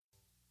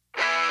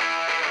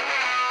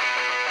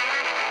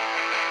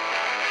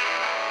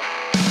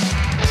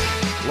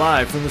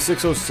Live from the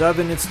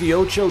 607, it's the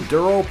Ocho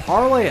Duro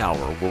Parlay Hour,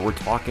 where we're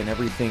talking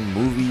everything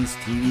movies,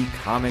 TV,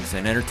 comics,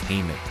 and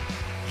entertainment.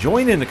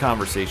 Join in the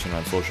conversation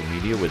on social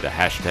media with the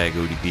hashtag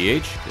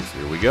ODPH, because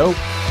here we go.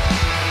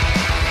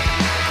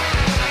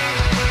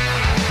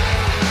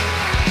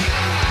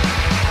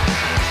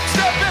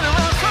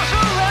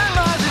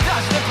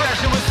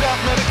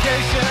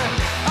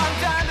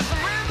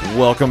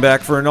 Welcome back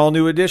for an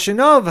all-new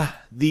edition of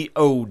the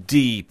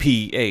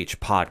ODPH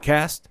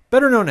podcast,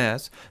 better known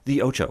as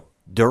the Ocho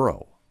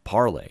Duro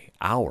Parlay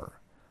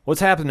Hour.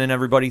 What's happening,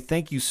 everybody?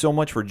 Thank you so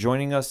much for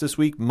joining us this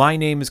week. My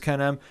name is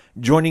Ken M.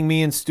 Joining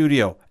me in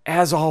studio,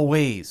 as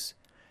always,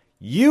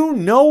 you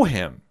know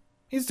him.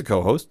 He's the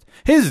co-host.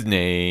 His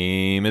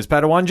name is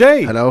Padawan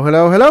J. Hello,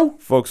 hello, hello.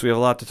 Folks, we have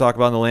a lot to talk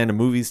about in the land of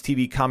movies,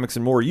 TV, comics,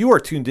 and more. You are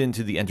tuned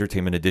into the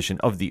entertainment edition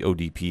of the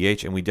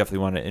ODPH, and we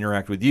definitely want to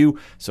interact with you.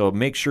 So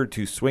make sure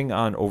to swing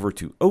on over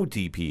to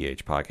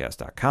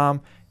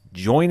odphpodcast.com.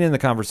 Join in the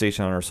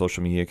conversation on our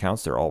social media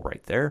accounts. They're all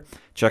right there.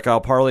 Check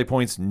out Parlay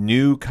Point's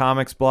new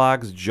comics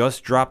blogs.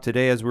 Just dropped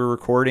today as we're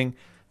recording.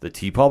 The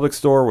TeePublic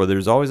store, where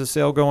there's always a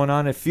sale going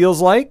on, it feels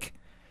like.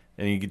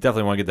 And you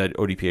definitely want to get that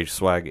ODPH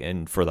swag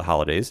in for the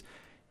holidays.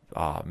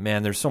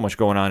 Man, there's so much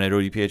going on at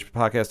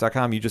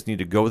odphpodcast.com. You just need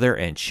to go there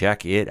and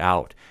check it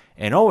out.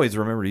 And always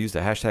remember to use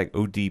the hashtag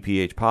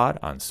ODPHpod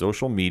on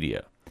social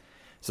media.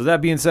 So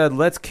that being said,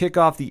 let's kick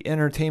off the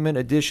entertainment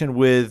edition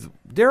with,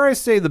 dare I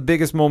say, the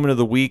biggest moment of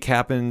the week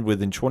happened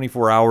within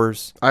 24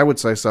 hours. I would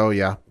say so,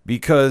 yeah.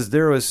 Because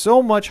there was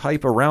so much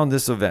hype around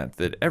this event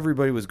that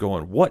everybody was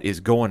going, what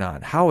is going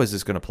on? How is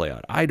this going to play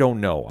out? I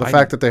don't know. The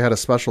fact that they had a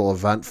special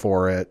event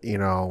for it,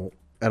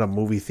 at a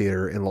movie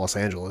theater in Los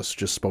Angeles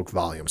just spoke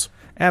volumes.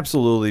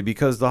 Absolutely,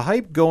 because the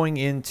hype going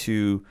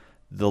into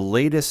the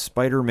latest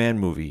Spider-Man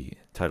movie,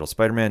 titled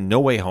Spider-Man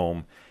No Way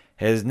Home,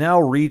 has now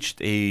reached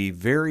a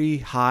very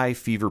high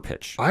fever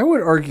pitch. I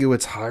would argue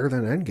it's higher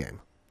than Endgame.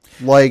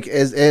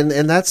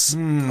 And that's a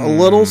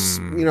little,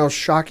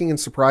 shocking and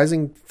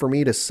surprising for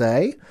me to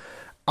say.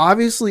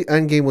 Obviously,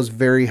 Endgame was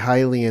very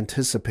highly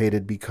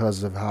anticipated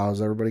because of how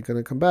is everybody going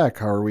to come back?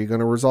 How are we going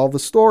to resolve the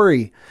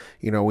story?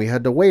 We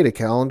had to wait a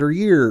calendar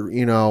year,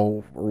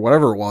 or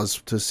whatever it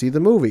was to see the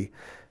movie.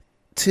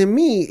 To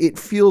me, it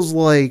feels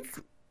like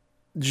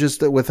just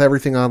that with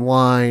everything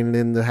online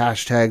and the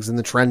hashtags and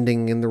the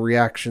trending and the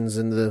reactions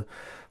and the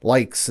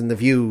likes and the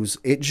views,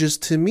 it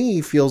just to me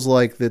feels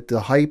like that the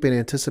hype and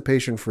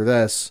anticipation for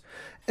this,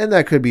 and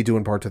that could be due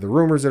in part to the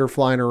rumors that are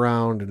flying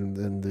around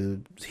and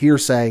the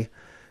hearsay,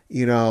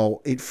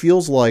 it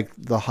feels like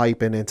the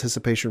hype and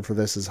anticipation for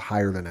this is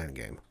higher than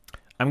Endgame.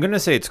 I'm going to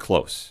say it's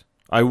close.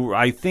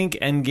 I think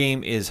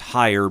Endgame is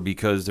higher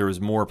because there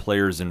was more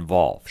players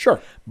involved.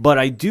 Sure. But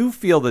I do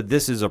feel that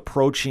this is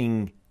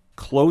approaching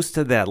close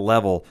to that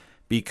level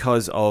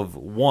because of,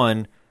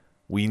 one,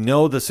 we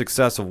know the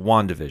success of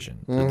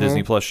WandaVision, the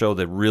Disney Plus show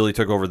that really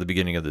took over the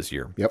beginning of this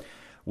year. Yep.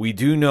 We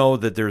do know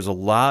that there's a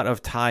lot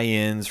of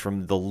tie-ins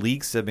from the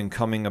leaks that have been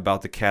coming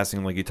about the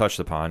casting, like you touched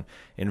upon,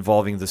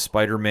 involving the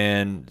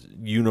Spider-Man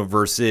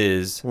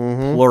universes,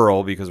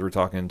 plural, because we're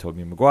talking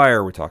Tobey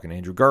Maguire, we're talking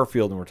Andrew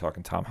Garfield, and we're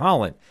talking Tom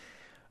Holland.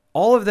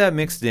 All of that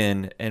mixed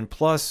in, and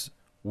plus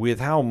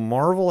with how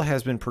Marvel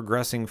has been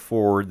progressing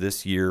forward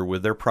this year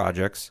with their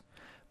projects,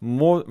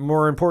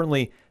 more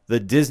importantly, the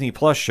Disney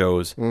Plus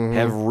shows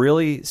have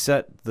really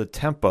set the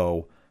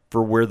tempo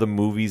for where the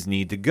movies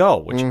need to go,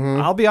 which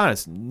I'll be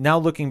honest, now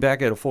looking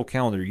back at a full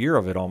calendar year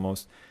of it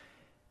almost,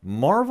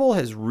 Marvel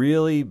has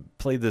really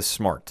played this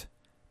smart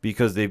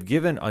because they've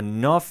given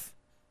enough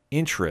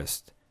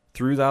interest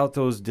throughout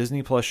those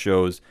Disney Plus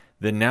shows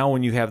that now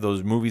when you have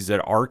those movies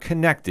that are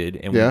connected,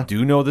 and we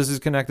do know this is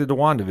connected to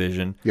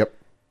WandaVision,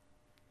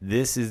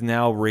 this is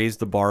now raised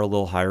the bar a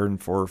little higher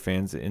for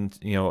fans in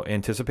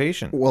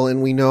anticipation. Well,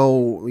 and we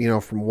know,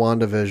 from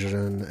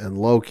WandaVision and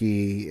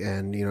Loki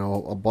and,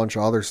 a bunch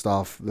of other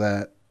stuff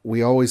that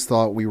we always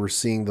thought we were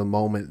seeing the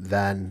moment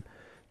then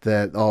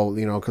that,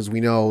 because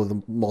we know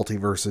the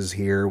multiverse is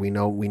here. We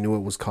knew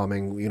it was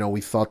coming.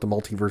 We thought the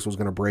multiverse was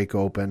going to break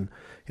open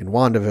in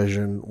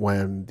WandaVision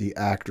when the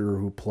actor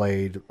who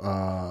played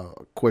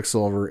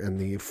Quicksilver in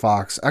the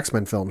Fox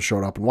X-Men film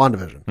showed up in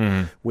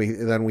WandaVision.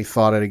 We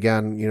thought it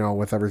again,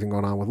 with everything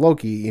going on with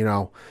Loki,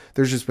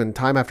 there's just been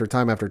time after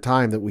time after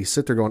time that we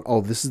sit there going,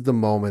 oh, this is the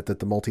moment that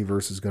the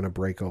multiverse is going to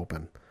break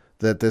open,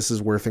 that this is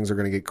where things are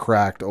going to get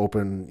cracked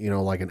open,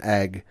 like an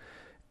egg.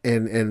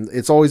 And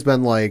it's always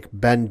been like,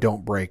 bend,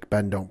 don't break,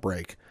 bend, don't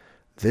break.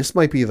 This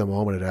might be the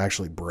moment it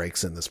actually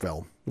breaks in this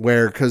film.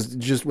 Because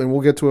when we'll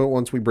get to it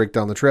once we break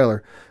down the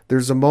trailer,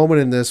 there's a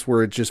moment in this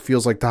where it just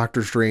feels like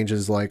Doctor Strange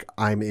is like,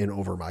 I'm in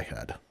over my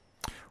head.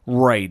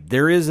 Right.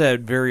 There is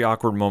that very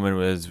awkward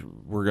moment as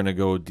we're going to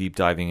go deep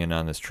diving in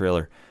on this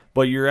trailer.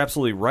 But you're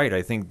absolutely right.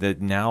 I think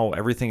that now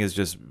everything is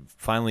just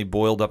finally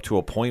boiled up to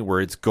a point where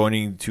it's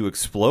going to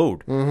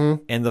explode.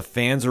 And the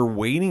fans are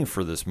waiting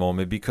for this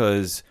moment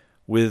because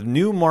with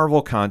new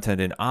Marvel content,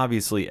 and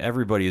obviously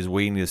everybody is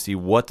waiting to see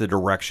what the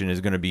direction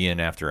is going to be in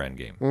after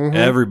Endgame.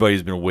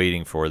 Everybody's been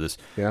waiting for this,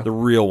 the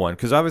real one.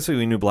 Because obviously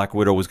we knew Black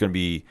Widow was going to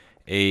be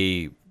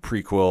a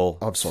prequel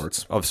Of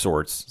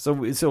sorts.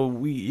 So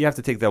you have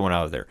to take that one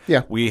out of there.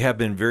 Yeah. We have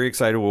been very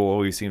excited with what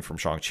we've seen from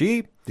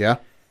Shang-Chi. Yeah.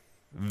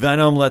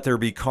 Venom, Let There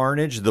Be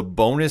Carnage. The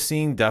bonus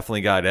scene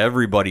definitely got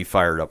everybody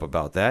fired up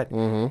about that.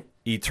 Mm-hmm.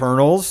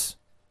 Eternals,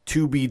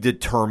 to be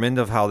determined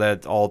of how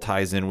that all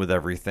ties in with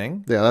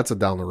everything. Yeah, that's a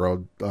down the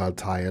road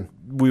tie-in.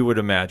 We would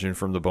imagine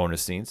from the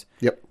bonus scenes.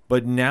 Yep.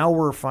 But now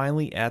we're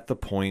finally at the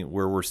point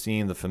where we're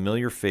seeing the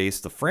familiar face,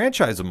 the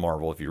franchise of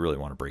Marvel, if you really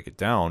want to break it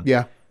down.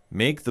 Yeah.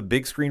 Make the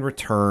big screen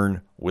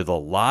return with a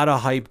lot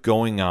of hype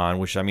going on,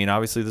 which, I mean,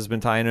 obviously this has been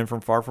tying in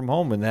from Far From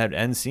Home and that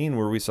end scene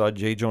where we saw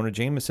J. Jonah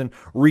Jameson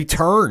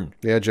return.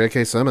 Yeah,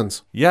 J.K.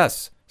 Simmons.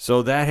 Yes.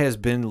 So that has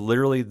been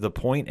literally the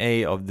point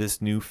A of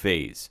this new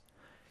phase.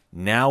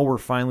 Now we're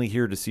finally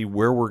here to see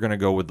where we're going to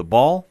go with the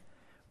ball.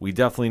 We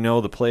definitely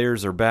know the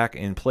players are back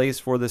in place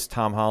for this.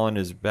 Tom Holland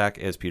is back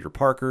as Peter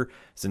Parker.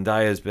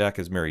 Zendaya is back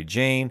as Mary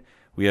Jane.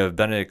 We have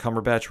Benedict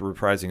Cumberbatch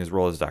reprising his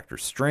role as Doctor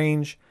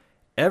Strange.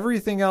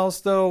 Everything else,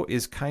 though,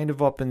 is kind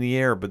of up in the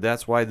air, but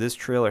that's why this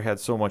trailer had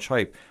so much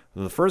hype.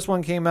 When the first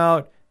one came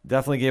out,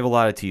 definitely gave a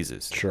lot of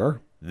teases.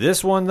 Sure.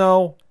 This one,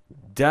 though,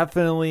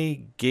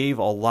 definitely gave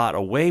a lot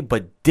away,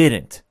 but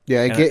didn't.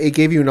 Yeah, it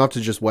gave you enough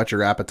to just whet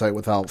your appetite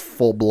without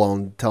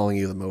full-blown telling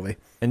you the movie.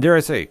 And dare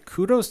I say,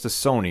 kudos to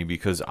Sony,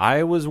 because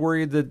I was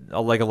worried that,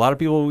 like a lot of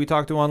people we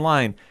talked to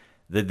online,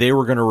 that they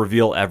were going to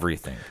reveal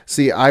everything.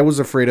 See, I was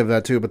afraid of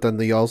that too, but then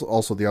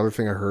also the other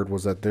thing I heard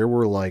was that there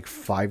were like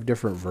 5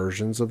 different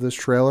versions of this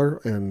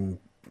trailer, and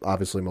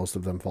obviously most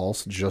of them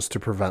false, just to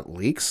prevent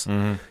leaks.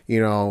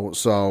 Mm-hmm.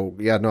 So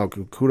yeah, no,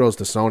 kudos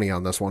to Sony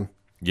on this one.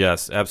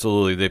 Yes,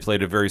 absolutely. They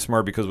played it very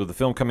smart because with the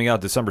film coming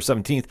out December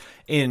 17th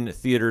in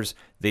theaters,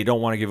 they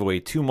don't want to give away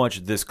too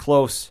much this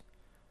close,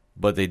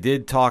 but they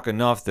did talk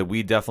enough that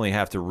we definitely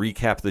have to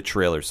recap the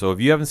trailer. So if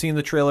you haven't seen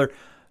the trailer,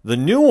 the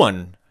new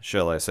one,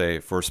 shall I say,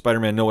 for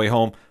Spider-Man No Way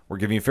Home, we're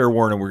giving you fair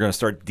warning. We're going to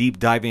start deep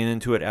diving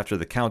into it after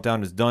the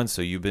countdown is done,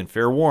 so you've been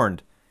fair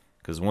warned,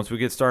 because once we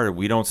get started,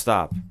 we don't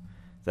stop.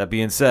 That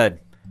being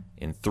said,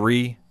 in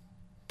 3,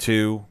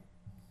 2,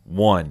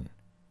 1,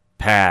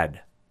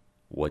 Pad,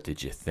 what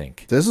did you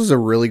think? This is a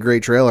really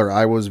great trailer.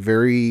 I was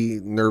very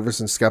nervous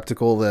and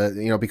skeptical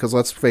that, because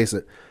let's face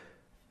it,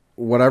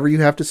 whatever you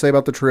have to say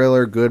about the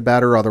trailer, good,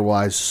 bad, or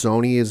otherwise,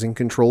 Sony is in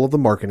control of the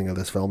marketing of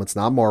this film. It's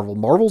not Marvel.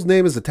 Marvel's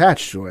name is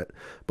attached to it,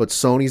 but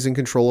Sony's in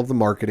control of the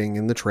marketing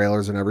and the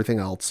trailers and everything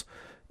else.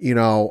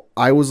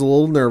 I was a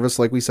little nervous,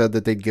 like we said,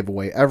 that they'd give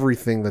away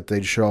everything, that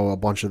they'd show a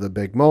bunch of the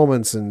big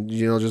moments and,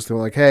 just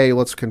like, hey,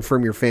 let's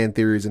confirm your fan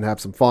theories and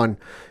have some fun,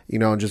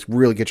 and just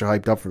really get you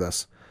hyped up for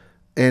this.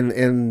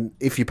 And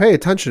if you pay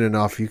attention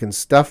enough, you can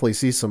definitely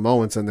see some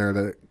moments in there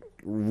that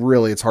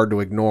really it's hard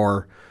to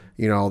ignore,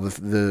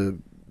 the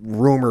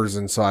rumors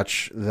and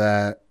such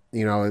that,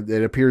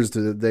 it appears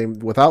to they,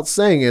 without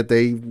saying it,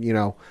 they,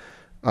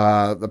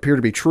 appear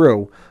to be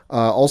true.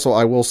 Also,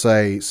 I will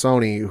say,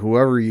 Sony,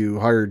 whoever you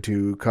hired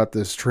to cut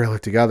this trailer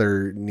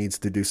together needs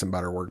to do some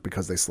better work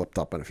because they slipped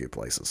up in a few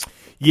places.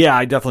 Yeah,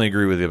 I definitely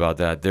agree with you about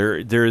that.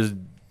 There's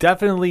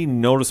definitely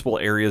noticeable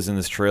areas in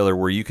this trailer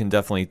where you can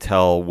definitely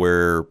tell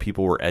where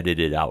people were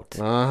edited out.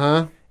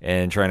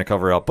 And trying to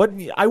cover it up. But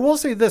I will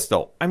say this,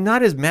 though. I'm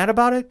not as mad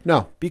about it.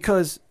 No.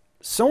 Because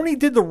Sony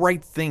did the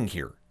right thing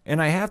here.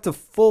 And I have to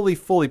fully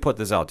put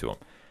this out to them.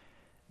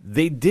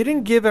 They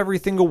didn't give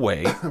everything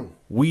away.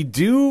 We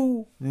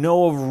do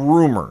know of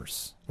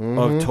rumors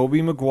of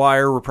Tobey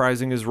Maguire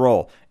reprising his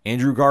role,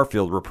 Andrew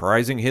Garfield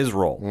reprising his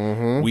role.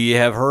 We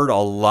have heard a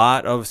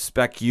lot of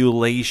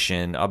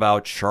speculation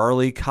about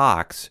Charlie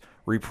Cox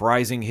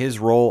reprising his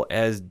role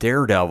as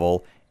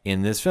Daredevil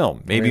in this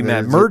film. Maybe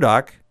Matt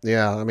Murdock.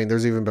 Yeah,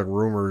 there's even been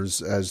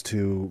rumors as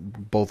to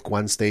both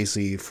Gwen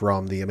Stacy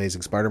from the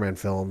Amazing Spider-Man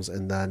films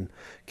and then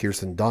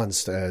Kirsten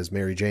Dunst as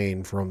Mary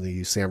Jane from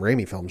the Sam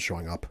Raimi films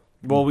showing up.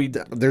 Well,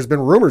 there's been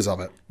rumors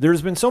of it.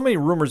 There's been so many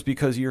rumors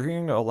because you're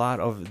hearing a lot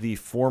of the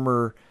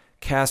former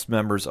cast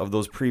members of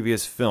those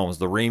previous films,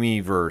 the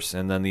Raimi verse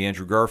and then the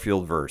Andrew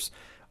Garfield verse,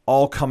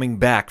 all coming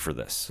back for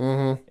this.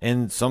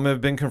 And some have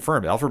been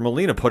confirmed. Alfred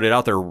Molina put it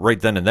out there right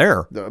then and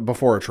there.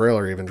 Before a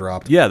trailer even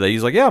dropped. Yeah,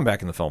 he's like, yeah, I'm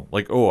back in the film.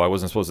 Like, oh, I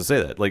wasn't supposed to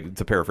say that, like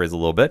to paraphrase a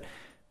little bit.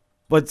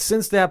 But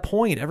since that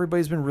point,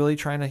 everybody's been really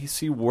trying to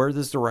see where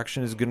this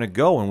direction is going to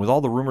go. And with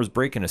all the rumors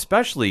breaking,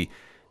 especially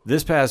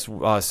this past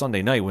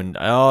Sunday night when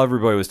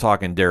everybody was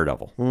talking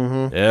Daredevil.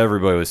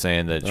 Everybody was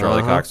saying that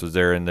Charlie Cox was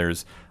there, and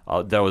there's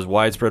that was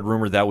widespread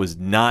rumor. That was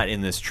not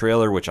in this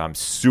trailer, which I'm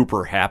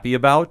super happy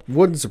about.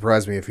 Wouldn't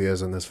surprise me if he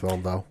is in this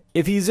film, though.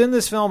 If he's in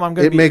this film, I'm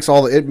going to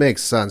It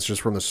makes sense just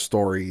from the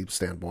story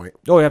standpoint.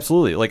 Oh,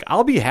 absolutely. Like,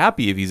 I'll be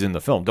happy if he's in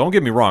the film. Don't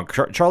get me wrong.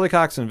 Charlie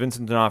Cox and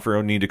Vincent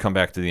D'Onofrio need to come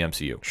back to the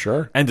MCU.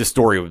 Sure. And the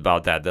story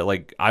about that,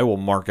 like, I will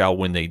mark out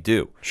when they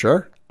do.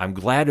 Sure. I'm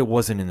glad it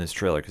wasn't in this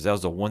trailer because that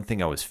was the one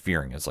thing I was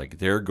fearing. It's like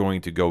they're going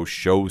to go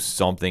show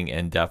something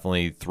and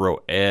definitely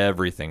throw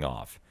everything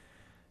off.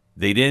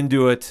 They didn't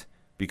do it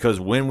because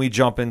when we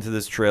jump into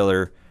this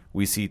trailer,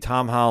 we see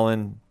Tom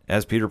Holland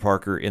as Peter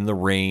Parker in the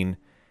rain,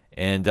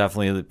 and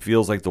definitely it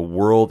feels like the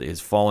world is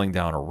falling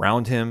down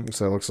around him.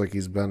 So it looks like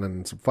he's been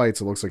in some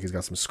fights. It looks like he's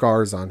got some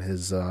scars on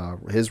his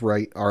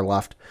right or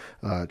left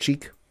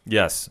cheek.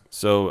 Yes.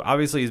 So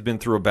obviously he's been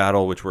through a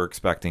battle, which we're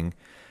expecting.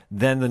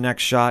 Then the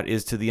next shot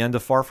is to the end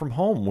of Far From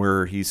Home,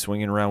 where he's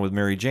swinging around with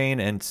Mary Jane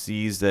and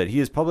sees that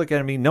he is public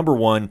enemy number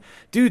one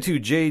due to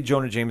J.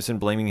 Jonah Jameson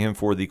blaming him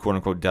for the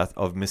quote-unquote death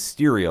of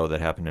Mysterio that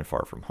happened in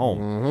Far From Home.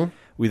 Mm-hmm.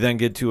 We then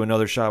get to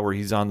another shot where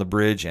he's on the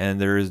bridge and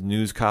there's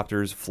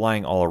newscopters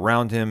flying all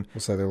around him.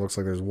 So there looks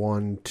like there's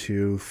 1,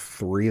 2,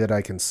 3 that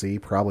I can see,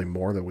 probably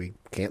more that we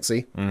can't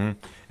see. Mm-hmm.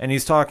 And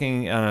he's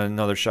talking on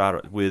another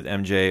shot with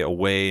MJ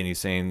away, and he's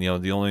saying, the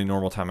only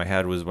normal time I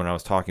had was when I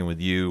was talking with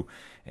you,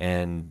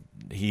 and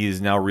he is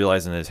now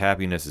realizing that his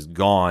happiness is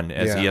gone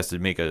as he has to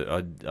make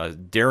a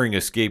daring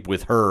escape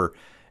with her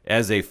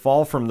as they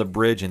fall from the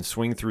bridge and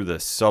swing through the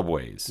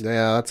subways.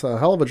 Yeah, that's a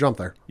hell of a jump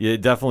there. Yeah,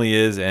 it definitely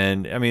is,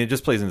 and I mean, it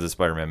just plays into the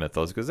Spider-Man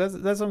mythos because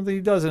that's something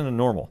he does in a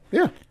normal.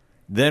 Yeah.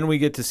 Then we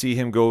get to see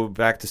him go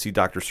back to see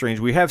Doctor Strange.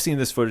 We have seen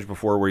this footage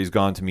before where he's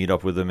gone to meet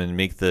up with him and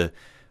make the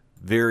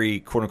very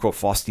quote-unquote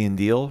Faustian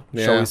deal,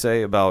 shall we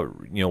say,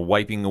 about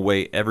wiping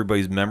away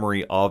everybody's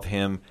memory of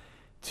him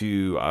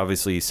to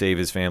obviously save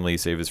his family,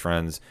 save his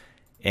friends.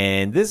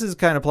 And this is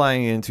kind of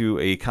playing into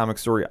a comic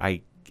story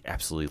I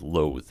absolutely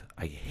loathe.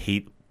 I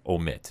hate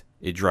Omit.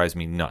 It drives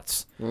me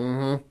nuts.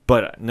 Mm-hmm.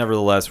 But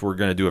nevertheless, we're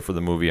going to do it for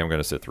the movie. I'm going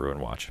to sit through and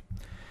watch.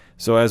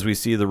 So as we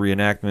see the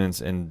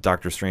reenactments and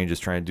Doctor Strange is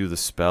trying to do the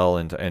spell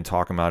and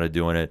talk him out of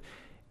doing it,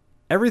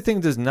 everything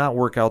does not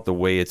work out the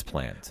way it's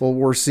planned. Well,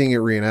 we're seeing it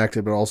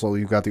reenacted, but also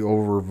you've got the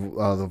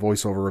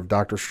voiceover of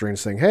Doctor Strange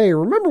saying, "Hey,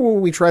 remember when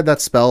we tried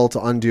that spell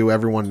to undo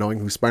everyone knowing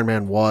who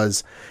Spider-Man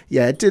was?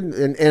 Yeah, it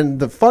didn't." And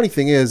the funny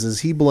thing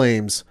is he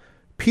blames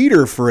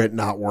Peter for it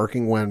not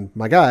working when,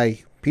 my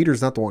guy,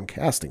 Peter's not the one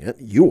casting it.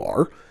 You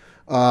are.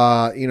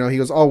 He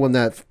goes, "Oh, when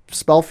that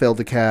spell failed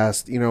to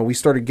cast, we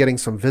started getting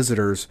some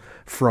visitors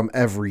from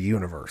every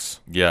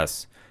universe."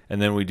 Yes.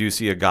 And then we do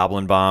see a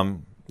goblin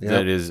bomb. Yep.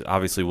 That is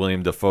obviously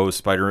William Dafoe's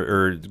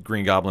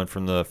Green Goblin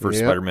from the first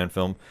Spider-Man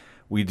film.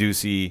 We do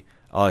see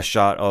a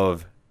shot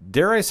of,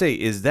 dare I say,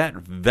 is that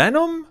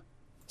Venom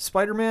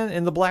Spider-Man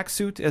in the black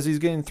suit as he's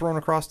getting thrown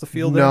across the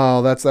field?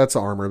 No, that's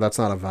armor. That's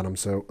not a Venom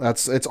suit.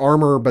 It's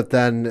armor, but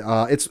then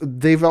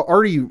they've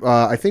already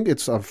I think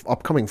it's an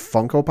upcoming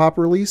Funko Pop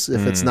release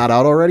if it's not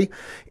out already.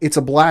 It's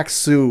a black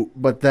suit,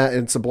 but then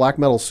it's a black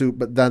metal suit,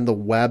 but then the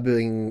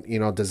webbing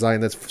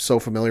design that's so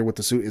familiar with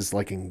the suit is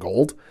like in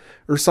gold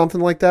or something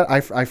like that.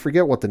 I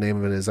forget what the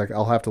name of it is.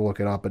 I'll have to look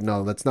it up. But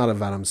no, that's not a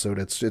Venom suit.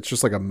 It's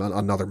just like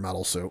another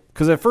metal suit.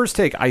 Because at first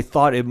take, I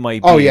thought it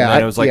might be. Oh yeah,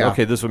 and I was like,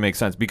 okay, this would make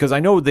sense because I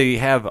know they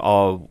have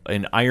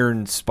an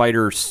Iron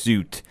Spider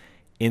suit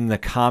in the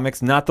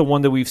comics, not the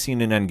one that we've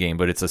seen in Endgame,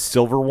 but it's a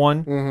silver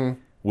one,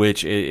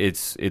 which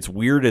it's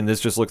weird. And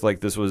this just looked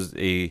like this was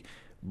a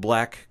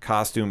black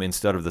costume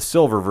instead of the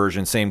silver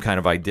version. Same kind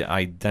of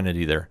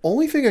identity there.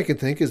 Only thing I can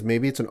think is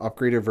maybe it's an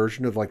upgraded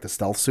version of like the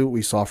stealth suit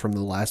we saw from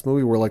the last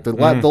movie, where like the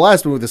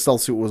last movie, the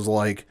stealth suit was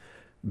like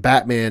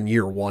Batman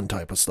Year One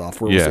type of stuff,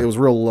 where it was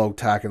real low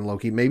tech and low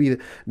key. Maybe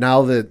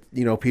now that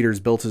Peter's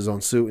built his own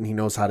suit and he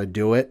knows how to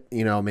do it,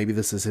 maybe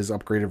this is his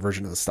upgraded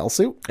version of the stealth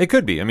suit. It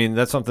could be. I mean,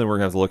 that's something we're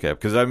gonna have to look at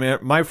because I mean,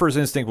 my first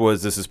instinct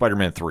was this is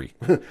Spider-Man 3.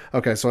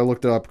 Okay, so I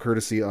looked it up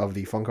courtesy of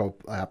the Funko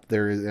app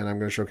there, and I'm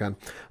going to show Ken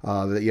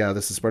that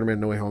this is Spider-Man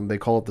No Way Home. They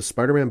call it the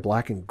Spider-Man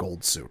Black and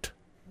Gold suit.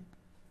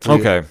 So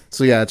okay.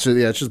 It's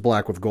just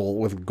black with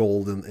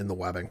gold in the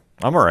webbing.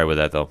 I'm all right with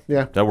that though.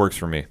 Yeah, that works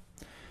for me.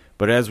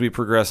 But as we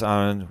progress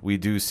on, we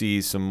do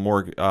see some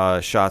more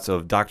shots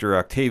of Dr.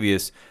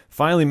 Octavius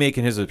finally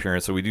making his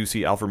appearance. So we do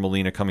see Alfred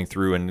Molina coming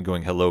through and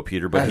going, "Hello,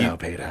 Peter." But hello,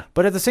 Peter.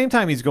 But at the same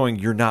time, he's going,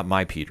 "You're not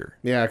my Peter."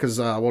 Yeah, because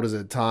what is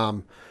it?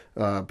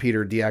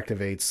 Peter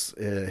deactivates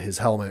his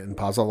helmet and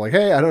pops up like,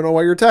 "Hey, I don't know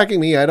why you're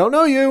attacking me. I don't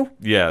know you."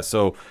 Yeah,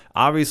 so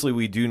obviously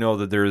we do know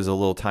that there is a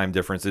little time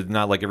difference. It's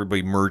not like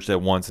everybody merged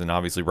at once and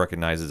obviously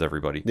recognizes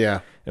everybody.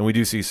 Yeah. And we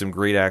do see some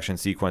great action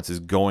sequences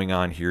going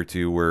on here,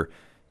 too, where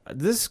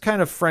this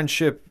kind of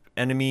friendship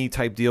enemy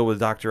type deal with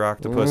Dr.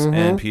 Octopus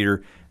and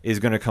Peter is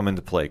going to come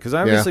into play. Because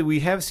obviously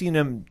we have seen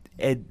him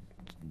at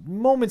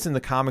moments in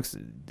the comics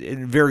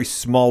in very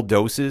small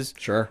doses.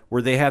 Sure.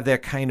 Where they have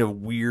that kind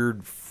of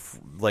weird,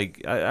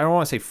 like, I don't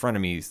want to say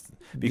frenemies,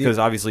 because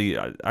obviously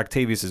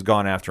Octavius has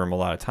gone after him a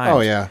lot of times.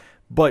 Oh, yeah.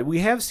 But we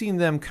have seen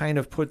them kind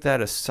of put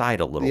that aside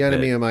a little bit. The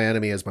enemy of my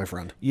enemy is my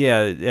friend. Yeah,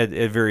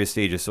 at various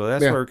stages. So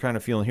that's what we're kind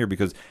of feeling here,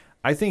 because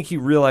I think he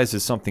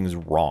realizes something's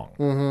wrong.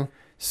 Mm-hmm.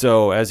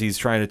 So as he's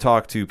trying to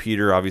talk to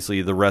Peter,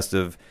 obviously the rest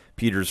of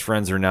Peter's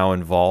friends are now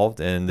involved,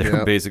 and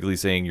they're basically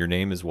saying, "Your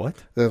name is what?"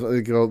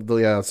 Somebody go,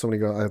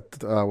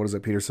 what is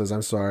it? Peter says,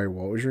 "I'm sorry,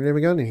 what was your name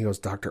again?" And he goes,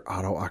 "Dr.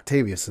 Otto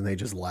Octavius," and they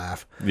just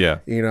laugh. Yeah.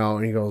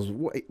 And he goes,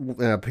 wait,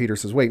 Peter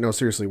says, "Wait, no,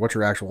 seriously, what's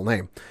your actual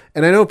name?"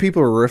 And I know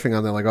people are riffing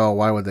on that, like, "Oh,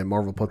 why would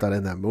Marvel put that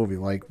in that movie?"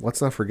 Like,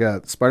 let's not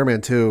forget,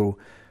 Spider-Man 2,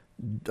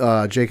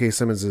 J.K.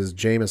 Simmons'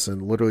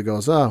 Jameson literally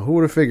goes, "Who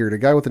would have figured a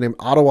guy with the name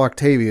Otto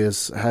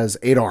Octavius has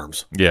 8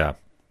 arms?" Yeah.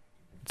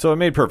 So it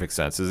made perfect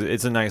sense.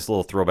 It's a nice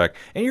little throwback.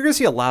 And you're going to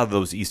see a lot of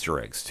those Easter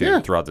eggs, too,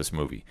 throughout this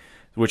movie,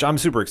 which I'm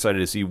super excited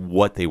to see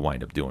what they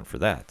wind up doing for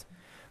that.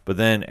 But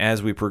then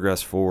as we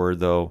progress forward,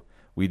 though,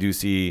 we do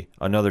see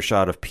another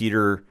shot of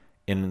Peter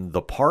in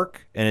the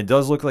park, and it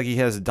does look like he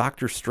has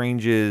Doctor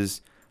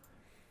Strange's,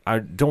 I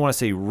don't want to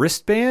say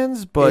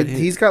wristbands, but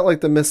he's got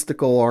like the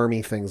mystical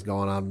army things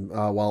going on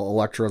while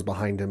Electro's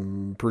behind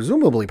him,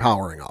 presumably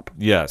powering up.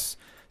 Yes.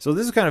 So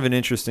this is kind of an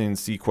interesting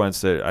sequence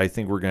that I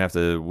think we're going to have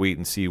to wait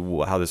and see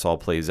how this all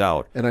plays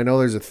out. And I know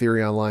there's a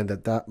theory online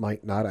that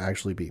might not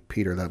actually be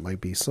Peter. That might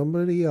be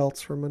somebody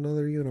else from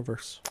another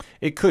universe.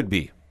 It could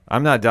be.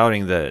 I'm not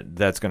doubting that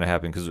that's going to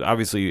happen because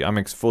obviously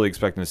I'm fully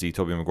expecting to see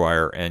Tobey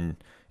Maguire and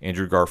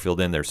Andrew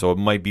Garfield in there. So it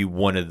might be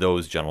one of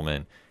those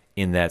gentlemen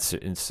in that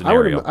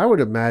scenario. I would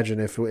imagine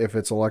if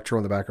it's Electro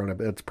in the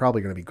background, it's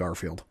probably going to be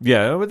Garfield.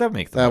 Yeah, that would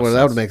make that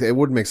would make it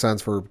wouldn't make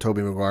sense for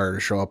Tobey Maguire to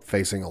show up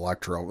facing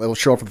Electro. It'll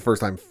show up for the first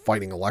time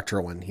fighting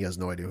Electro when he has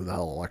no idea who the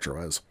hell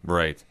Electro is.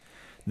 Right.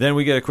 Then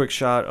we get a quick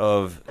shot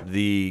of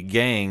the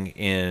gang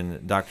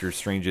in Doctor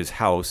Strange's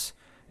house,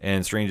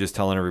 and Strange is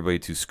telling everybody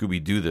to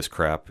Scooby-Doo this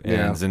crap.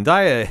 And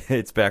Zendaya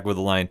hits back with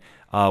a line,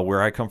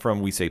 where I come from,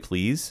 we say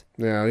please.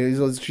 Yeah,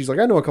 she's like,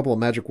 I know a couple of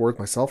magic words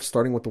myself,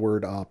 starting with the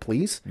word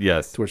please.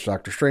 Yes. To which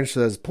Doctor Strange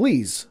says,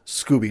 please,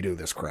 Scooby-Doo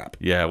this crap.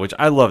 Yeah, which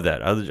I love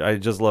that. I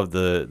just love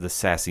the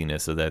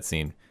sassiness of that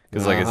scene.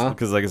 Because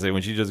like I say,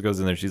 when she just goes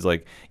in there, she's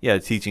like, yeah,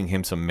 teaching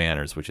him some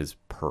manners, which is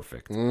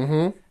perfect.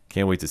 Mm-hmm.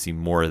 Can't wait to see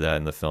more of that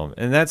in the film.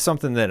 And that's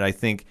something that I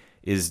think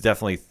is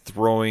definitely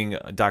throwing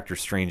Doctor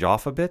Strange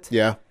off a bit.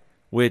 Yeah.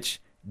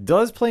 Which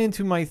does play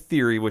into my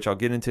theory, which I'll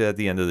get into at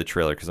the end of the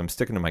trailer, because I'm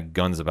sticking to my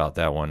guns about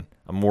that one.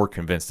 I'm more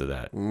convinced of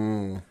that.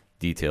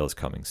 Details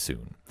coming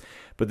soon.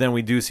 But then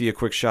we do see a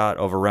quick shot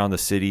of around the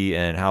city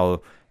and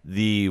how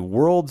the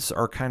worlds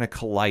are kind of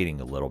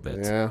colliding a little bit.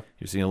 Yeah.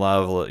 You're seeing a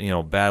lot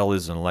of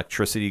battles and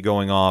electricity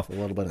going off. A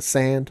little bit of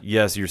sand.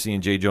 Yes, you're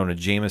seeing J. Jonah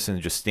Jameson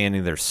just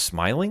standing there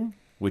smiling,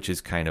 which is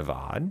kind of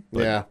odd.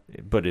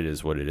 But it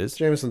is what it is.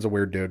 Jameson's a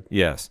weird dude.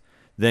 Yes.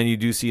 Then you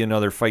do see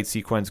another fight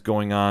sequence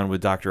going on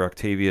with Dr.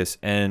 Octavius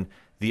and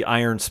the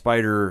Iron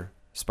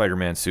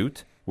Spider-Man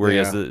suit, where he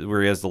has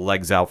the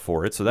legs out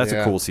for it. So that's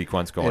a cool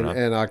sequence going on.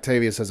 And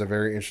Octavius has a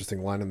very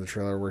interesting line in the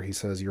trailer where he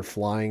says, "You're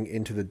flying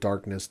into the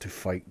darkness to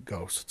fight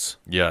ghosts."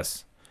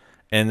 Yes.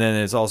 And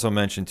then it's also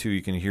mentioned too,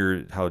 you can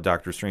hear how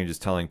Doctor Strange is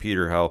telling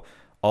Peter how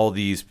all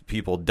these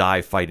people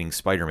die fighting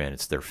Spider-Man.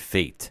 It's their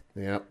fate.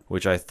 Yeah.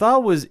 Which I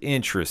thought was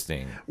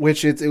interesting.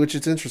 Which it's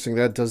interesting.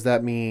 Does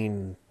that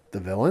mean the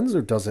villains,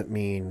 or does it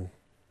mean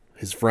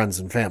his friends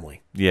and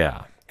family?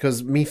 Yeah.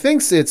 Because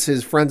methinks it's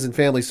his friends and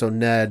family, so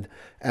Ned,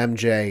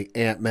 MJ,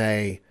 Aunt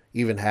May,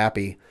 even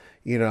Happy,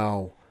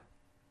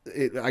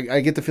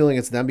 I get the feeling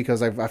it's them,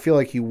 because I feel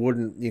like he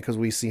wouldn't, because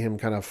we see him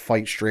kind of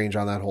fight Strange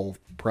on that whole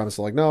premise,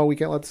 like, no, we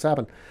can't let this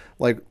happen.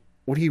 Like,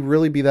 would he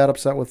really be that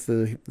upset with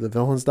the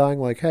villains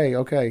dying? Like, hey,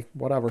 okay,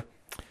 whatever.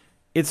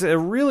 It's a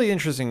really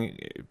interesting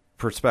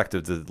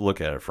perspective to look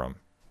at it from.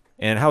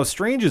 And how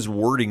Strange is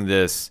wording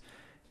this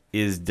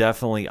is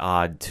definitely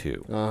odd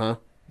too. Uh-huh.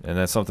 And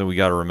that's something we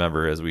got to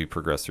remember as we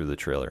progress through the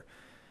trailer.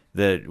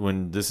 That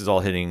when this is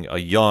all hitting a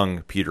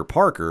young Peter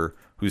Parker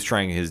who's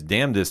trying his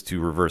damnedest to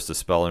reverse the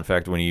spell. In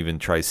fact, when he even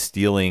tries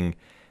stealing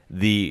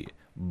the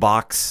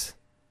box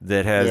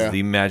that has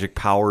the magic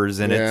powers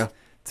in it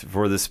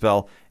for the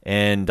spell,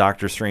 and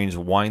Doctor Strange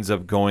winds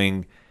up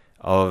going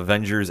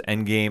Avengers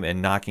Endgame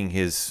and knocking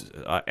his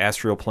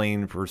astral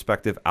plane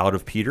perspective out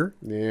of Peter.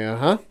 Yeah,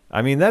 huh?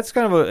 I mean, that's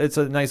kind of it's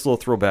a nice little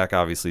throwback,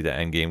 obviously, to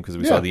Endgame, because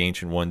we saw the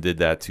Ancient One did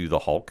that to the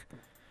Hulk.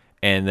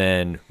 And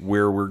then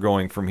where we're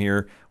going from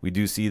here, we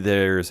do see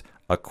there's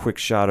a quick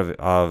shot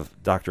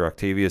of Dr.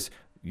 Octavius,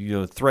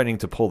 threatening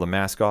to pull the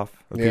mask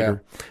off of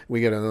Peter. We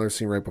get another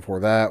scene right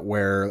before that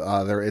where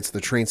it's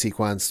the train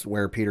sequence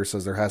where Peter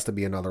says there has to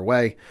be another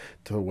way,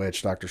 to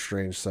which Doctor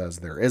Strange says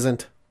there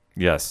isn't.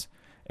 Yes.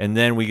 And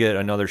then we get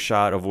another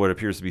shot of what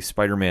appears to be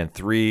Spider-Man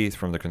 3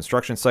 from the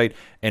construction site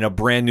and a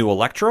brand new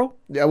Electro.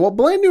 Yeah, well,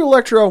 brand new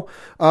Electro,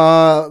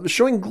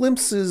 showing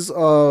glimpses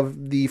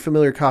of the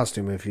familiar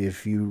costume,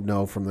 if you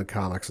know from the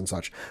comics and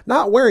such.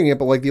 Not wearing it,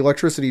 but like the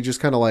electricity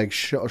just kind of like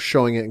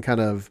showing it and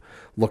kind of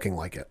looking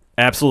like it.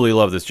 Absolutely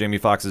love this. Jamie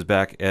Foxx is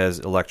back as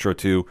Electro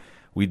 2.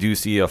 We do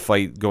see a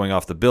fight going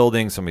off the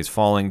building. Somebody's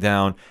falling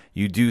down.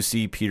 You do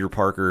see Peter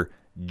Parker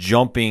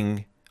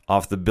jumping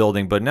off the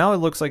building, but now it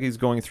looks like he's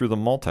going through the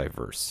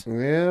multiverse.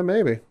 Yeah,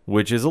 maybe.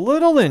 Which is a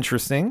little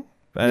interesting.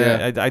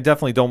 Yeah. I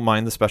definitely don't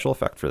mind the special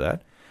effect for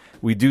that.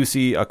 We do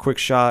see a quick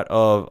shot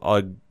of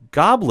a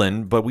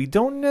goblin, but we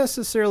don't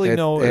necessarily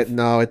know. It's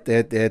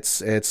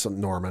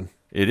Norman.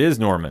 It is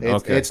Norman.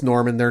 Okay. It's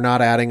Norman. They're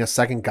not adding a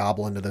second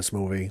goblin to this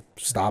movie.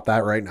 Stop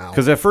that right now.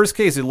 Because at first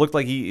case, it looked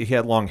like he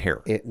had long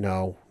hair.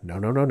 No.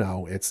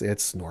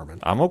 It's Norman.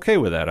 I'm okay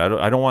with that.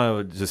 I don't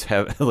want to just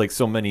have like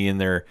so many in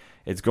there.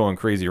 It's going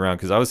crazy around,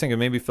 because I was thinking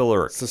maybe Phil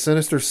Urich. It's the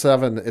Sinister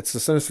Seven. It's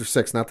the Sinister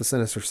Six, not the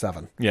Sinister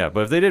Seven. Yeah,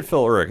 but if they did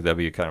Phil Urich, that'd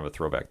be kind of a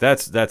throwback.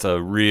 That's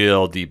a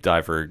real deep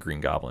dive for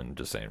Green Goblin,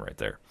 just saying right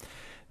there.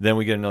 Then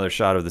we get another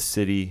shot of the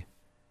city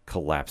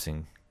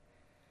collapsing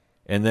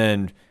And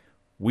then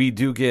we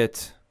do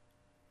get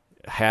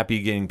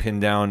Happy getting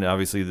pinned down.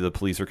 Obviously, the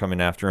police are coming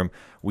after him.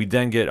 We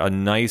then get a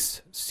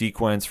nice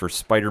sequence for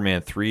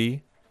Spider-Man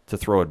 3 to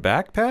throw it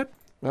back, Pat?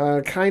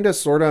 Kind of,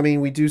 sort of. I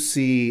mean, we do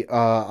see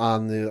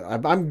on the...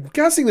 I'm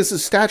guessing this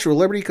is Statue of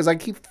Liberty because I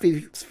keep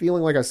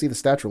feeling like I see the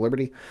Statue of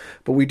Liberty.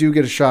 But we do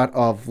get a shot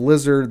of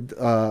Lizard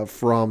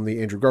from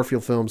the Andrew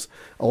Garfield films,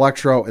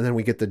 Electro, and then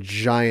we get the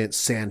giant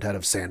sand head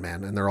of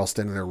Sandman, and they're all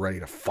standing there ready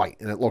to fight,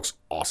 and it looks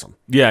awesome.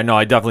 Yeah, no,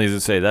 I definitely was going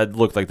to say that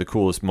looked like the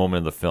coolest moment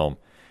of the film.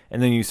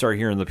 And then you start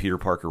hearing the Peter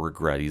Parker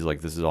regret. He's like,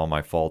 this is all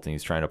my fault, and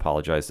he's trying to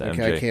apologize to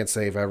MJ. I can't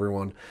save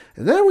everyone.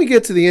 And then we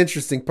get to the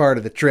interesting part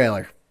of the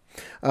trailer.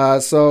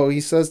 So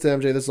he says to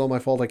MJ, this is all my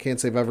fault, I can't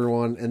save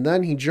everyone. And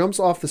then he jumps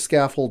off the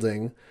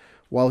scaffolding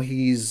while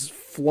he's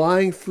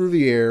flying through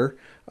the air.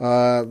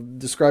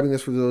 Describing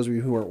this for those of you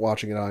who aren't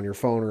watching it on your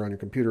phone or on your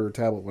computer or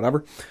tablet,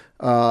 whatever.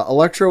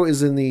 Electro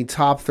is in the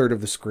top third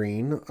of the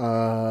screen.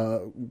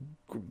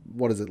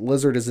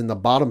 Lizard is in the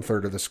bottom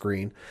third of the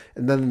screen.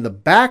 And then in the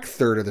back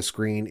third of the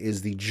screen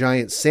is the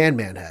giant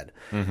Sandman head.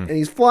 Mm-hmm. And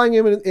he's flying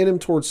him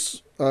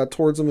towards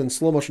him in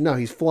slow motion. Now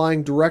he's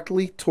flying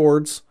directly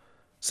towards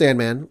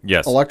Sandman.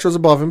 Yes. Electro's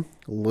above him.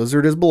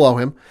 Lizard is below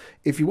him.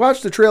 If you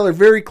watch the trailer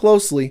very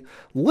closely,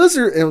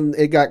 Lizard, and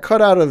it got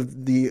cut out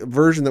of the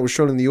version that was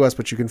shown in the US,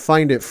 but you can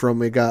find it from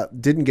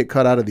didn't get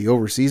cut out of the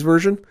overseas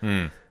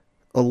version.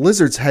 A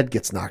Lizard's head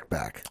gets knocked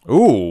back.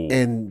 Ooh.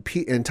 And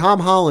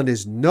Tom Holland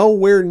is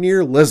nowhere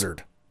near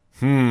Lizard.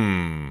 So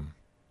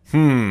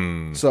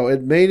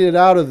it made it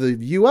out of the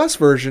US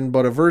version,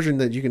 but a version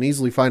that you can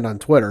easily find on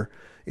Twitter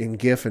in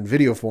GIF and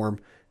video form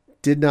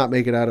did not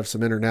make it out of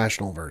some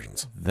international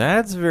versions.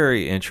 That's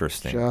very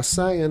interesting. Just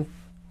saying.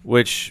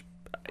 Which,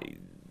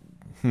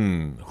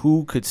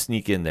 who could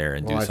sneak in there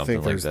and do something like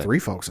that? I think there's 3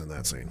 folks in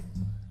that scene.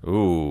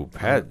 Ooh,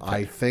 Pat.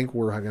 I think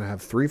we're going to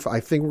have 3.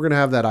 I think we're going to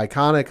have that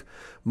iconic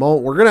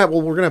moment. We're going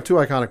to have 2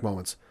 iconic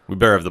moments. We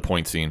better have the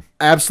point scene.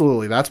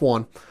 Absolutely. That's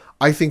one.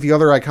 I think the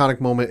other iconic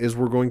moment is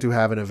we're going to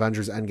have an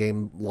Avengers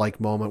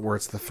Endgame-like moment where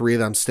it's the 3 of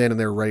them standing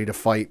there ready to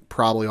fight,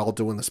 probably all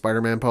doing the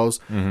Spider-Man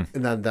pose, and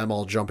then them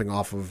all jumping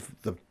off of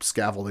the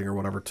scaffolding or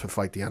whatever to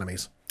fight the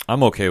enemies.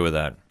 I'm okay with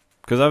that.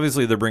 Because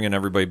obviously they're bringing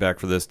everybody back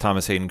for this.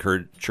 Thomas Hayden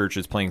Church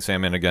is playing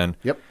Sandman again.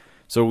 Yep.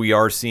 So we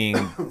are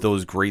seeing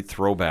those great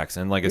throwbacks.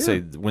 And like I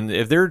say,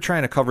 if they're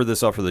trying to cover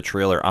this up for the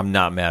trailer, I'm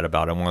not mad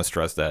about it. I want to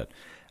stress that.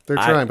 They're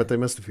trying, but they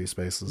missed a few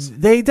spaces.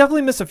 They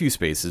definitely missed a few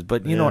spaces,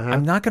 but you know what?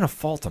 I'm not going to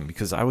fault them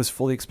because I was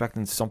fully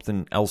expecting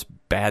something else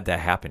bad to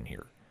happen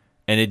here,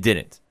 and it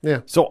didn't.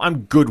 Yeah. So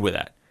I'm good with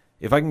that.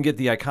 If I can get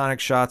the iconic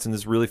shots and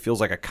this really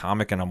feels like a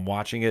comic and I'm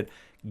watching it,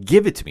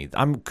 give it to me.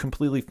 I'm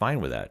completely fine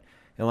with that.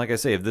 And like I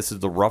say, if this is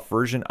the rough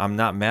version, I'm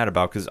not mad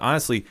about because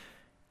honestly,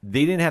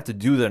 they didn't have to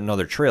do that in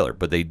another trailer,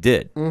 but they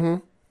did.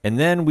 Mm-hmm. And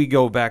then we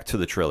go back to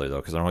the trailer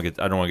though, because I don't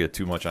want to get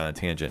too much on a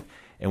tangent.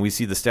 And we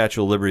see the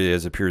Statue of Liberty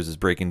as it appears is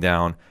breaking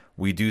down.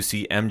 We do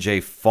see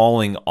MJ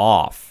falling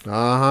off.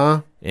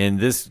 Uh-huh. And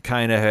this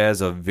kind of has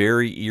a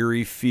very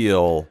eerie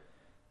feel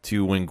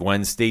to when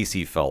Gwen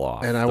Stacy fell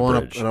off. And I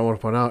want to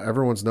point out,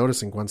 everyone's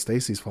noticing Gwen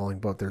Stacy's falling,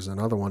 but there's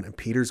another one, and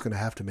Tom's going to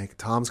have to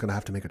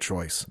make a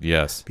choice.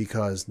 Yes.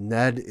 Because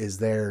Ned is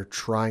there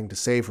trying to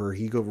save her.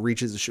 He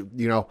reaches,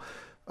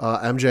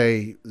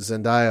 MJ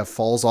Zendaya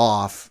falls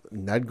off.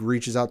 Ned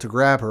reaches out to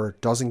grab her,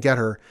 doesn't get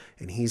her,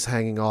 and he's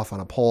hanging off on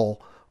a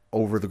pole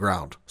over the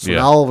ground. So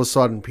now all of a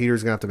sudden,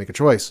 Peter's going to have to make a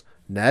choice.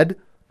 Ned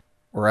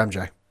or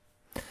MJ?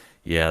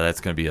 Yeah, that's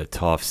going to be a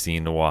tough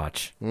scene to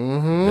watch.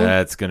 Mm-hmm.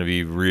 That's going to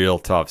be real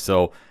tough.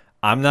 So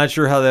I'm not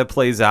sure how that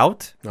plays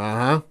out,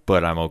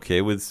 but I'm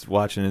okay with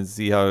watching and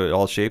see how it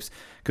all shapes.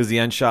 Because the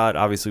end shot,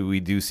 obviously,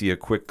 we do see a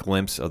quick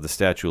glimpse of the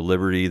Statue of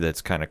Liberty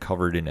that's kind of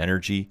covered in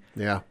energy.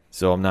 Yeah.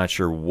 So I'm not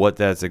sure what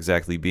that's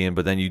exactly being.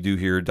 But then you do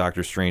hear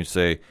Doctor Strange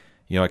say,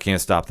 I can't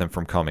stop them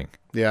from coming.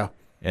 Yeah.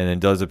 And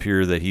it does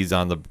appear that he's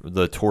on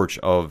the torch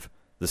of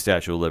the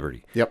Statue of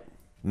Liberty. Yep.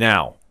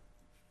 Now,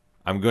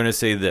 I'm going to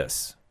say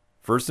this.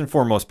 First and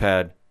foremost,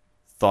 Pad,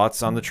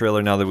 thoughts on the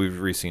trailer now that we've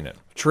re-seen it?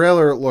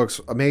 Trailer looks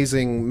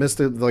amazing. Missed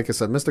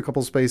a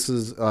couple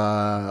spaces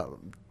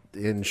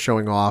in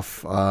showing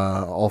off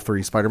all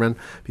 3 Spider-Men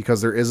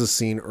because there is a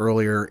scene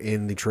earlier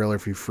in the trailer,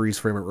 if you freeze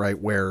frame it right,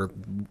 where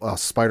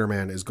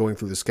Spider-Man is going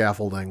through the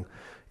scaffolding.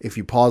 If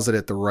you pause it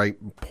at the right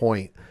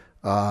point,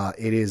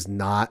 it is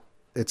not.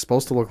 It's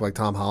supposed to look like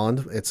Tom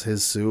Holland. It's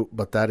his suit,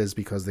 but that is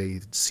because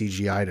they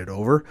CGI'd it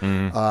over.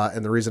 Mm-hmm.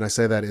 And the reason I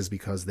say that is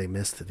because they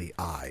missed the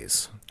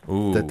eyes.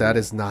 Ooh. That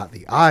is not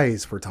the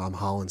eyes for Tom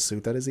Holland's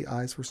suit. That is the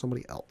eyes for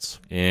somebody else.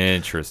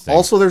 Interesting.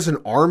 Also, there's an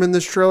arm in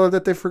this trailer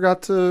that they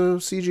forgot to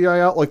CGI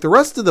out. Like the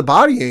rest of the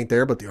body ain't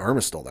there, but the arm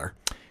is still there.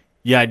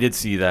 Yeah, I did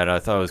see that. I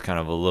thought it was kind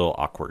of a little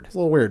awkward. It's a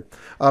little weird.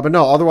 But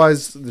no,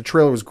 otherwise, the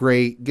trailer was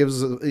great.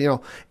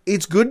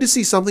 It's good to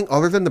see something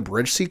other than the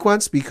bridge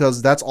sequence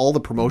because that's all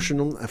the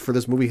promotion for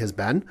this movie has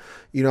been.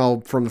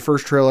 From the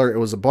first trailer, it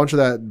was a bunch of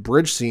that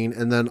bridge scene.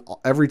 And then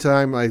every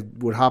time I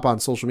would hop on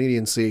social media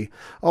and see,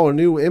 a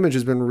new image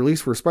has been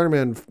released for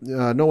Spider-Man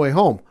No Way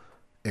Home.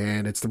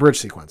 and it's the bridge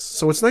sequence.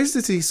 So it's nice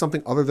to see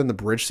something other than the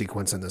bridge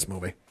sequence in this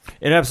movie.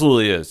 It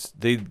absolutely is.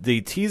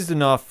 They teased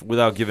enough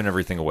without giving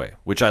everything away,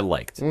 which I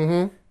liked.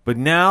 Mm-hmm. But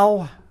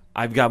now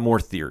I've got more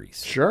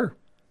theories. Sure.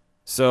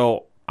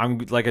 So I'm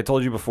like I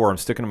told you before, I'm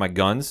sticking to my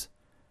guns.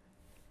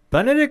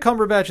 Benedict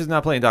Cumberbatch is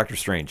not playing Doctor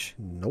Strange.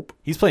 Nope.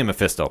 He's playing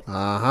Mephisto.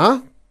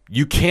 Uh-huh.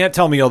 You can't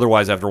tell me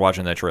otherwise after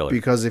watching that trailer.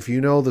 Because if you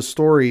know the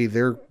story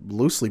they're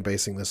loosely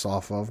basing this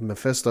off of,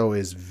 Mephisto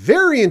is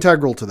very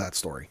integral to that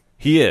story.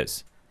 He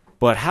is.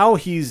 But how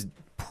he's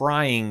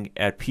prying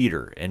at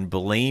Peter and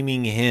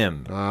blaming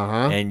him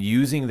and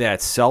using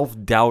that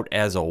self-doubt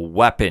as a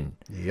weapon.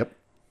 Yep.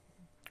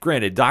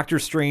 Granted, Doctor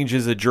Strange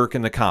is a jerk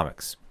in the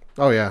comics.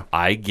 Oh, yeah.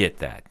 I get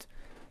that.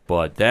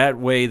 But that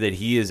way that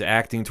he is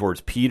acting towards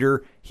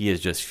Peter, he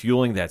is just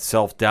fueling that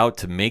self-doubt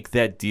to make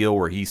that deal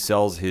where he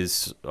sells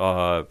his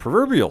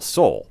proverbial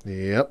soul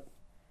Yep.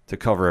 to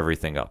cover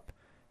everything up.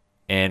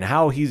 And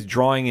how he's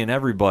drawing in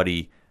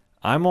everybody,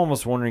 I'm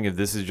almost wondering if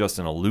this is just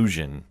an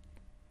illusion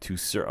to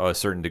a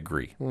certain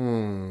degree.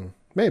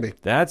 Maybe.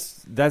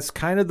 That's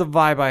kind of the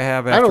vibe I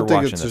have after I don't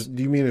think watching it's this. just,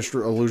 do you mean it's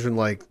an illusion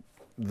like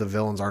the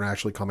villains aren't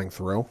actually coming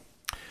through?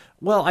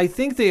 Well, I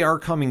think they are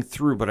coming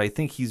through, but I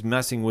think he's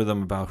messing with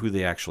them about who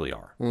they actually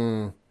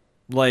are.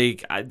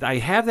 Like, I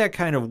have that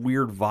kind of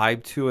weird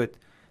vibe to it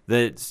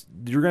that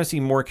you're going to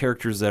see more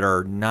characters that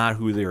are not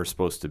who they are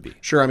supposed to be.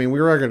 Sure, I mean, we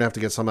were going to have to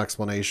get some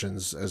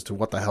explanations as to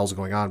what the hell's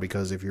going on,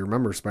 because if you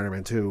remember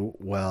Spider-Man 2,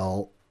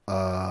 well,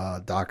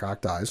 Doc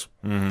Ock dies.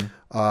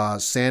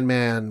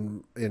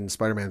 Sandman in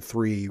Spider-Man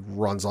 3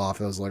 runs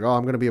off and was like, oh,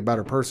 I'm going to be a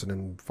better person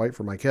and fight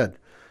for my kid.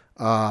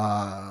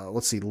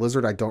 Let's see,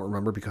 Lizard I don't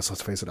remember, because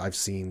let's face it, I've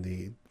seen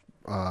the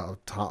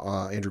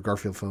Andrew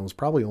Garfield films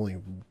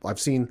I've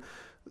seen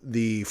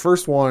the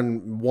first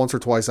one once or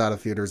twice out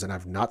of theaters, and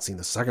I've not seen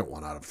the second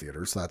one out of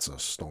theaters. That's a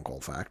stone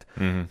cold fact.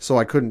 So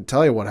I couldn't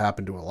tell you what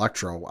happened to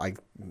Electro.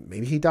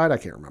 Maybe he died, I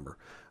can't remember.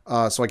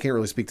 So I can't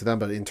really speak to them,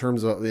 but in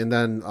terms of, and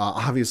then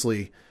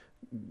obviously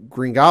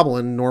Green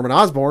Goblin, Norman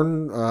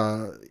Osborn,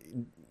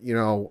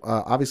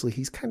 obviously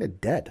he's kind of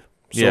dead.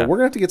 So we're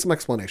gonna have to get some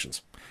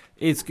explanations.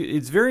 It's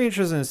very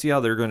interesting to see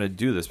how they're going to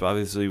do this, but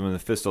obviously with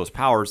Mephisto's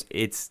powers,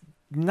 it's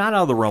not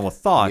out of the realm of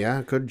thought.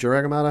 Yeah, could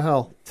drag him out of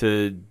hell.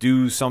 To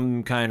do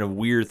some kind of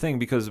weird thing,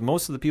 because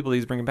most of the people that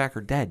he's bringing back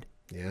are dead.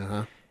 Yeah.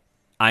 Huh?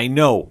 I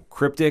know,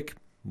 cryptic,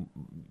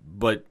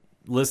 but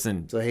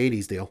listen. It's a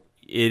Hades deal.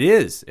 It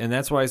is, and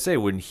that's why I say,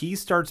 when he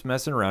starts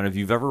messing around, if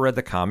you've ever read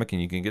the comic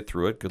and you can get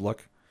through it, good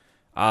luck.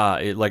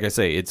 Like I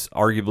say, it's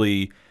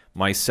arguably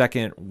my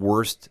second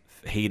worst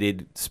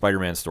hated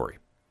Spider-Man story.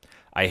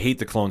 I hate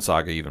the Clone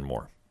Saga even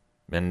more.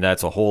 And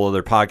that's a whole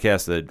other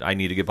podcast that I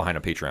need to get behind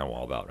a Patreon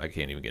wall about. I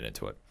can't even get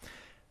into it.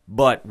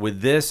 But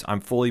with this,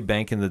 I'm fully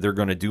banking that they're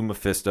going to do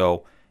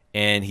Mephisto,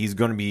 and he's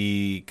going to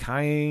be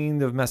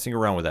kind of messing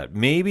around with that.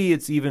 Maybe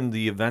it's even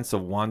the events of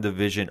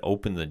WandaVision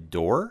open the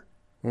door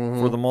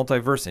for the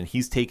multiverse, and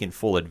he's taken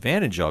full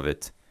advantage of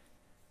it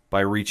by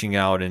reaching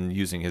out and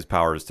using his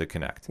powers to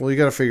connect. Well, you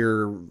got to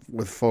figure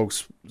with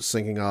folks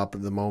syncing up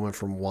the moment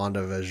from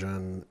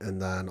WandaVision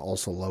and then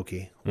also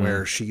Loki,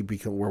 where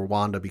where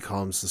Wanda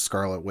becomes the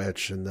Scarlet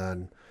Witch, and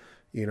then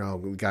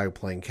the guy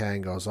playing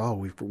Kang goes, "Oh,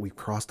 we've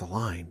crossed a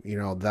line."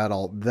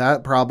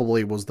 That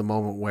probably was the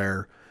moment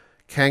where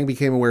Kang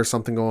became aware of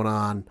something going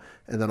on,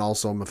 and then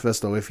also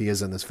Mephisto, if he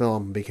is in this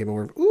film, became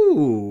aware of,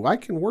 "Ooh, I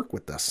can work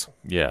with this."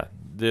 Yeah,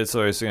 that's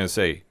what I was going to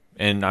say.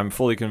 And I'm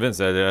fully convinced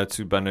that that's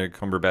who Benedict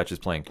Cumberbatch is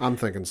playing. I'm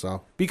thinking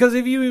so. Because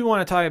if you even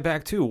want to tie it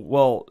back too,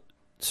 well,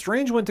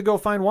 Strange went to go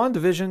find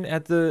WandaVision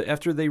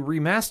after they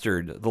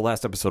remastered the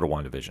last episode of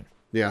WandaVision.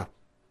 Yeah.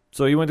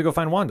 So he went to go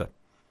find Wanda.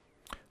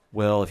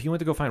 Well, if he went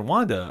to go find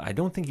Wanda, I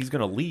don't think he's going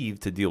to leave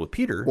to deal with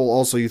Peter. Well,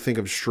 also you think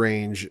of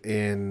Strange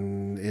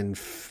in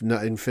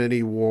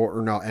Infinity War,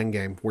 or no,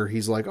 Endgame, where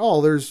he's like,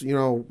 oh, there's,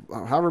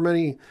 however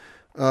many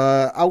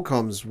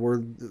outcomes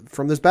were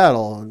from this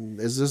battle, and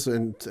is this,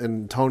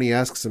 and Tony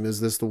asks him, is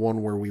this the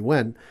one where we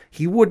win?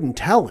 He wouldn't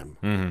tell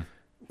him.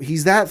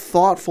 He's that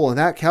thoughtful and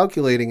that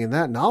calculating and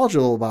that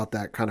knowledgeable about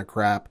that kind of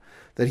crap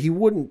that he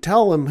wouldn't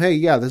tell him, hey,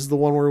 yeah, this is the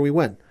one where we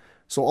win.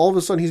 So all of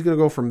a sudden he's going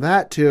to go from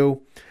that to,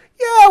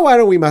 yeah, why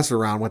don't we mess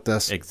around with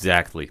this?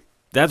 Exactly.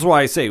 That's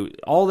why I say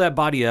all that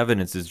body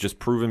evidence is just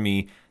proving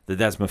me that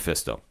that's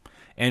Mephisto.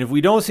 And if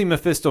we don't see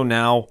Mephisto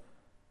now,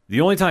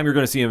 the only time you're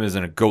going to see him is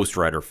in a Ghost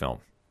Rider film.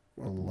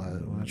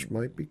 Which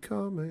might be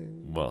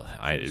coming. Well,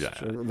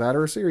 that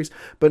or a series.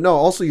 But no,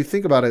 also you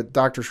think about it,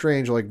 Doctor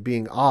Strange, like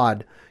being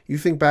odd. You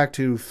think back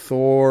to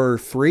Thor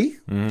 3,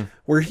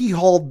 where he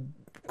hauled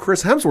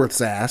Chris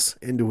Hemsworth's ass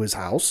into his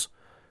house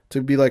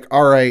to be like,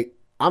 all right,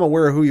 I'm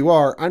aware of who you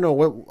are. I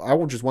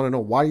would just want to know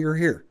why you're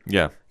here.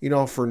 Yeah.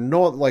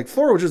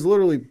 Thor was just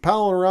literally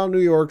palling around New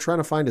York trying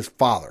to find his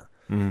father.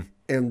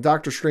 And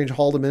Doctor Strange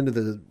hauled him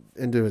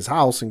into his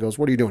house and goes,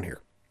 what are you doing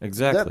here?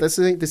 Exactly. This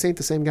ain't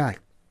the same guy.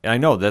 I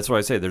know. That's why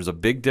I say there's a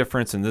big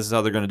difference, and this is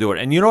how they're going to do it.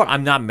 And you know what?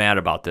 I'm not mad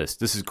about this.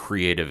 This is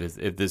creative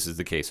if this is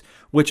the case,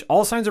 which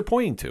all signs are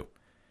pointing to.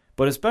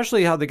 But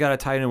especially how they got to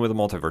tie it in with the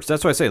multiverse.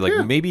 That's why I say,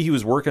 maybe he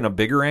was working a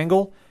bigger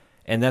angle,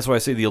 And that's why I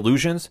say the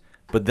illusions.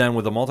 But then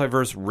with the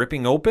multiverse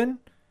ripping open,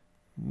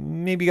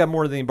 maybe he got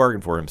more than he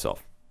bargained for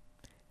himself.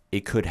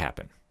 It could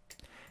happen.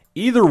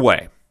 Either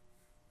way,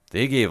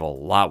 they gave a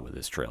lot with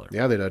this trailer.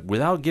 Yeah, they did.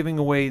 Without giving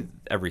away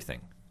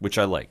everything, which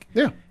I like.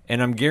 Yeah.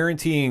 And I'm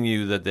guaranteeing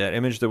you that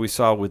image that we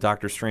saw with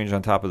Doctor Strange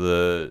on top of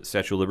the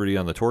Statue of Liberty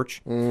on the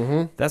torch,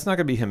 that's not going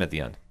to be him at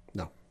the end.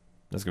 No.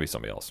 That's going to be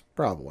somebody else.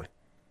 Probably.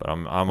 But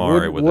I'm all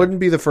right with it. Wouldn't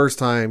be the first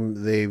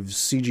time they've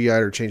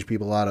CGI'd or changed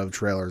people out of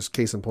trailers.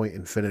 Case in point,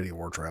 Infinity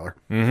War trailer.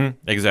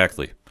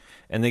 Exactly.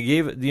 And they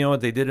gave, you know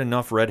what, they did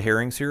enough red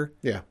herrings here.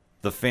 Yeah.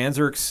 The fans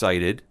are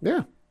excited.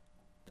 Yeah.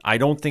 I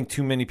don't think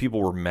too many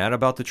people were mad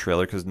about the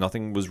trailer because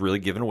nothing was really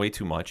given away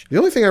too much. The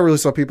only thing I really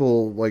saw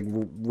people like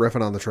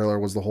riffing on the trailer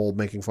was the whole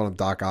making fun of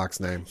Doc Ock's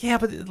name. Yeah,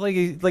 but like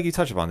you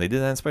touched upon, they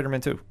did that in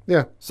Spider-Man 2.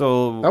 Yeah.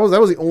 So that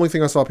was the only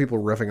thing I saw people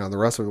riffing on. The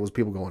rest of it was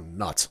people going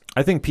nuts.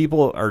 I think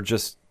people are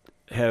just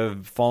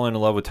have fallen in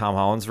love with Tom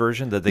Holland's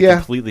version that they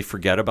completely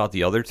forget about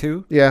the other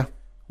two. Yeah.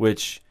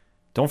 Which,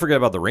 don't forget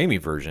about the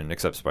Raimi version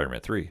except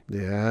Spider-Man 3.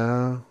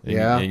 Yeah.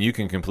 Yeah. And you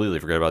can completely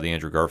forget about the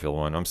Andrew Garfield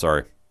one. I'm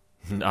sorry.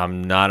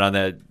 I'm not on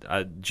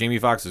that. Jamie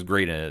Foxx is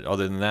great in it.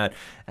 Other than that,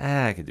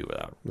 I could do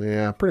without him.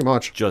 Yeah, pretty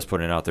much. Just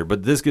putting it out there.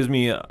 But this gives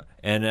me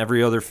and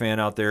every other fan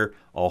out there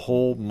a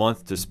whole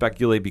month to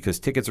speculate because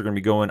tickets are going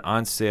to be going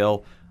on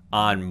sale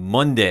on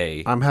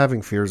Monday. I'm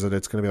having fears that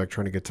it's going to be like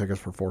trying to get tickets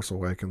for Force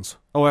Awakens.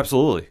 Oh,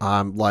 absolutely.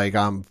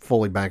 I'm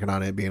fully banking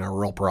on it being a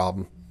real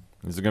problem.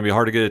 It's going to be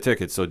hard to get a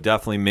ticket, so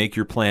definitely make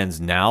your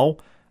plans now.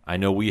 I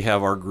know we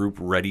have our group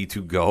ready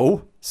to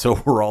go, so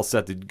we're all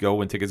set to go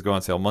when tickets go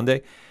on sale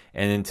Monday.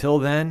 And until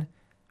then,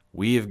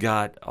 we have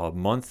got a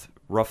month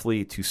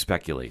roughly to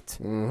speculate.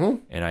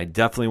 And I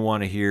definitely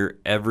want to hear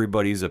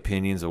everybody's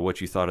opinions of what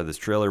you thought of this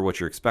trailer,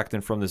 what you're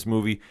expecting from this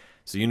movie.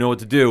 So you know what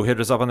to do. Hit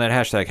us up on that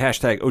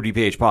hashtag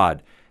ODPHpod.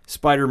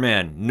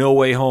 Spider-Man, No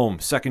Way Home,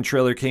 second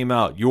trailer came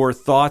out. Your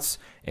thoughts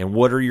and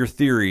what are your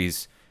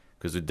theories?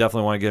 Because we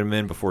definitely want to get them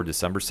in before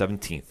December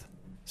 17th.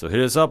 So hit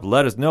us up.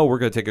 Let us know. We're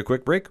going to take a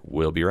quick break.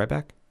 We'll be right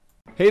back.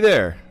 Hey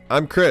there,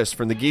 I'm Chris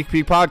from the Geek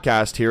Peak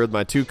Podcast here with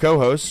my two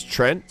co-hosts,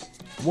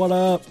 Trent. What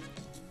up?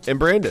 And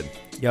Brandon.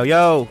 Yo,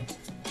 yo.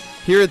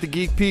 Here at the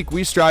Geek Peak,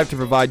 we strive to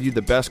provide you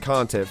the best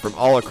content from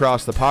all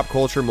across the pop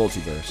culture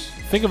multiverse.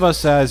 Think of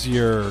us as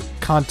your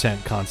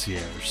content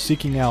concierge,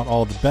 seeking out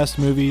all the best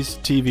movies,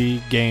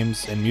 TV,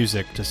 games, and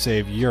music to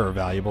save your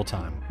valuable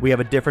time. We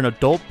have a different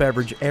adult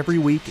beverage every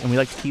week, and we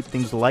like to keep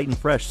things light and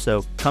fresh,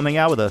 so come hang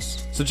out with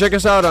us. So check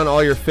us out on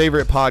all your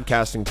favorite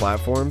podcasting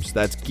platforms.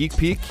 That's Geek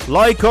Peak.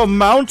 Like a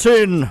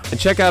mountain! And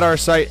check out our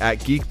site at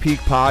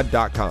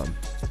geekpeakpod.com.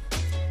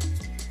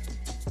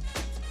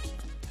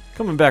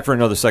 Coming back for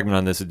another segment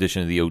on this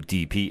edition of the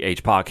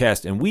ODPH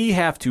podcast, and we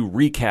have to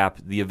recap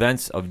the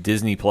events of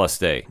Disney Plus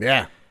Day.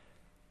 Yeah.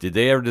 Did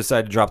they ever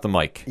decide to drop the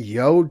mic?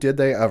 Yo, did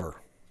they ever.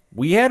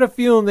 We had a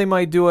feeling they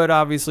might do it.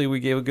 Obviously, we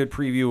gave a good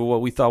preview of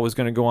what we thought was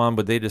going to go on,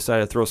 but they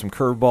decided to throw some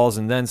curveballs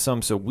and then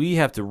some, so we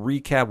have to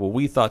recap what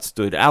we thought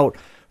stood out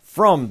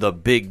from the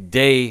big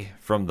day,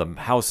 from the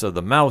House of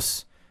the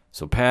Mouse.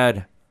 So,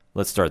 Pad,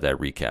 let's start that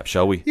recap,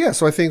 shall we? Yeah,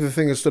 so I think the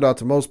thing that stood out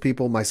to most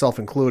people, myself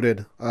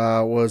included,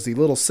 was the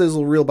little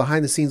sizzle reel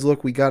behind-the-scenes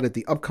look we got at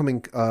the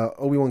upcoming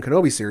Obi-Wan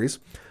Kenobi series,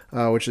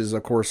 which is,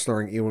 of course,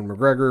 starring Ewan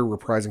McGregor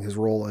reprising his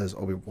role as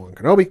Obi-Wan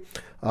Kenobi.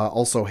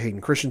 Also, Hayden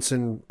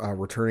Christensen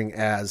returning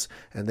as,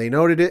 and they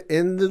noted it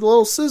in the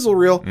little sizzle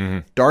reel,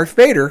 Darth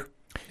Vader.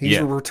 He's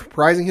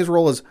reprising his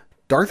role as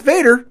Darth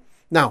Vader.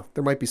 Now,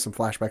 there might be some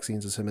flashback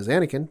scenes as him as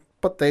Anakin,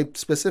 but they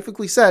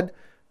specifically said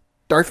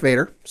Darth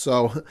Vader.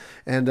 So,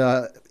 and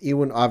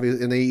Ewan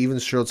obviously, and they even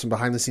showed some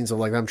behind the scenes of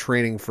like them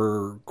training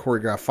for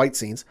choreographed fight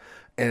scenes.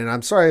 And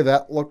I'm sorry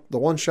the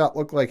one shot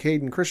looked like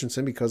Hayden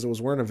Christensen because it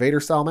was wearing a Vader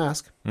style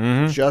mask.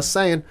 Just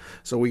saying.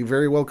 So we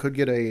very well could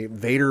get a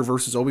Vader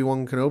versus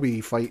Obi-Wan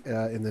Kenobi fight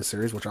in this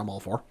series, which I'm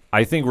all for.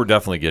 I think we're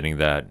definitely getting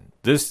that.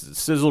 This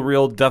sizzle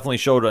reel definitely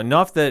showed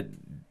enough that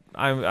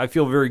I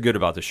feel very good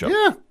about the show.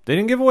 Yeah. They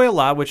didn't give away a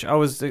lot, which I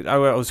was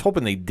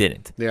hoping they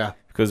didn't. Yeah.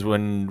 Because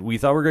when we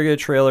thought we were going to get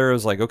a trailer, it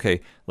was like,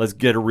 okay, let's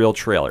get a real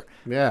trailer.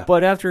 Yeah.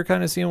 But after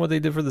kind of seeing what they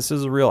did for the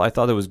sizzle reel, I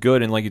thought it was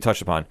good. And like you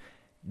touched upon,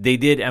 they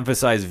did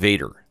emphasize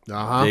Vader.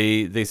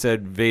 They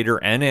said Vader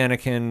and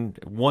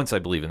Anakin once, I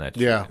believe, in that.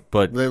 Yeah.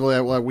 But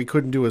we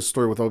couldn't do a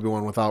story with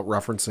Obi-Wan without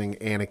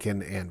referencing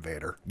Anakin and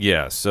Vader.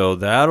 Yeah. So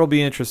that'll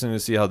be interesting to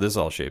see how this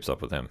all shapes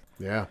up with him.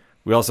 Yeah.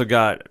 We also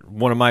got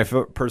one of my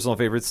personal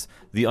favorites,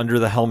 the Under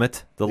the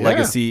Helmet, the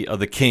Legacy of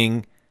the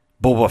King,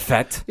 Boba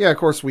Fett. Yeah, of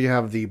course, we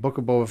have the Book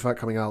of Boba Fett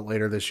coming out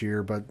later this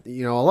year, but,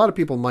 you know, a lot of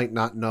people might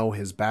not know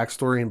his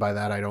backstory, and by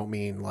that I don't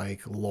mean,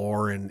 like,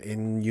 lore and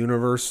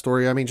in-universe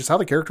story. I mean, just how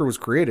the character was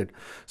created.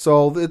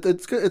 So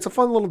it's a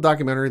fun little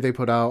documentary they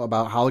put out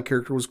about how the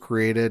character was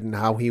created and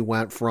how he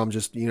went from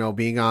just, you know,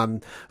 being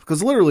on...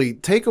 Because literally,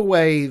 take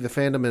away the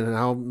fandom and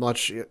how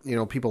much, you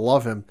know, people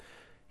love him.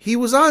 He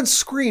was on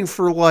screen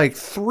for, like,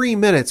 3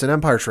 minutes in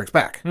Empire Strikes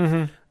Back.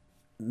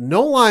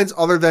 No lines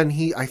other than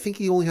I think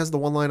he only has the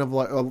one line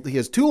of, he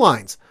has 2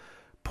 lines,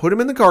 put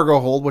him in the cargo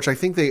hold, which I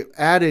think they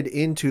added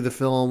into the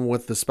film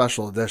with the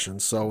special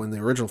editions. So in the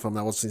original film,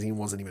 that scene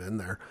wasn't even in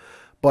there.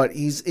 But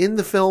he's in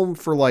the film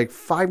for like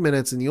 5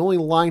 minutes, and the only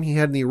line he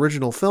had in the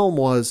original film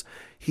was,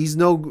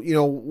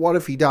 what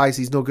if he dies?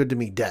 He's no good to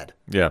me dead.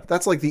 Yeah.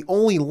 That's like the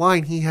only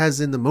line he has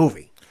in the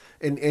movie.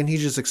 And he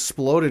just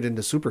exploded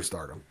into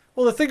superstardom.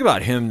 Well, the thing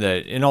about him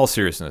that, in all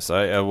seriousness,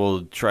 I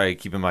will try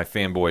keeping my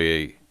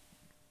fanboy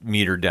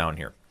meter down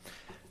here.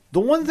 The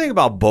one thing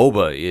about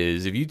Boba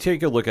is, if you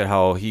take a look at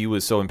how he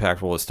was so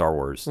impactful with Star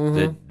Wars,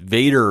 that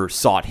Vader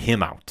sought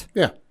him out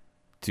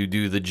to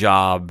do the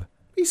job.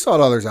 He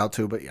sought others out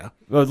too, but yeah.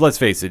 Well, let's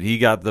face it, he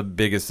got the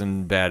biggest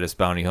and baddest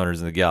bounty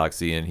hunters in the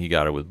galaxy, and he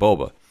got it with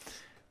Boba.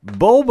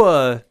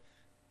 Boba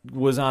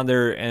was on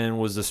there and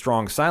was a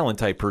strong silent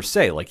type per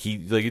se. Like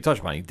you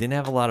touched on, he didn't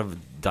have a lot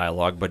of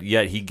dialogue, but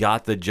yet he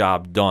got the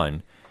job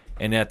done.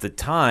 And at the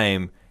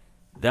time,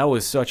 that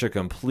was such a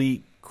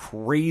complete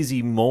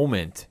crazy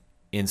moment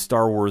in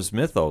Star Wars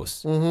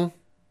mythos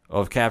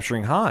of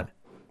capturing Han.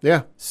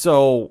 Yeah.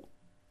 So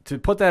to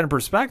put that in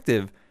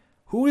perspective,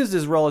 who is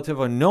this relative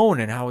unknown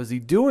and how is he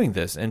doing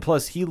this? And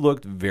plus, he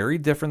looked very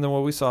different than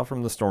what we saw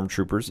from the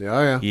Stormtroopers.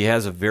 Yeah. He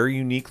has a very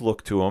unique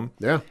look to him.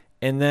 Yeah.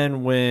 And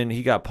then when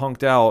he got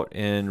punked out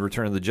in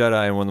Return of the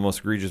Jedi, and one of the most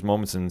egregious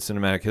moments in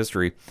cinematic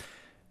history,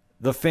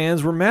 the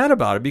fans were mad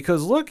about it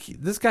because, look,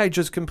 this guy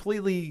just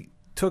completely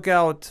took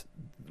out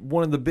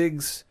one of the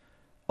bigs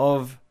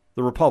of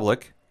the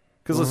Republic.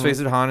 Because let's face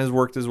it, Han has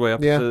worked his way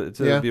up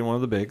to being one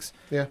of the bigs.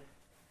 Yeah.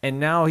 And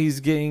now he's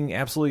getting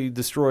absolutely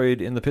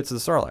destroyed in the pits of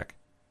the Sarlacc.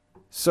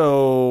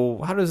 So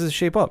how does this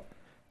shape up?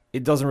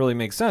 It doesn't really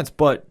make sense.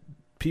 But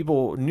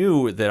people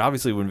knew that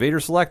obviously when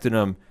Vader selected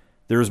him,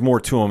 there was more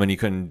to him and he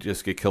couldn't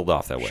just get killed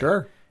off that way.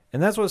 Sure.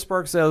 And that's what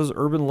sparks those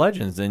urban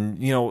legends.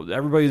 And,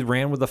 everybody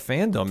ran with the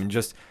fandom. And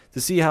just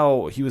to see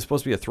how he was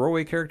supposed to be a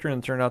throwaway character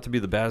and turned out to be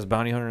the baddest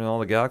bounty hunter in all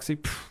the galaxy,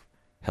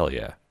 hell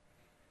yeah.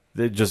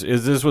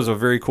 This was a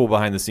very cool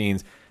behind the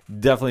scenes.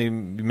 Definitely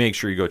make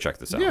sure you go check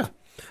this out. Yeah.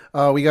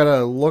 We got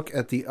a look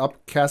at the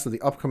cast of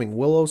the upcoming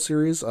Willow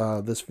series.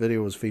 This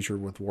video was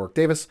featured with Warwick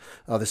Davis.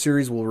 The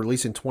series will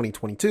release in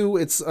 2022.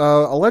 It's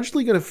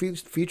allegedly going to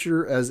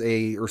feature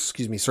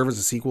serve as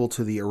a sequel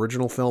to the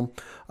original film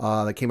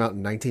that came out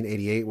in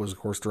 1988. It was, of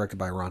course, directed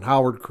by Ron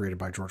Howard, created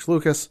by George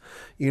Lucas.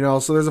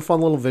 So there's a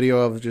fun little video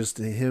of just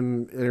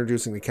him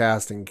introducing the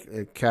cast and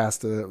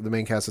the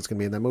main cast that's going to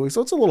be in that movie.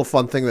 So it's a little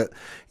fun thing that,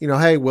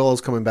 hey,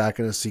 Willow's coming back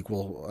in a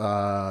sequel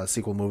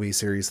movie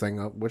series thing,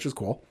 which is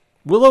cool.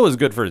 Willow is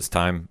good for its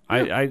time.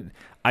 Yeah.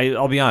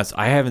 I'll be honest,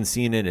 I haven't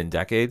seen it in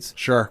decades.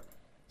 Sure.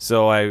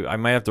 So I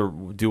might have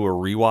to do a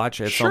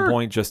rewatch at some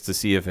point just to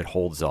see if it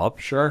holds up.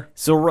 Sure.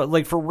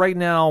 So for right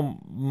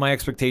now, my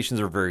expectations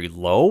are very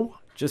low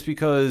just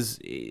because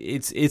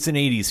it's an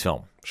 80s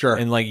film. Sure.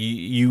 And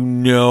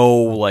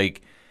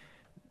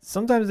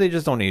sometimes they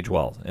just don't age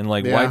well. And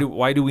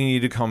why do we need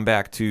to come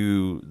back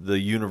to the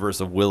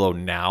universe of Willow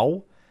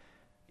now?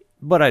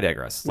 But I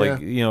digress.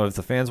 If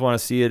the fans want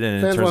to see it,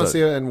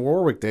 and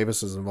Warwick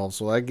Davis is involved,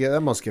 so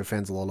that must give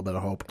fans a little bit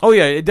of hope. Oh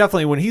yeah, it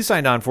definitely. When he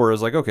signed on for it, I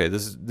was like, okay,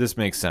 this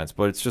makes sense.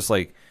 But it's just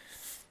like,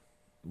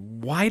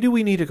 why do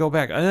we need to go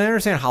back? And I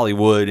understand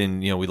Hollywood,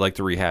 and we'd like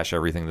to rehash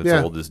everything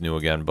that's old is new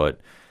again. But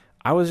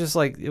I was just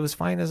like, it was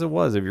fine as it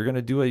was. If you're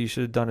gonna do it, you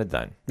should have done it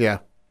then. Yeah.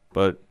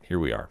 But here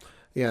we are.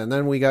 Yeah, and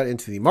then we got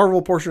into the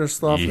Marvel portion of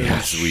stuff.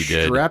 Yes, we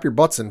did. Strap your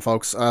butts in,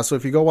 folks. So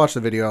if you go watch the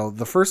video,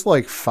 the first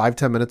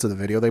 5-10 minutes of the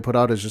video they put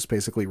out is just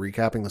basically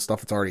recapping the stuff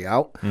that's already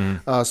out.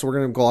 So we're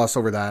going to gloss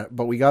over that.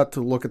 But we got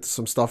to look at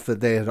some stuff that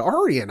they had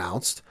already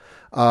announced,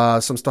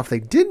 some stuff they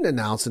didn't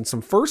announce, and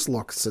some first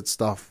looks at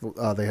stuff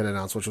they had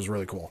announced, which was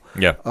really cool.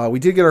 Yeah. We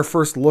did get our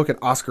first look at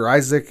Oscar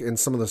Isaac and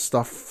some of the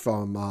stuff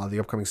from the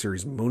upcoming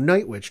series Moon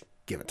Knight, which,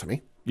 give it to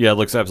me. Yeah, it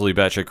looks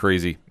absolutely batshit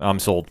crazy. I'm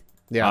sold.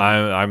 Yeah.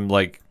 I'm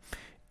like...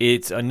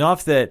 It's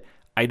enough that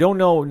I don't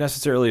know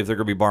necessarily if they're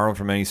going to be borrowing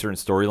from any certain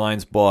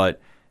storylines,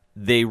 but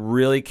they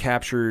really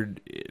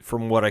captured,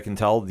 from what I can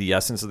tell, the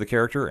essence of the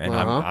character, and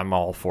I'm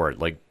all for it.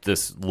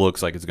 This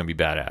looks like it's going to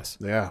be badass.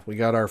 Yeah, we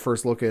got our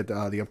first look at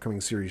the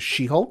upcoming series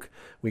She-Hulk.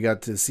 We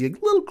got to see a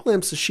little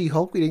glimpse of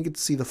She-Hulk. We didn't get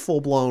to see the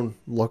full-blown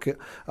look.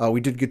 We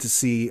did get to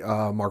see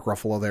Mark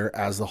Ruffalo there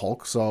as the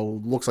Hulk,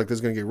 so looks like this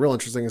is going to get real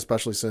interesting,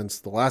 especially since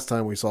the last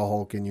time we saw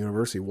Hulk in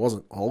Universe, he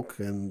wasn't Hulk,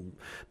 and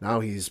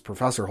now he's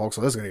Professor Hulk, so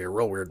this is going to get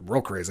real weird,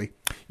 real crazy.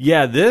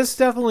 Yeah, this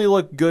definitely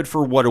looked good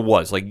for what it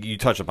was, like you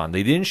touched upon.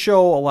 They didn't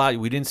show a lot.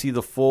 We didn't see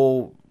the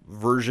full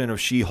version of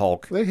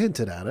She-Hulk. They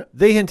hinted at it.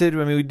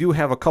 We do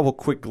have a couple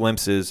quick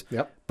glimpses,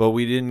 yep, but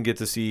we didn't get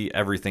to see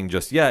everything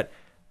just yet.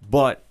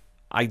 But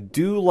I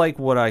do like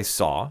what I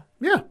saw.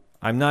 Yeah.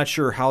 I'm not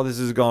sure how this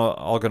is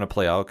all going to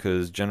play out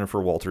because Jennifer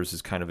Walters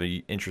is kind of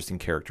an interesting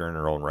character in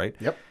her own right.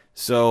 Yep.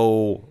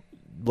 So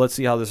let's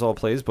see how this all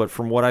plays. But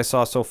from what I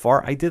saw so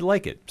far, I did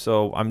like it.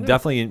 So I'm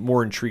definitely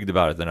more intrigued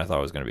about it than I thought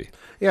it was going to be.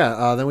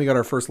 Yeah. Then we got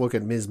our first look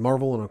at Ms.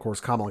 Marvel and, of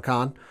course, Kamala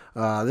Khan.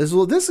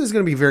 This is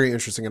going to be very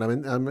interesting,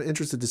 and I'm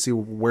interested to see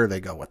where they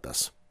go with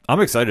this. I'm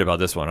excited about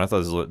this one. I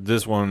thought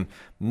this one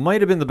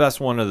might have been the best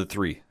one of the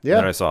three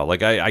that I saw.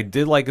 I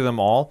did like them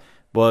all,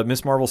 But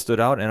Miss Marvel stood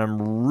out, and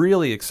I'm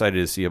really excited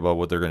to see about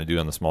what they're going to do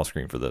on the small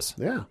screen for this.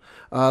 Yeah.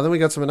 Then we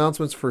got some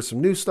announcements for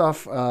some new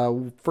stuff.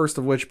 First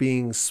of which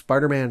being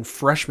Spider-Man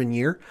Freshman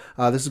Year.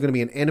 This is going to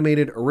be an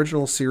animated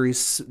original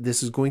series.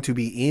 This is going to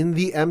be in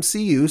the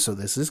MCU, so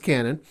this is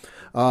canon.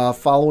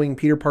 Following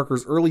Peter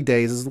Parker's early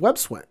days as the web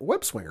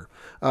swinger.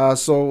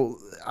 So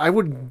I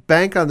would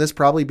bank on this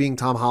probably being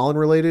Tom Holland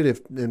related,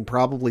 and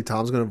probably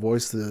Tom's going to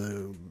voice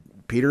the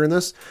Peter in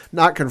this.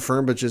 Not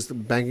confirmed, but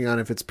just banking on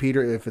if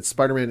it's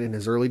Spider-Man in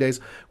his early days.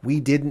 We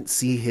didn't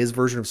see his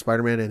version of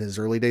Spider-Man in his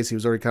early days. He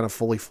was already kind of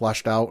fully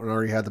fleshed out and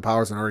already had the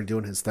powers and already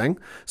doing his thing.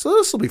 So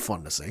this will be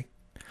fun to see.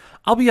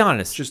 I'll be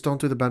honest. Just don't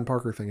do the Ben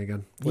Parker thing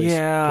again. Please.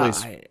 Yeah.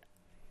 Please.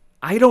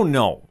 I don't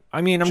know.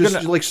 I mean, I'm just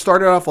going to... like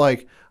start it off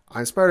like,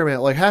 I'm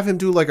Spider-Man. Like have him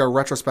do like a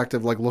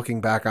retrospective, like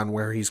looking back on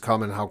where he's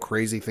come and how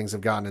crazy things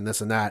have gotten and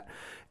this and that.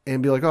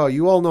 And be like, oh,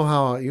 you all know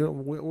how,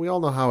 we all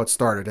know how it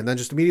started. And then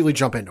just immediately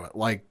jump into it.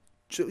 Like,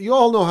 you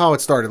all know how it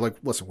started. Like,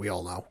 listen, we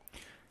all know.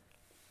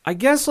 I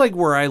guess like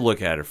where I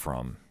look at it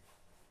from,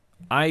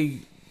 I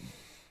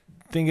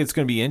think it's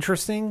going to be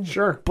interesting.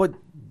 Sure. But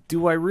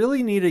do I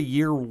really need a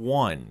year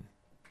one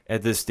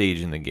at this stage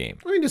in the game?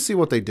 I mean, to see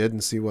what they did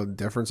and see what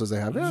differences they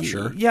have. Yeah,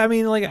 sure. Yeah, I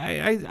mean, like,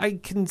 I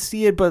can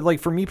see it, but like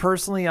for me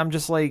personally, I'm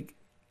just like,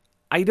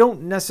 I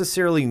don't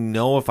necessarily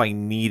know if I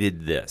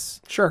needed this.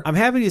 Sure. I'm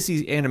happy to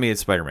see animated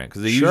Spider-Man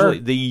because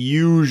they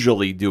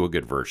usually do a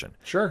good version.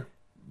 Sure.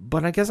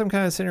 But I guess I'm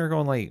kind of sitting here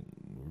going like,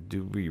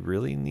 do we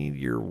really need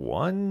year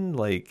one?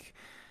 Like,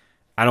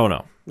 I don't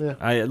know.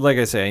 Yeah. Like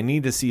I say, I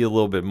need to see a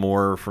little bit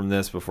more from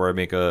this before I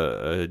make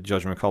a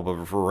judgment call.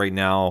 But for right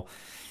now,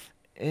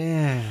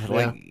 I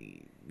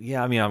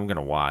mean, I'm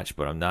gonna watch,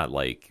 but I'm not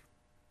like,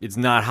 it's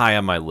not high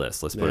on my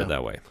list. Let's put it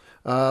that way.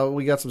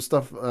 We got some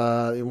stuff.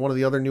 One of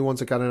the other new ones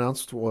that got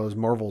announced was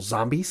Marvel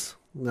Zombies.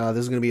 This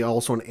is going to be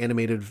also an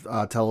animated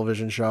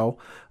television show.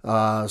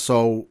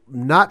 So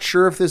not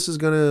sure if this is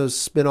going to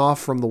spin off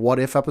from the What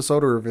If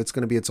episode or if it's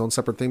going to be its own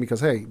separate thing because,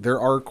 hey, there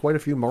are quite a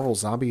few Marvel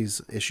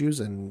Zombies issues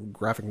and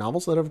graphic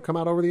novels that have come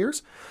out over the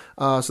years.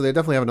 So they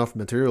definitely have enough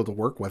material to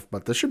work with,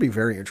 but this should be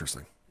very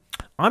interesting.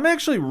 I'm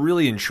actually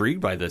really intrigued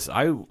by this.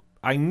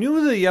 I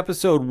knew the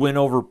episode went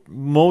over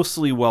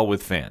mostly well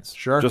with fans.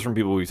 Sure. Just from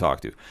people we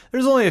talked to.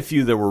 There's only a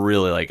few that were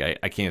really like,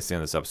 I can't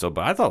stand this episode,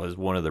 but I thought it was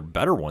one of the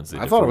better ones.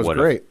 I thought it was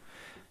great.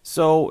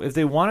 So if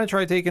they want to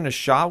try taking a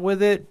shot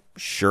with it,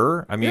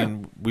 sure. I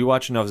mean, we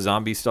watch enough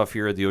zombie stuff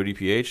here at the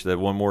ODPH that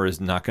one more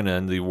is not going to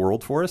end the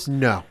world for us.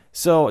 No.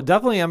 So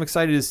definitely I'm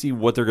excited to see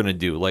what they're going to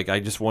do. Like, I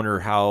just wonder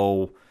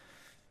how,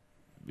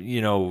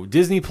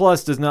 Disney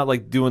Plus does not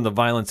like doing the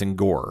violence and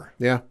gore.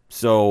 Yeah.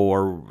 So,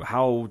 or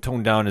how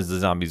toned down is the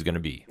zombies going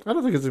to be? I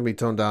don't think it's going to be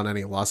toned down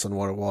any less than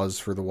what it was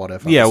for the What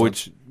If episode. Yeah,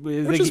 which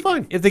is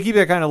fine. If they keep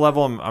that kind of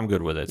level, I'm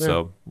good with it. Yeah.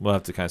 So we'll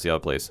have to kind of see how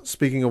it plays.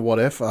 Speaking of What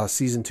If,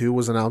 Season 2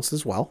 was announced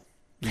as well.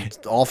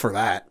 All for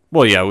that.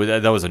 Well, yeah,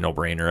 that was a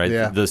no-brainer.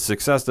 Yeah. The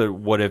success that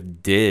What If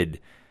did,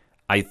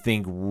 I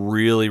think,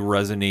 really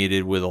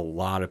resonated with a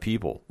lot of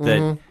people.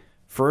 That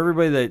for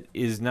everybody that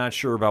is not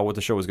sure about what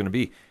the show was going to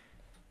be,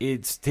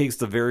 it takes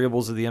the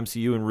variables of the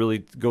MCU and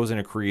really goes in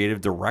a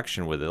creative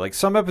direction with it. Like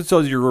some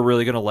episodes you're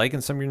really going to like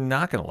and some you're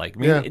not going to like. I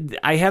mean,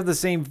 I have the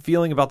same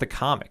feeling about the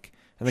comic.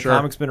 And the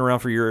comic's been around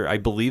for years. I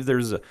believe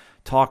there's a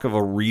talk of a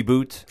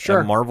reboot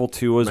at Marvel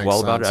 2 as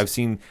well about it.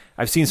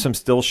 I've seen some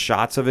still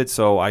shots of it,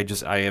 so I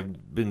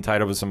have been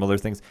tied up with some other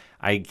things.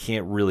 I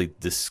can't really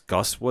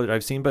discuss what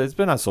I've seen, but it's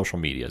been on social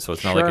media, so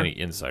it's not like any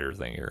insider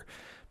thing here.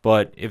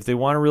 But if they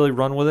want to really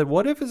run with it,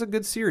 What If is a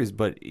good series,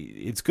 but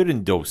it's good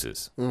in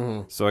doses.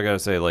 Mm-hmm. So I got to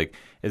say, like,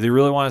 if they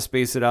really want to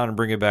space it out and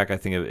bring it back, I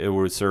think it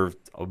would serve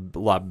a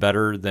lot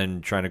better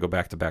than trying to go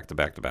back to back to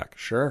back to back.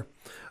 Sure.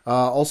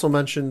 Also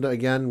mentioned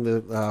again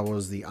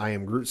was the I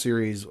Am Groot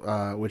series,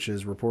 which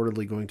is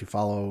reportedly going to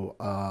follow.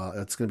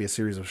 It's going to be a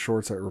series of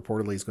shorts that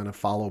reportedly is going to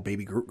follow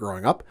Baby Groot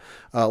growing up.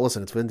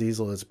 Listen, it's Vin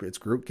Diesel. It's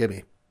Groot. Give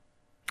me.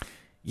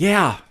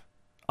 Yeah.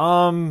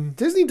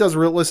 Disney does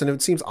listen,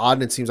 it seems odd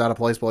and it seems out of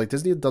place, but like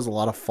Disney does a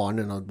lot of fun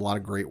and a lot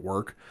of great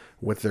work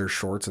with their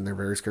shorts and their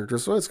various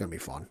characters, so it's going to be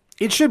fun.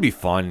 It should be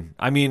fun.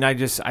 I mean, I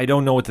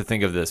don't know what to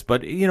think of this,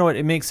 but you know what?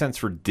 It makes sense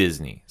for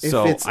Disney.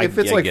 So I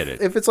get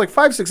it. If it's like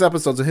 5-6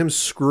 episodes of him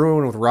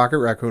screwing with Rocket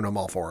Raccoon, I'm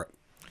all for it.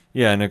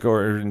 Yeah, and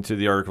according to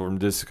the article from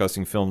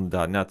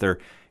discussingfilm.net there,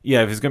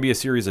 if it's going to be a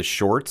series of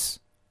shorts,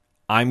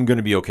 I'm going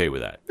to be okay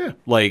with that. Yeah.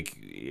 Like,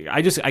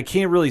 I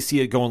can't really see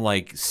it going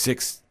like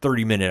 6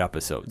 30-minute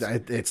episodes.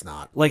 It's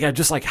not. Like, I'm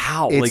just like,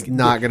 how? It's like,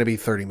 not going to be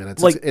 30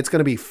 minutes. Like, it's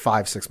going to be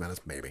 5-6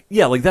 minutes, maybe.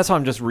 Yeah, like, that's why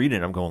I'm just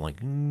reading. I'm going like,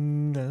 I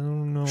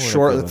don't know.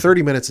 Short.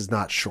 30 minutes is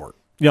not short.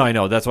 Yeah, I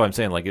know. That's what I'm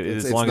saying. Like,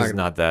 as long as it's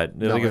not that.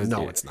 No, like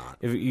it's not.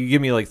 If you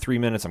give me like 3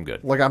 minutes, I'm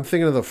good. Like, I'm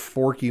thinking of the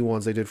Forky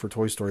ones they did for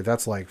Toy Story.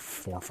 That's like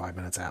 4 or 5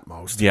 minutes at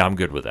most. Yeah, I'm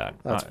good with that.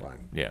 That's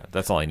fine. Yeah,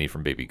 that's all I need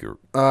from Baby Groot.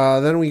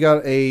 Then we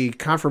got a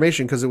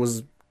confirmation, because it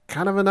was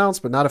kind of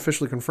announced but not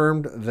officially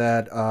confirmed,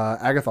 that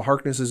Agatha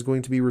Harkness is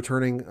going to be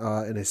returning in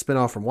a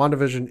spinoff from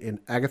WandaVision in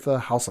Agatha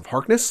House of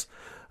Harkness.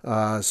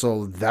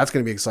 So that's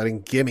going to be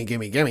exciting.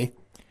 Gimme.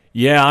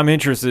 Yeah, I'm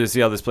interested to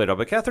see how this played out.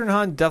 But Catherine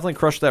Hahn definitely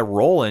crushed that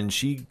role, and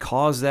she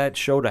caused that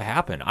show to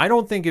happen. I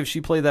don't think if she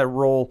played that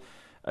role,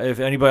 if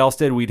anybody else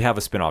did, we'd have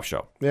a spinoff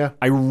show. Yeah.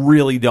 I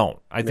really don't.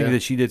 I think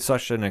that she did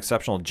such an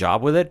exceptional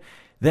job with it.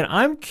 Then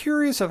I'm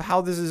curious of how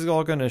this is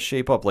all going to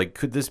shape up. Like,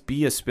 could this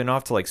be a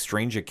spinoff to like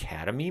Strange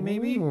Academy,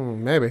 maybe?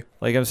 Maybe.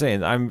 Like I'm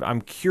saying, I'm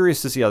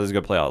curious to see how this is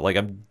going to play out. Like,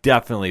 I'm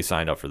definitely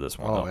signed up for this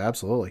one. Oh, though.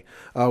 absolutely.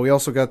 We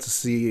also got to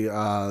see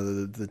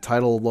the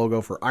title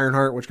logo for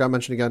Ironheart, which got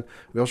mentioned again.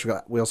 We also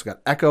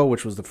got Echo,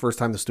 which was the first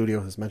time the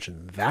studio has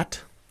mentioned that.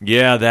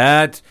 Yeah,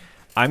 that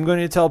I'm going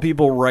to tell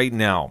people right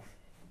now.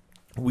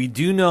 We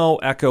do know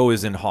Echo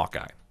is in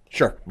Hawkeye.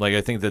 Sure. Like,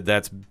 I think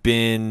that's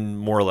been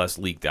more or less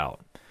leaked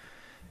out.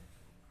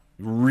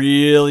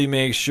 Really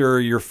make sure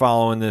you're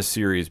following this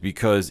series,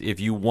 because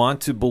if you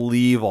want to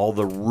believe all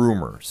the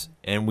rumors,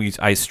 and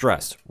I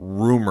stress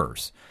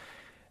rumors,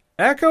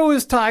 Echo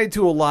is tied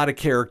to a lot of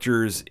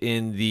characters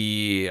in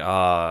the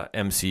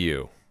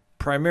MCU,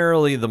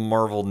 primarily the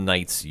Marvel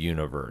Knights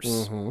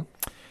universe.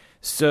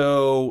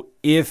 So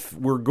if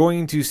we're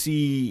going to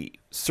see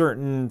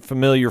certain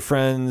familiar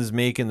friends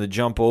making the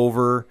jump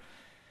over,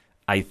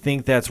 I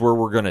think that's where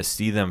we're going to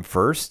see them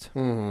first.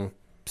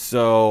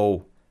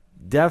 So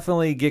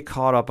definitely get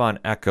caught up on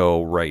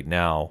Echo right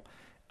now.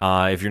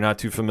 If you're not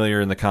too familiar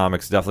in the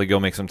comics, definitely go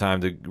make some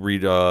time to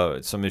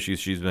read some issues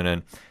she's been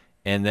in.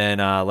 And then,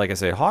 like I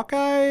say,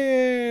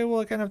 Hawkeye,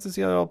 we'll kind of have to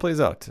see how it all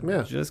plays out.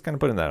 Yeah. Just kind of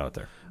putting that out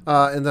there.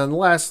 And then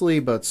lastly,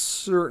 but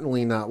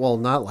certainly not, well,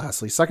 not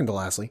lastly, second to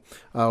lastly,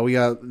 we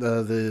got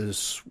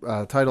this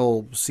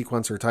title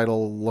sequence or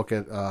title look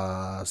at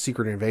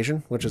Secret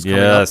Invasion, which is coming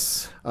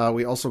up.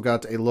 We also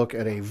got a look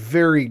at a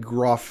very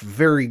gruff,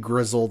 very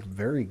grizzled,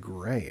 very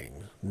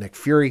graying Nick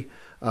Fury,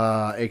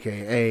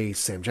 a.k.a.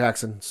 Sam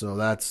Jackson. So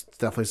that's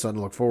definitely something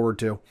to look forward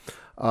to.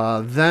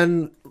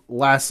 Then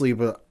lastly,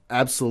 but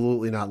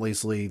absolutely not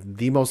leastly,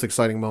 the most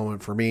exciting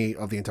moment for me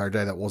of the entire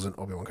day that wasn't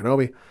Obi-Wan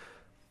Kenobi,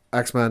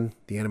 X-Men,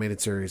 the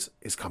animated series,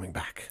 is coming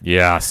back.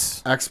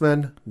 Yes.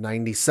 X-Men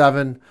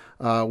 97,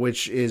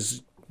 which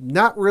is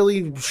not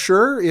really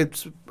sure.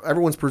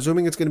 Everyone's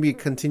presuming it's going to be a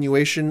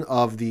continuation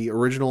of the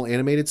original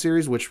animated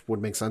series, which would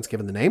make sense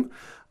given the name.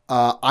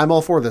 I'm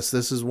all for this.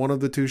 This is one of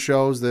the two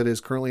shows that is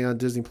currently on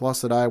Disney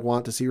Plus that I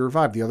want to see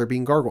revived. The other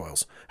being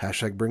Gargoyles.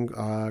 # bring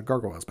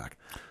Gargoyles back.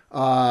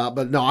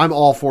 But no, I'm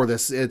all for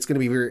this. It's going to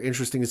be very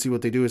interesting to see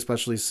what they do,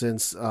 especially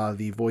since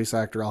the voice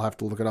actor, I'll have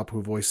to look it up,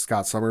 who voiced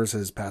Scott Summers,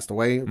 has passed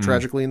away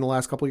tragically in the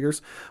last couple of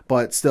years.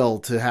 But still,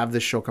 to have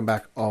this show come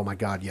back, oh my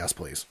God, yes,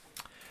 please.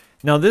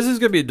 Now, this is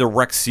going to be a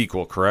direct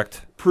sequel,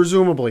 correct?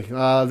 Presumably.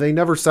 They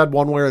never said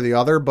one way or the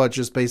other, but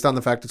just based on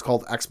the fact it's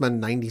called X-Men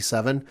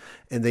 97,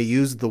 and they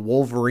used the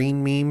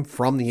Wolverine meme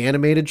from the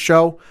animated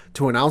show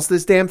to announce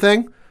this damn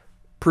thing,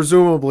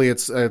 presumably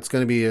it's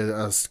going to be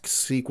a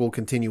sequel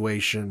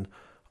continuation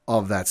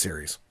of that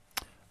series.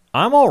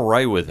 I'm all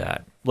right with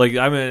that. Like,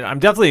 I mean, I'm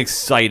definitely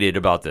excited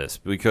about this,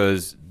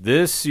 because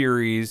this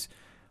series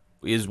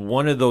is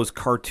one of those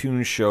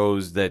cartoon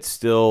shows that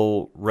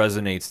still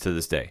resonates to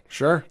this day.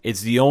 Sure.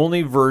 It's the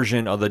only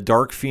version of the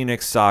Dark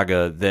Phoenix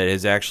saga that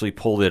has actually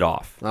pulled it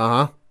off.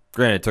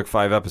 Granted, it took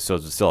 5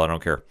 episodes, but still, I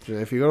don't care.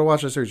 If you go to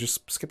watch the series,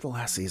 just skip the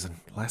last season.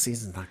 The last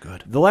season's not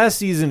good. The last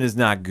season is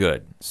not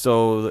good.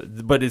 So,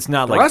 but it's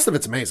not The rest of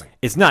it's amazing.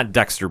 It's not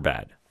Dexter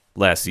bad.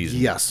 Last season.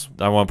 Yes.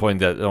 I want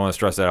to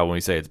stress that out when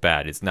we say it's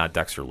bad. It's not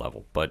Dexter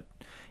level, but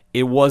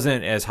it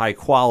wasn't as high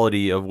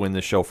quality of when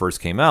the show first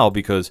came out,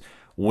 because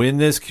when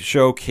this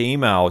show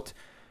came out,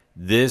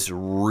 this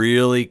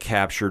really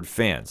captured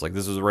fans. Like,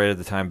 this was right at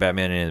the time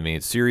Batman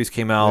Animated Series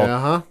came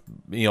out.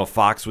 You know,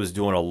 Fox was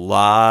doing a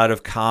lot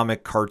of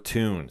comic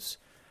cartoons.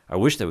 I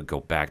wish they would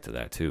go back to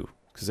that too,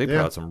 because they put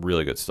out some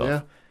really good stuff.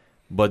 Yeah.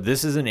 But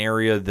this is an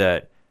area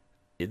that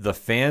the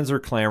fans are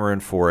clamoring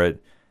for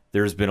it.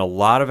 There's been a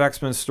lot of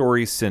X-Men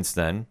stories since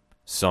then,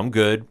 some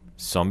good,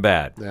 some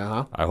bad.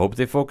 I hope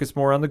they focus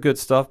more on the good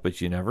stuff,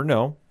 but you never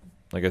know.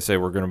 Like I say,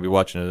 we're going to be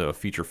watching a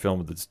feature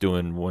film that's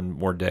doing one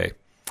more day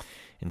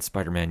in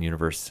Spider-Man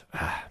universe.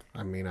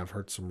 I mean, I've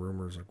heard some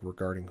rumors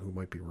regarding who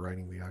might be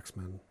writing the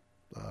X-Men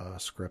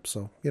script,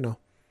 so, you know.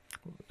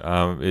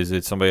 Is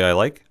it somebody I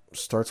like?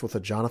 Starts with a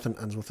Jonathan,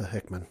 ends with a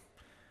Hickman.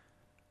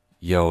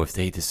 Yo, if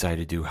they decide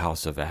to do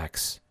House of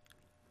X.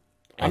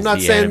 I'm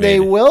not saying they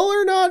will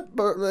or not,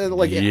 but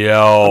like,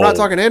 yo, I'm not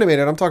talking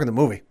animated. I'm talking the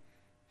movie.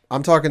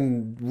 I'm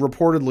talking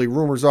reportedly.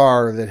 Rumors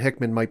are that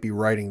Hickman might be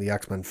writing the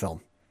X-Men film.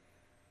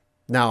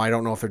 Now, I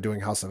don't know if they're doing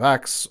House of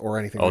X or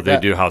anything. Oh, like they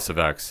that, do House of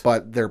X,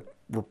 but they're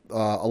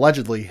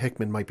allegedly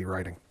Hickman might be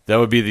writing. That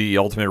would be the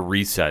ultimate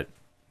reset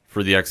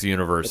for the X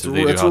universe.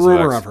 It's a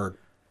rumor I've heard.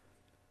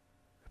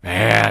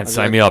 Man,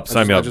 sign me up.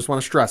 I just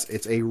want to stress,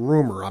 it's a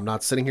rumor. I'm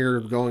not sitting here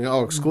going,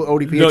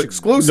 ODPH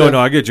exclusive. No,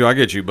 I get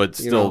you, but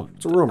still, you know,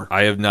 it's a rumor.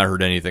 I have not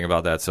heard anything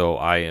about that, so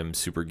I am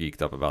super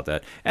geeked up about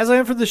that. As I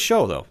am for this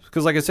show, though,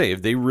 because like I say,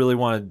 if they really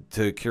wanted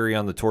to carry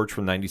on the torch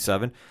from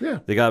 97,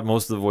 they got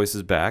most of the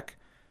voices back.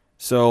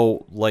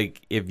 So,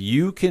 like, if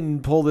you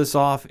can pull this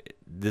off,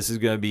 This is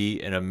going to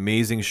be an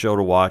amazing show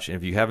to watch. And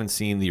if you haven't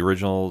seen the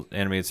original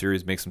animated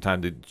series, make some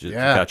time to just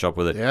catch up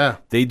with it. Yeah.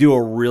 They do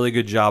a really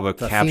good job of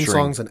The capturing. theme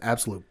song's an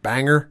absolute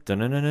banger.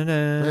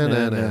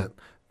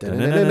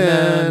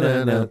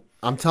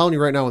 I'm telling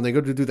you right now, when they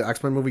go to do the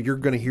X-Men movie, you're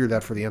going to hear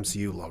that for the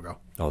MCU logo.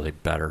 Oh, they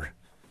better.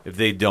 If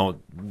they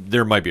don't,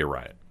 there might be a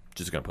riot.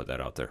 Just going to put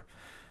that out there.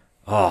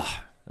 Oh,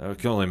 I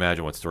can only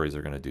imagine what stories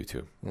they're going to do,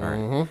 too. All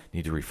right.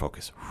 Need to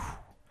refocus. Whew.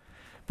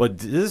 But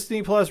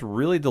Disney Plus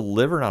really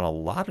delivered on a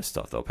lot of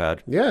stuff, though,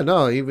 Pat. Yeah,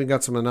 no, even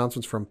got some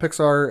announcements from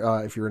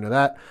Pixar, if you're into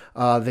that.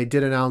 They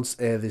did announce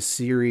this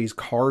series,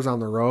 Cars on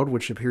the Road,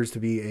 which appears to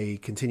be a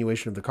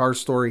continuation of the Cars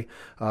story.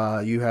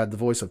 You had the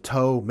voice of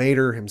Tow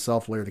Mater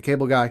himself, Larry the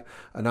Cable Guy,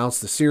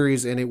 announced the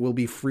series, and it will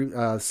be free.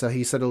 So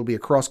he said it'll be a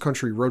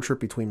cross-country road trip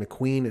between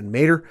McQueen and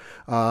Mater.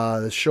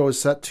 The show is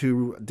set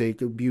to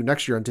debut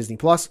next year on Disney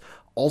Plus.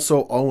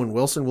 Also, Owen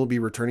Wilson will be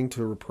returning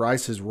to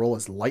reprise his role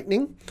as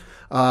Lightning.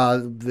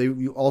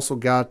 They also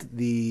got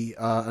the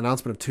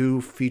announcement of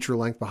 2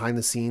 feature-length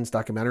behind-the-scenes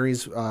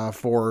documentaries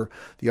for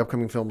the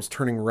upcoming films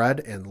Turning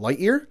Red and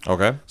Lightyear.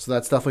 Okay. So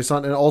that's definitely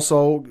something. And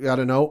also, got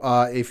to know,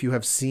 if you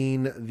have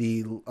seen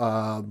the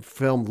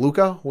film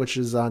Luca, which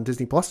is on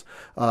Disney+,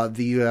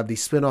 you have the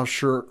spin-off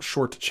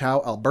short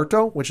Ciao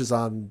Alberto, which is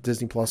on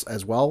Disney Plus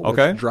as well.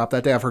 Okay. Dropped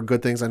that day. I've heard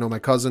good things. I know my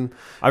cousin.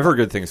 I've heard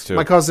good things, too.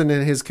 My cousin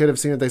and his kid have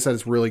seen it. They said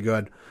it's really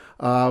good.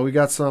 We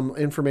got some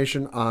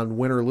information on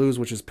Win or Lose,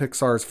 which is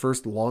Pixar's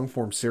first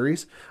long-form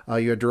series.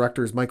 You had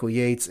directors Michael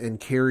Yates and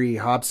Carrie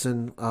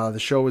Hobson. The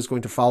show is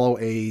going to follow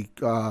a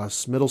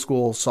middle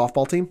school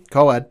softball team,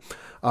 co-ed,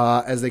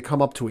 as they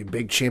come up to a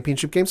big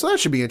championship game. So that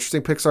should be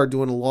interesting. Pixar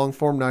doing a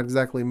long-form, not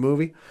exactly a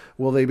movie.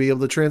 Will they be able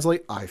to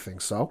translate? I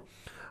think so.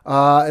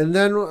 And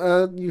then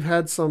you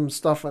had some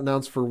stuff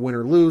announced for Win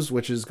or Lose,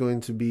 which is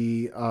going to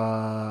be,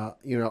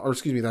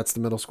 that's the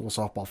middle school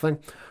softball thing.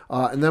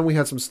 And then we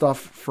had some stuff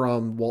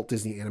from Walt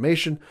Disney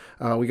Animation.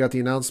 We got the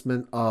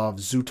announcement of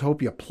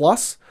Zootopia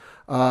Plus,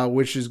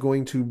 which is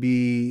going to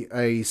be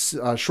a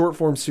short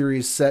form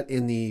series set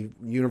in the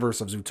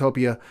universe of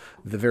Zootopia,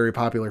 the very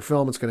popular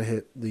film. It's going to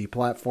hit the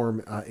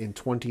platform in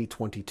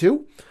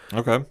 2022.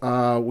 Okay.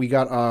 We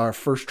got our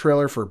first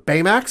trailer for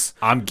Baymax.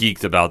 I'm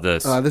geeked about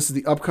this. This is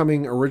the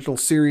upcoming original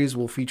series.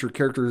 Will feature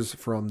characters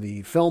from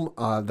the film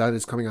that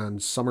is coming on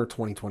summer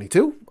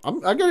 2022. I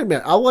gotta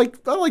admit, I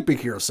like Big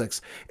Hero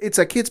 6. It's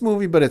a kids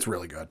movie, but it's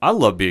really good. I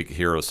love Big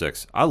Hero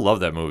 6. I love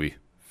that movie.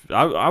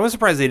 I was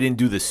surprised they didn't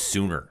do this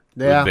sooner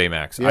with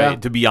Baymax. Yeah.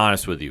 To be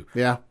honest with you.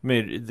 Yeah. I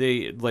mean,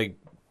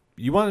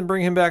 you want to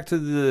bring him back to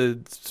the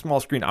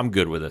small screen? I'm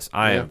good with this.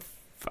 I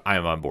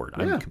am on board.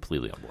 I'm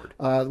completely on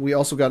board. We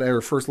also got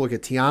our first look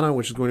at Tiana,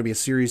 which is going to be a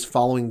series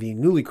following the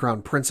newly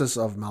crowned princess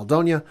of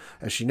Maldonia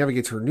as she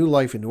navigates her new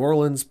life in New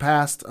Orleans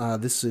past.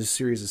 This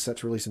series is set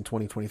to release in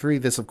 2023.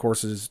 This, of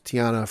course, is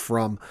Tiana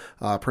from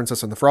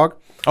Princess and the Frog.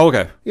 Oh,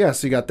 okay. Yeah,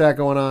 so you got that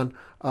going on.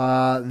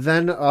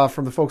 Then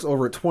from the folks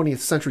over at 20th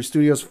Century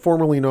Studios,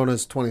 formerly known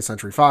as 20th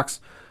Century Fox,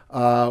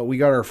 we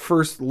got our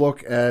first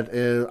look at,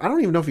 I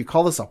don't even know if you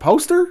call this a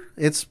poster.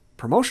 It's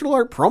promotional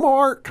art, promo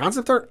art,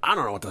 concept art. I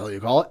don't know what the hell you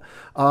call it.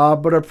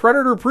 But a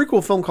Predator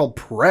prequel film called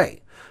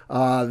Prey.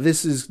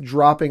 This is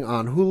dropping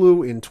on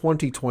Hulu in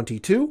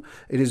 2022.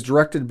 It is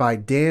directed by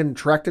Dan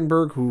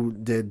Trachtenberg, who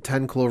did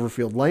 10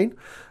 Cloverfield Lane.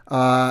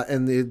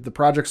 And the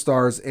project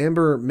stars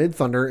Amber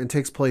Midthunder and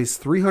takes place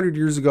 300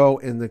 years ago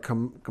in the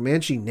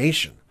Comanche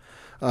Nation.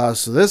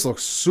 So this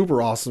looks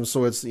super awesome.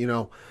 So it's,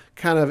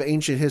 kind of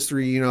ancient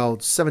history,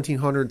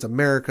 1700s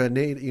America,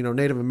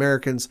 Native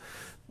Americans,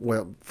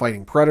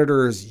 fighting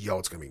predators. It's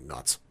going to be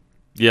nuts.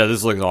 Yeah,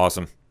 this looks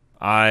awesome.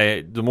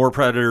 The more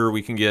Predator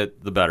we can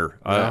get, the better.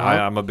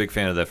 I'm a big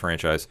fan of that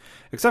franchise,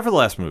 except for the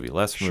last movie.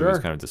 Last movie was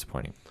kind of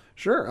disappointing.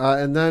 Sure.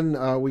 And then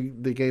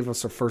they gave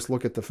us a first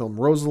look at the film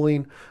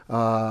Rosaline,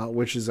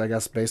 which is, I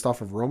guess, based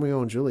off of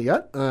Romeo and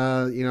Juliet.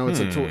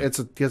 It's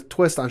a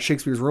twist on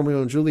Shakespeare's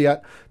Romeo and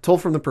Juliet,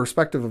 told from the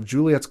perspective of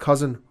Juliet's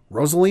cousin,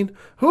 Rosaline,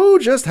 who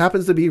just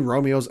happens to be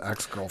Romeo's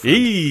ex-girlfriend.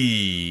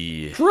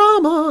 Eee.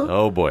 Drama.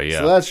 Oh, boy, yeah.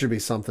 So that should be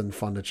something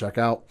fun to check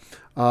out.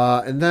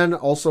 And then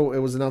also it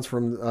was announced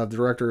from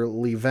director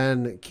Lee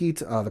Van Keet,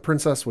 The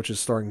Princess, which is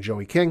starring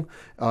Joey King,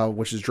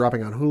 which is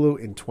dropping on Hulu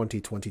in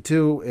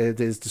 2022. It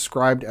is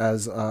described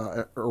as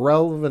a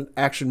irrelevant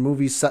action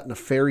movie set in a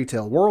fairy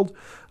tale world.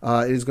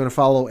 It is going to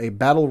follow a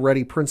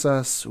battle-ready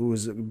princess who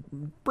is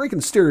breaking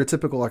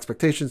stereotypical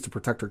expectations to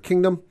protect her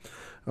kingdom.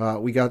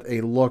 We got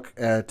a look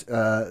at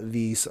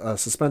the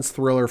suspense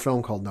thriller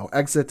film called No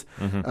Exit.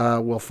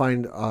 We'll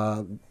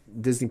find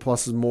Disney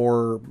Plus's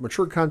more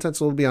mature content,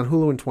 so it'll be on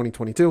Hulu in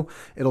 2022.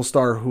 It'll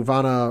star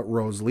Huvana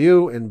Rose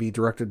Liu and be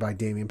directed by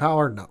Damien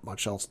Power. Not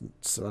much else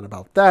said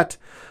about that.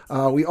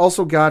 We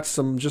also got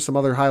some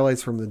other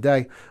highlights from the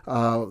day.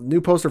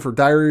 New poster for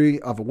Diary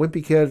of a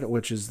Wimpy Kid,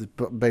 which is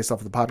based off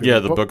of the popular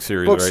book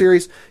series.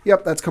 Series.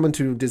 Yep, that's coming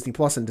to Disney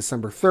Plus on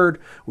December 3rd.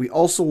 We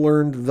also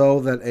learned, though,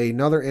 that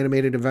another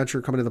animated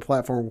adventure coming to the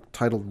platform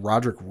titled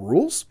Roderick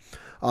Rules.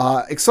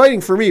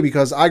 Exciting for me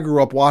because I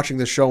grew up watching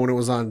this show when it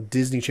was on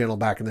Disney Channel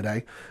back in the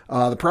day.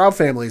 The Proud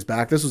Family is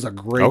back. This was a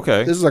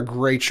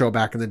great show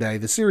back in the day.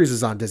 The series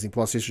is on Disney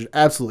Plus. You should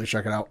absolutely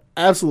check it out.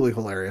 Absolutely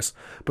hilarious.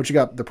 But you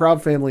got The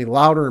Proud Family,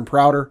 Louder and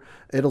Prouder.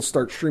 It'll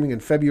start streaming in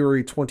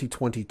February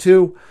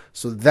 2022.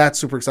 So that's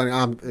super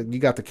exciting. You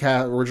got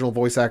the original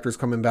voice actors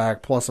coming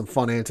back, plus some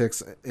fun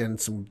antics and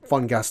some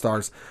fun guest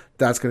stars.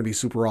 That's going to be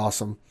super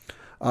awesome.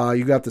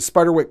 You got the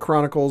Spiderwick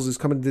Chronicles is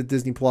coming to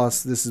Disney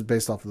Plus. This is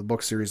based off of the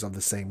book series of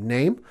the same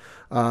name.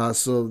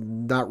 So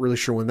not really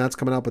sure when that's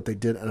coming out, but they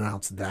did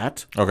announce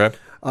that. Okay.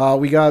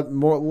 We got a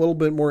little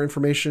bit more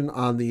information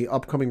on the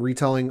upcoming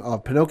retelling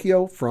of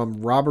Pinocchio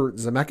from Robert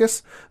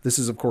Zemeckis. This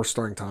is, of course,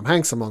 starring Tom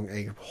Hanks, among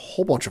a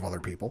whole bunch of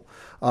other people.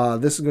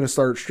 This is going to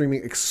start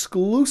streaming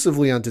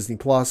exclusively on Disney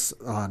Plus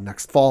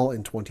next fall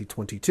in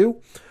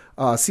 2022.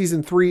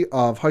 Season 3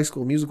 of High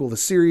School Musical, the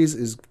series,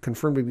 is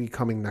confirmed to be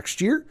coming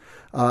next year.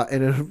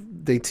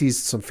 They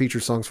teased some feature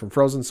songs from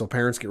Frozen, so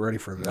parents get ready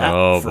for that.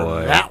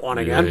 That one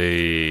again.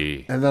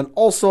 Yay. And then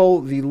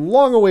also the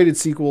long-awaited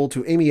sequel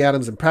to Amy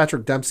Adams and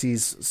Patrick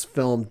Dempsey's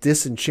film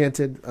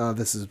Disenchanted.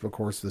 This is, of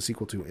course, the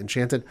sequel to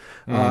Enchanted.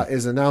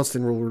 Is announced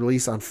and will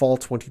release on fall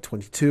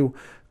 2022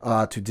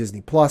 to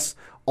Disney Plus.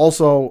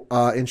 Also,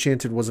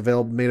 Enchanted was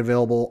made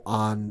available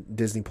on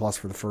Disney Plus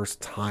for the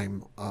first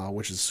time,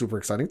 which is super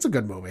exciting. It's a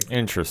good movie.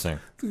 Interesting.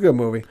 It's a good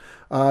movie.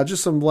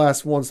 Just some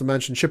last ones to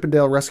mention.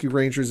 Chippendale Rescue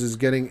Rangers is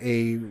getting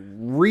a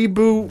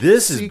reboot.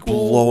 This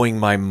sequel. is blowing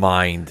my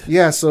mind.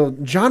 Yeah, so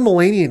John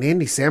Mulaney and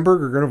Andy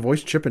Samberg are going to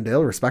voice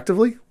Chippendale,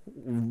 respectively.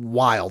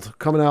 Wild.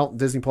 Coming out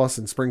Disney Plus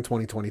in spring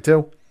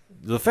 2022.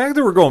 The fact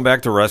that we're going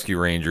back to Rescue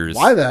Rangers.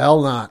 Why the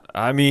hell not?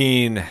 I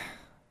mean,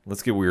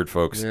 let's get weird,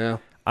 folks. Yeah.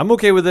 I'm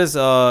okay with this.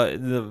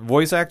 The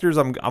voice actors,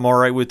 I'm all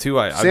right with too.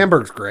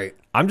 Samberg's great.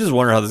 I'm just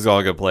wondering how this is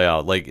all going to play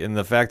out. Like, in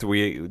the fact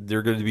that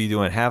they're going to be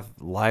doing half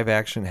live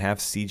action, half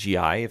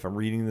CGI, if I'm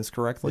reading this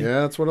correctly. Yeah,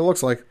 that's what it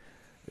looks like.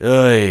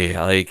 Yep.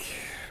 I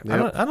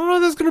don't know what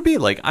that's going to be.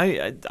 Like,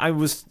 I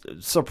was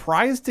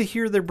surprised to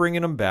hear they're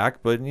bringing them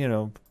back, but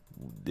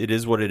it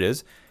is what it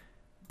is.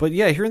 But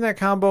yeah, hearing that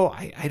combo,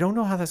 I don't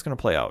know how that's going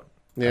to play out.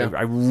 Yeah,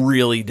 I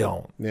really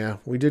don't. Yeah,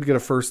 we did get a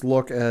first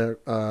look at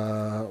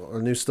a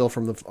new still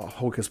from the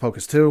Hocus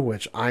Pocus 2,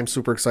 which I'm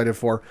super excited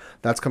for.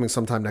 That's coming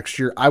sometime next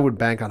year. I would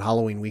bank on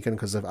Halloween weekend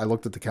because if I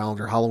looked at the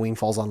calendar, Halloween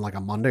falls on like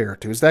a Monday or a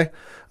Tuesday.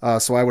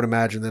 So I would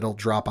imagine that it'll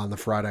drop on the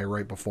Friday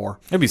right before.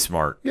 That'd be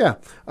smart. Yeah.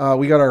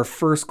 We got our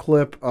first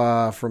clip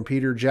from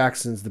Peter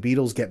Jackson's The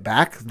Beatles Get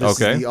Back.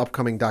 This is the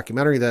upcoming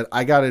documentary that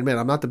I got to admit,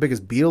 I'm not the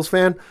biggest Beatles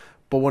fan,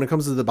 but when it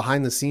comes to the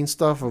behind-the-scenes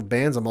stuff of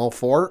bands, I'm all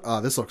for.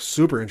 This looks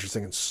super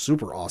interesting and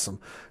super awesome.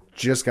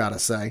 Just got to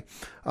say.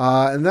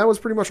 And that was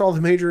pretty much all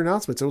the major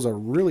announcements. It was a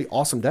really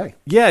awesome day.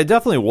 Yeah, it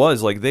definitely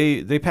was. Like,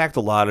 they packed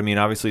a lot. I mean,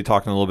 obviously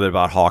talking a little bit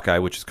about Hawkeye,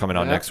 which is coming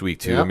out next week,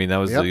 too. I mean, that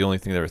was the only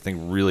thing that I think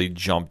really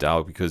jumped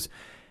out because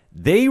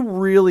they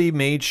really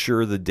made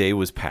sure the day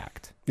was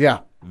packed.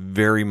 Yeah.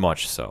 Very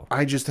much so.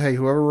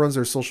 Whoever runs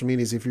their social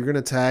medias, if you're going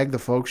to tag the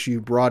folks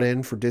you brought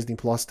in for Disney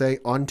Plus Day,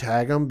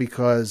 untag them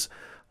because...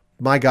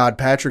 My God,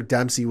 Patrick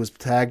Dempsey was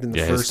tagged in the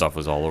first... his stuff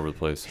was all over the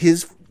place.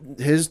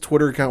 His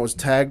Twitter account was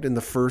tagged in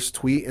the first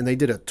tweet, and they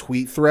did a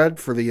tweet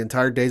thread for the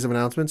entire days of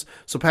announcements.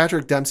 So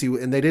Patrick Dempsey,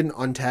 and they didn't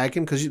untag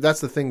him, because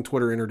that's the thing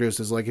Twitter introduced,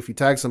 is like if you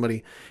tag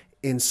somebody,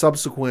 in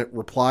subsequent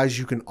replies,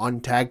 you can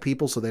untag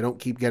people so they don't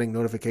keep getting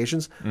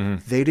notifications.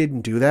 Mm-hmm. They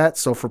didn't do that.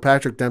 So for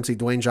Patrick Dempsey,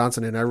 Dwayne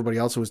Johnson, and everybody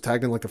else who was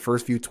tagged in like the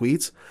first few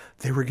tweets,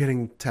 they were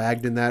getting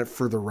tagged in that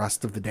for the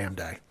rest of the damn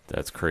day.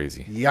 That's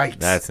crazy. Yikes.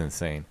 That's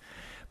insane.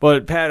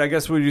 But, Pat, I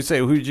guess what would you say?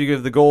 Who did you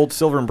give the gold,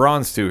 silver, and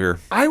bronze to here?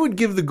 I would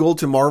give the gold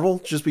to Marvel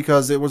just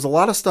because it was a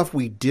lot of stuff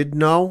we did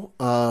know,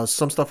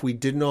 some stuff we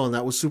didn't know, and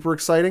that was super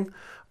exciting.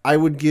 I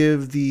would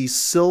give the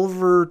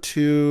silver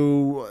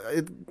to,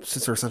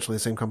 since they're essentially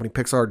the same company,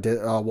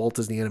 Pixar, Walt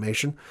Disney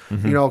Animation,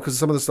 because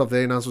some of the stuff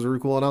they announced was really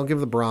cool. And I'll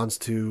give the bronze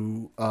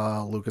to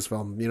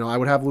Lucasfilm. I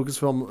would have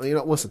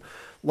Lucasfilm, listen,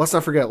 let's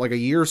not forget, like a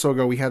year or so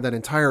ago, we had that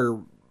entire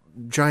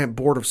giant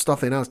board of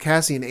stuff they announced.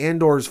 Cassian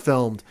Andor's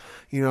filmed,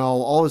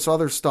 all this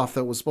other stuff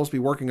that was supposed to be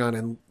working on,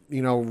 and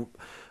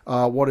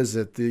what is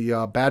it?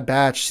 The Bad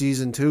Batch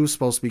season 2 is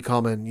supposed to be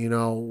coming.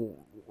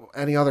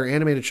 Any other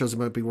animated shows they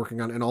might be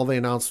working on, and all they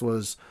announced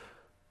was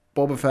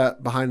Boba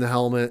Fett Behind the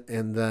Helmet,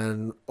 and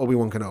then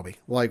Obi-Wan Kenobi.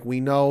 Like, we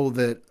know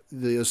that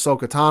the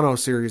Ahsoka Tano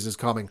series is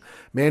coming,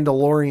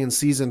 Mandalorian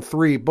season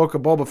 3, Book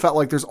of Boba Fett.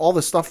 Like, there's all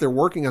this stuff they're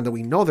working on that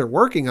we know they're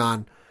working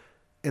on,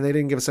 and they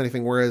didn't give us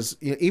anything. Whereas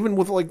even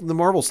with like the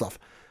Marvel stuff,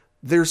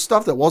 there's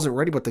stuff that wasn't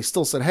ready, but they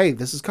still said, hey,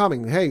 this is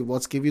coming. Hey,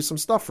 let's give you some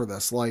stuff for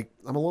this. Like,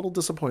 I'm a little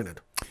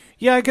disappointed.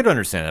 Yeah, I could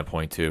understand that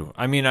point too.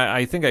 I mean,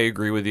 I think I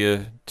agree with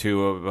you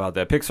too about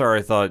that. Pixar,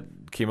 I thought,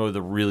 came up with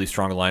a really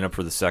strong lineup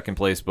for the second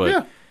place,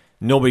 but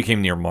nobody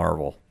came near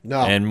Marvel.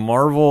 No. And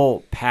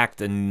Marvel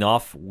packed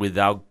enough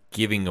without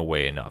giving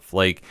away enough.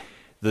 Like,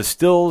 the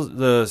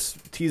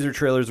teaser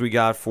trailers we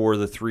got for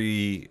the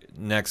 3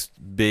 next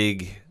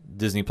big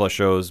Disney Plus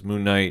shows,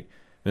 Moon Knight,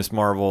 Ms.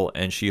 Marvel,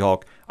 and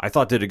She-Hulk, I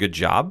thought did a good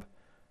job.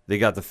 they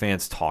got the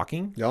fans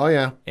talking. Oh,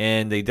 yeah.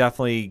 And they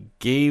definitely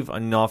gave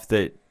enough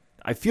that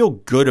I feel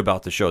good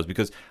about the shows,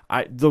 because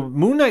the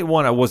Moon Knight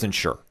one, I wasn't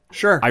sure.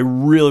 Sure. I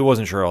really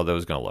wasn't sure how that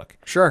was going to look.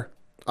 Sure.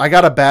 I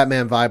got a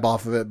Batman vibe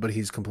off of it, but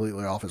he's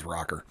completely off his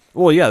rocker.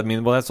 Well, yeah, I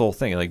mean, that's the whole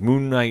thing. Like,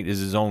 Moon Knight is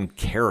his own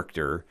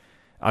character.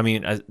 I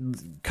mean,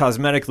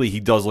 cosmetically, he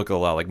does look a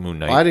lot like Moon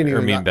Knight.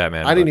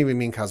 Batman. I didn't even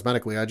mean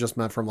cosmetically. I just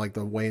meant from like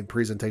the way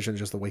presentation,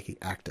 just the way he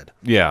acted.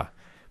 Yeah.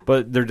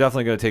 But they're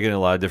definitely going to take it in a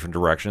lot of different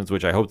directions,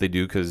 which I hope they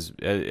do, because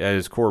at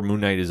his core,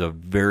 Moon Knight is a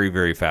very,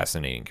 very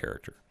fascinating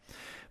character.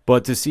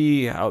 But to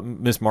see how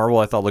Ms. Marvel,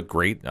 I thought looked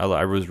great.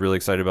 I was really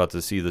excited about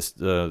to see this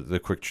the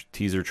quick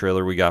teaser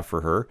trailer we got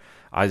for her.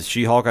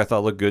 She-Hulk, I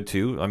thought looked good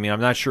too. I mean,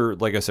 I'm not sure,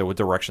 like I said, what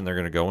direction they're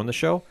going to go in the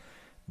show,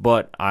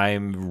 but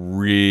I'm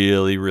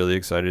really, really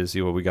excited to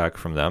see what we got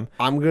from them.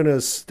 I'm going to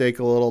stake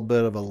a little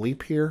bit of a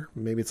leap here.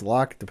 Maybe it's a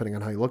lock, depending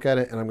on how you look at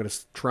it. And I'm going to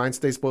try and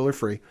stay spoiler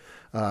free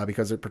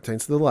because it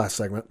pertains to the last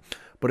segment.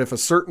 But if a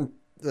certain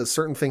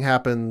thing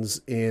happens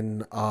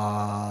in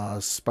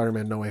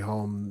Spider-Man No Way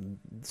Home,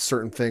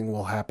 certain thing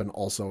will happen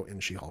also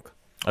in She-Hulk.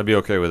 I'd be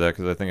okay with that,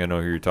 because I think I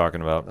know who you're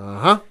talking about.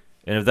 Uh-huh.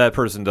 And if that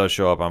person does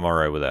show up, I'm all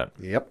right with that.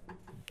 Yep.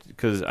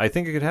 Because I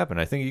think it could happen.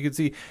 I think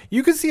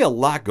you could see a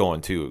lot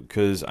going too.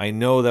 Because I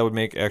know that would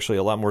make actually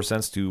a lot more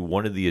sense to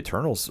one of the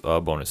Eternals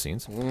bonus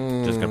scenes.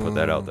 Just gonna put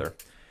that out there.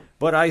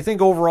 But I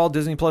think overall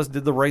Disney Plus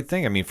did the right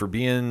thing. I mean, for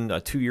being a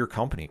 2-year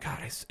company, God,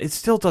 it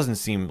still doesn't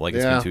seem like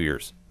it's been 2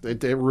 years.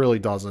 It really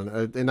doesn't.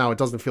 And now it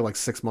doesn't feel like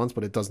 6 months,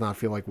 but it does not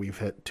feel like we've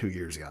hit 2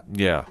 years yet.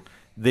 Yeah.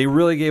 They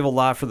really gave a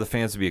lot for the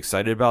fans to be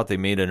excited about. They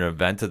made an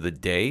event of the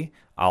day,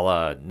 a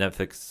la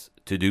Netflix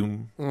to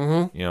Doom.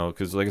 Mm-hmm. You know,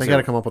 because like they got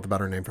to come up with a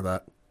better name for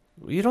that.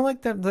 You don't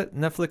like that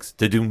Netflix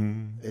to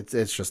Doom?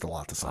 It's just a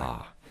lot to say.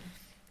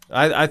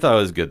 I thought it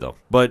was good though,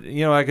 but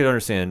you know I could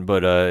understand.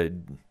 But I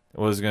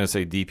was going to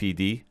say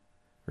DPD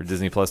or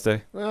Disney Plus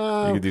Day.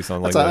 You could do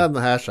something like that.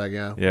 That's the hashtag.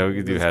 Yeah. Yeah, we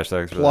could do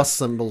hashtags. For plus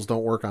symbols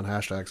don't work on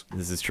hashtags.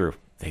 This is true.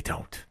 They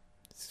don't.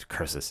 It's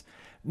curses.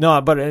 No,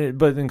 but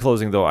in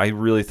closing though, I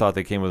really thought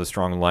they came with a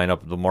strong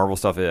lineup. The Marvel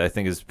stuff, I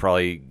think, is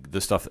probably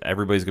the stuff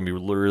everybody's going to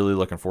be really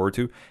looking forward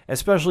to,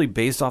 especially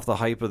based off the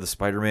hype of the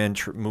Spider-Man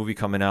movie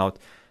coming out.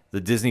 The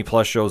Disney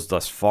Plus shows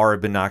thus far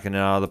have been knocking it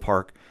out of the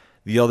park.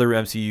 The other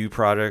MCU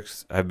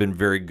projects have been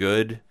very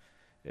good,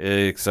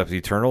 except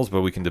Eternals,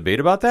 but we can debate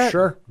about that.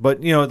 Sure.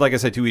 But, you know, like I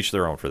said, to each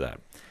their own for that.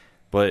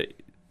 But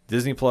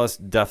Disney Plus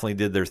definitely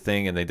did their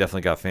thing, and they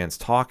definitely got fans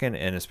talking,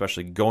 and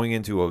especially going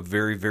into a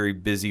very, very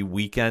busy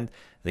weekend,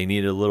 they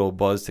needed a little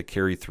buzz to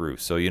carry through.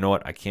 So, you know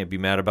what? I can't be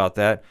mad about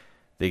that.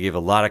 They gave a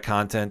lot of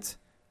content.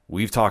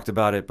 We've talked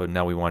about it, but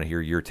now we want to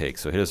hear your take.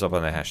 So hit us up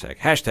on the hashtag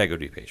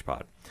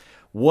ODPHpod.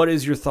 What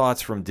is your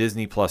thoughts from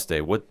Disney Plus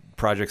Day? What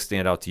projects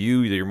stand out to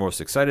you that you're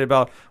most excited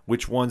about?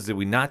 Which ones did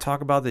we not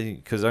talk about?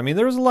 Because, I mean,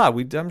 there was a lot.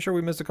 I'm sure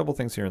we missed a couple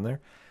things here and there.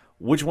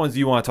 Which ones do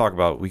you want to talk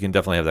about? We can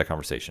definitely have that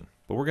conversation.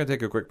 But we're going to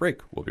take a quick break.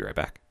 We'll be right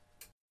back.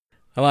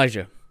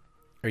 Elijah,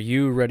 are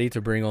you ready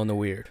to bring on the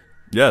weird?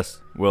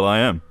 Yes, Will I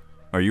am.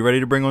 Are you ready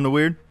to bring on the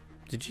weird?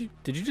 Did you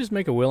just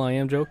make a Will I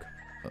Am joke?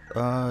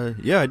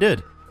 Yeah, I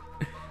did.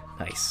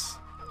 Nice.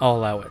 I'll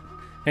allow it.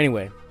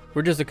 Anyway,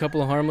 we're just a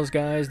couple of harmless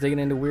guys digging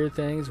into weird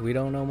things we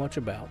don't know much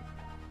about.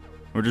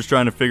 We're just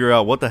trying to figure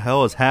out what the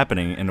hell is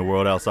happening in the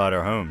world outside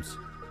our homes.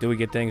 Do we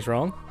get things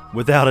wrong?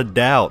 Without a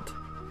doubt.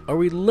 Are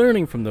we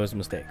learning from those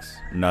mistakes?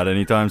 Not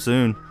anytime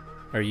soon.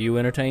 Are you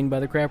entertained by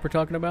the crap we're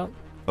talking about?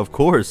 Of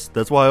course.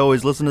 That's why I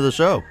always listen to the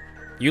show.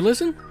 You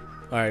listen?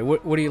 Alright,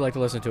 what do you like to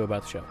listen to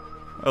about the show?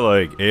 I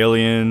like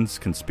aliens,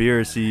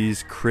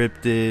 conspiracies,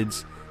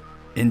 cryptids,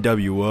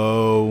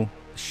 NWO,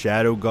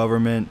 shadow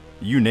government,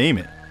 you name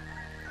it.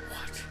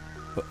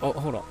 But,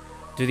 hold on.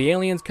 Do the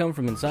aliens come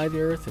from inside the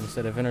Earth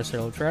instead of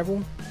interstellar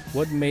travel?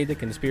 What made the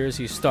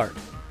conspiracy start?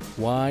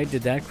 Why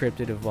did that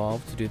cryptid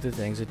evolve to do the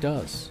things it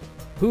does?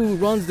 Who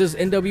runs this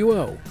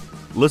NWO?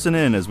 Listen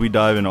in as we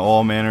dive into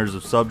all manners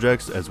of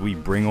subjects as we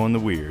bring on the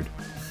weird.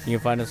 You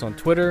can find us on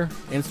Twitter,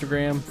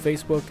 Instagram,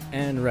 Facebook,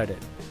 and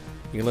Reddit.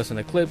 You can listen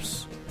to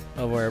clips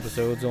of our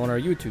episodes on our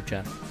YouTube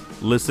channel.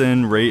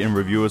 Listen, rate, and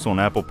review us on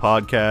Apple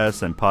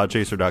Podcasts and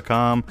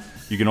Podchaser.com.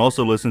 You can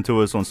also listen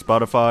to us on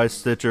Spotify,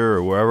 Stitcher,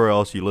 or wherever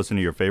else you listen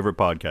to your favorite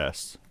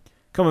podcasts.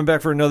 Coming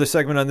back for another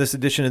segment on this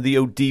edition of the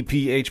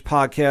ODPH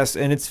podcast,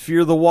 and it's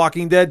Fear the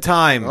Walking Dead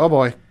time. Oh,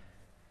 boy.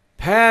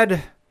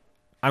 Pad,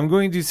 I'm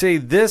going to say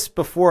this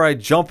before I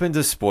jump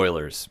into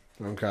spoilers.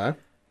 Okay.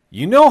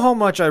 You know how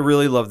much I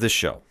really love this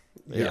show.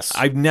 Yes.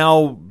 I've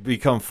now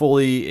become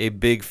fully a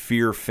big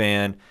Fear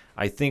fan.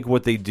 I think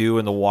what they do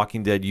in the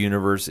Walking Dead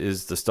universe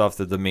is the stuff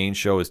that the main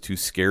show is too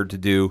scared to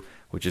do,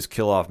 which is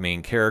kill off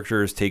main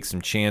characters, take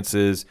some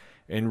chances,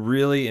 and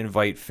really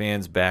invite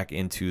fans back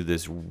into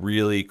this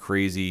really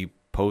crazy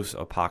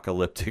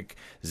post-apocalyptic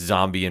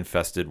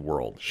zombie-infested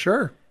world.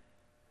 Sure.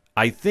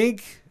 I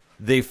think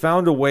they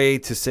found a way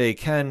to say,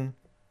 Ken,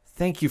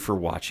 thank you for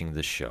watching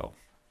this show.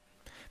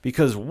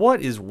 Because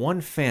what is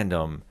one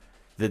fandom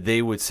that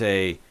they would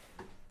say,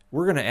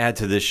 we're going to add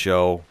to this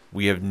show,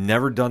 we have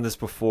never done this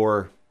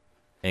before,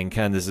 and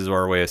Ken, this is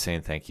our way of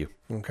saying thank you.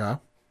 Okay.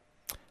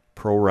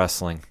 pro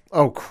wrestling.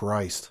 Oh,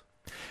 Christ.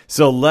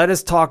 So let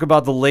us talk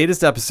about the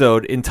latest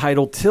episode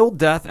entitled Till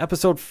Death,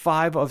 episode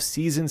 5 of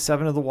season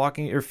 7 of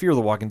Fear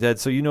the Walking Dead.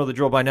 So you know the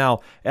drill by now.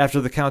 After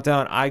the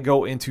countdown, I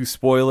go into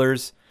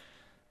spoilers.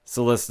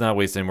 So let's not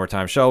waste any more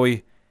time, shall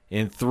we?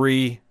 In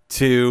 3,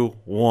 2,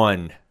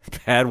 1.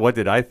 Pat, what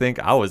did I think?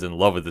 I was in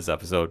love with this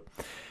episode.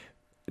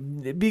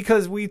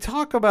 Because we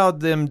talk about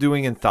them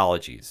doing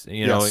anthologies,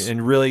 Yes.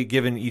 and really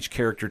giving each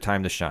character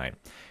time to shine.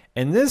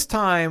 And this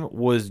time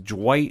was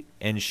Dwight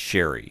and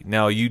Sherry.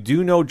 Now, you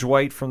do know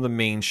Dwight from the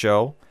main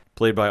show,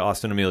 played by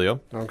Austin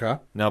Emilio. Okay.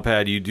 Now,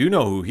 Pat, you do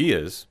know who he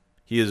is.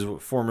 He is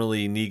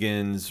formerly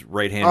Negan's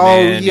right-hand Oh,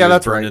 man. yeah, He was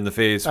that's burned right. in the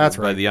face That's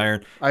by right. the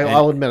iron.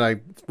 I'll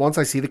admit, once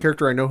I see the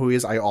character, I know who he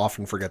is. I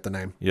often forget the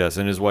name. Yes,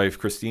 and his wife,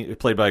 Christine,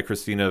 played by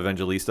Christina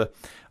Evangelista.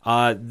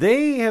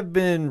 They have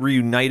been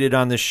reunited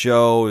on the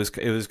show.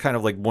 It was kind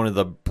of like one of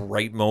the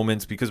bright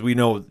moments because we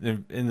know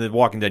in the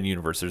Walking Dead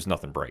universe, there's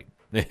nothing bright.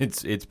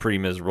 It's pretty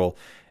miserable.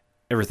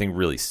 Everything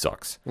really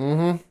sucks.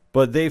 Mm-hmm.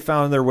 But they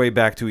found their way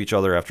back to each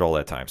other after all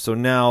that time. So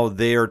now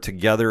they are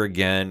together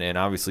again and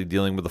obviously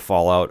dealing with the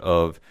fallout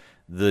of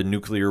the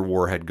nuclear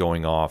warhead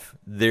going off.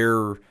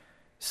 They're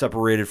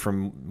separated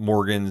from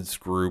Morgan's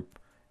group,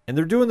 and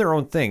they're doing their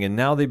own thing. And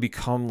now they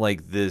become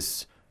like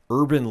this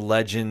urban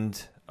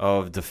legend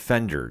of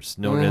defenders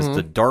known as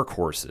the Dark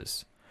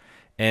Horses.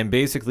 And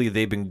basically,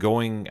 they've been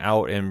going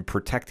out and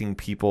protecting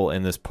people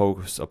in this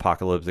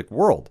post-apocalyptic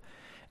world.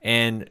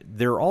 And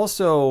they're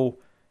also,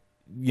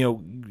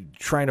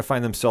 trying to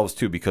find themselves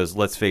too, because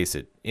let's face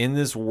it, in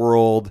this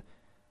world,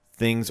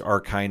 things are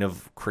kind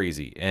of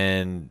crazy.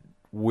 And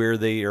where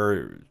they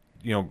are,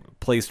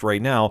 placed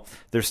right now,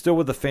 they're still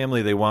with the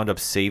family they wound up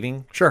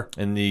saving. Sure.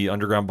 In the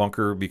underground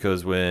bunker,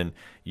 because when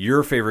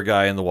your favorite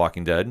guy in The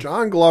Walking Dead,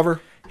 John Glover,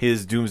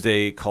 his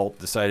doomsday cult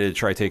decided to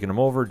try taking him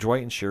over,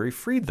 Dwight and Sherry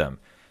freed them.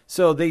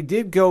 So they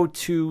did go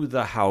to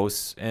the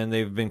house, and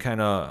they've been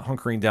kind of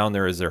hunkering down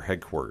there as their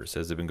headquarters,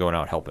 as they've been going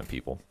out helping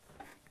people.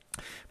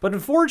 But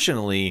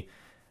unfortunately,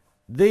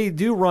 they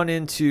do run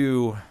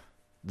into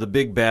the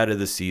big bad of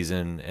the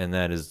season, and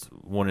that is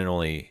one and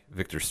only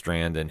Victor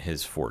Strand and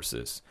his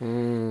forces.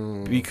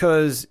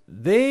 Because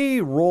they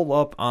roll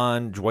up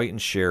on Dwight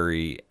and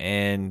Sherry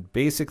and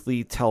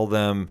basically tell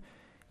them,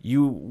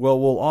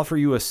 we'll offer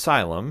you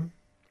asylum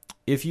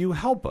if you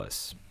help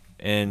us.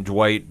 And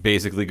Dwight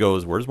basically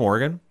goes, where's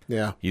Morgan?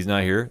 Yeah. He's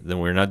not here. Then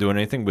we're not doing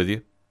anything with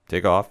you.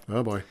 Take off.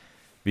 Oh, boy.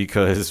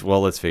 Because,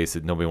 well, let's face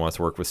it, nobody wants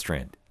to work with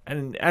Strand.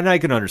 And I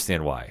can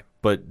understand why.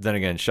 But then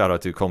again, shout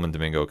out to Coleman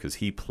Domingo because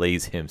he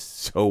plays him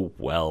so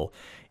well.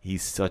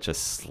 He's such a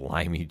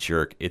slimy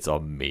jerk. It's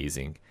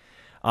amazing.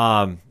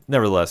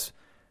 Nevertheless,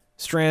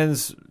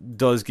 Strands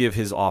does give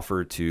his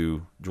offer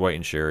to Dwight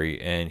and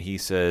Sherry, and he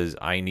says,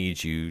 I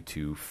need you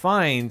to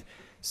find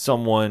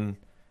someone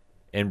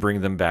and bring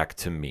them back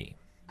to me.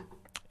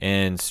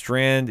 And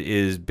Strand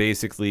is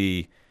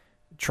basically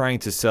trying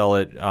to sell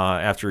it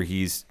after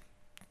he's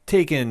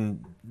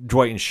taken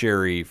Dwight and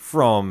Sherry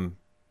from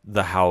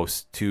the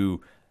house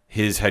to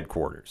his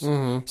headquarters.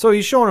 Mm-hmm. So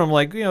he's showing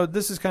them,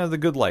 this is kind of the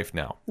good life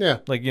now. Yeah.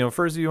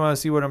 First you want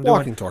to see what I'm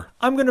Walking doing? tour.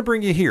 I'm going to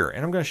bring you here,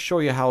 and I'm going to show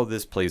you how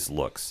this place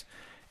looks.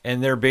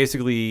 And they're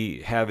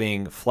basically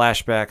having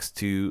flashbacks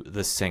to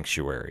the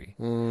sanctuary.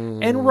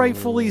 And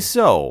rightfully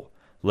so.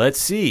 Let's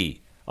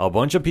see. A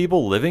bunch of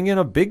people living in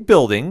a big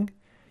building.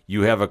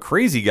 You have a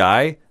crazy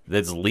guy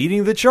that's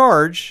leading the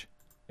charge,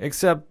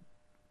 except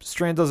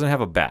Strand doesn't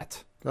have a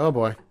bat. Oh,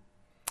 boy.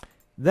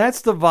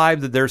 That's the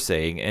vibe that they're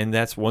saying, and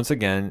that's, once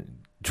again,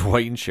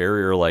 Dwight and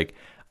Sherry are like,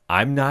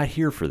 I'm not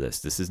here for this.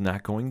 This is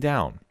not going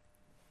down.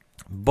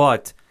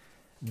 But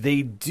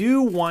they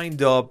do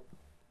wind up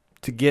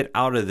to get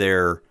out of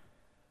there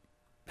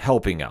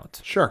helping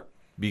out. Sure.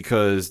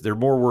 Because they're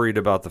more worried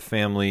about the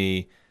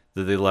family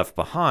that they left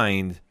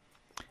behind.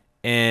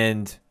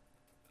 And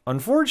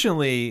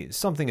unfortunately,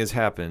 something has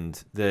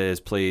happened that has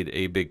played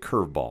a big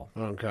curveball.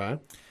 Okay.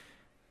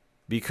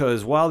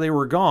 Because while they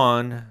were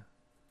gone,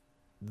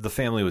 the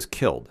family was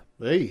killed.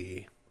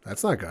 Hey,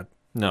 that's not good.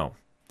 No.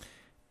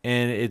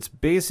 And it's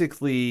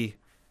basically,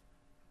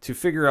 to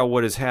figure out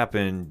what has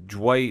happened,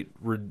 Dwight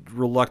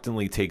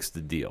reluctantly takes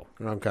the deal.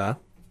 Okay.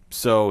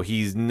 So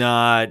he's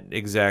not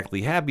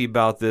exactly happy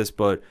about this,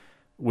 but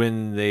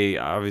when they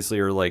obviously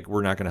are like,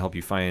 we're not going to help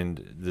you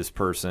find this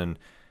person,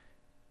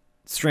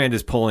 Strand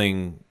is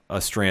pulling a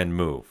Strand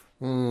move,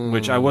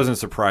 which I wasn't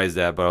surprised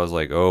at, but I was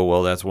like, oh,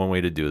 well, that's one way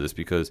to do this,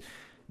 because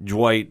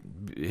Dwight,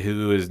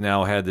 who has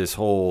now had this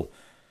whole,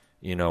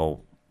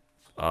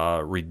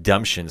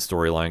 redemption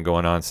storyline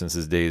going on since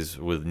his days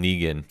with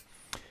Negan,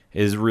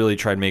 is really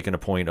tried making a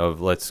point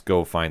of, let's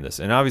go find this.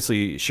 And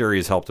obviously, Sherry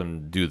has helped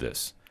him do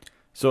this.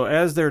 So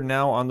as they're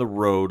now on the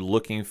road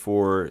looking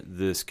for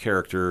this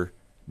character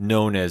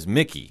known as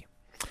Mickey.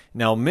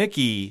 Now,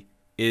 Mickey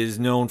is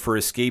known for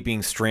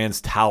escaping Strand's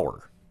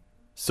tower.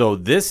 So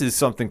this is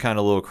something kind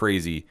of a little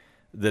crazy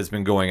that's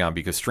been going on,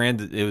 because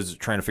Strand was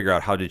trying to figure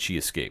out how did she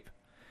escape.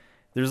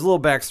 There's a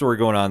little backstory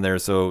going on there,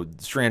 so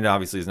Strand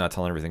obviously is not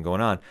telling everything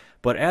going on.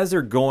 But as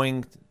they're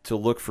going to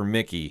look for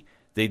Mickey,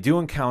 they do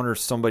encounter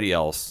somebody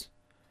else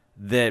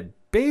that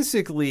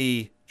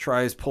basically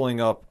tries pulling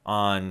up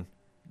on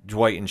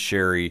Dwight and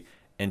Sherry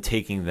and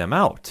taking them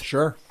out.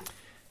 Sure.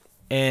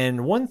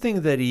 And one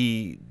thing that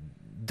he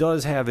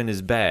does have in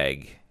his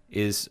bag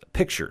is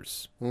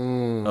pictures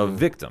of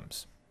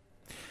victims.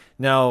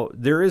 Now,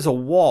 there is a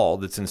wall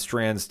that's in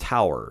Strand's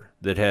tower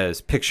that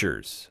has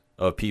pictures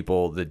of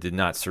people that did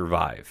not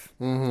survive.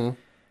 Mm-hmm.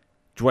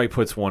 Dwight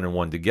puts one and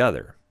one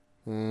together,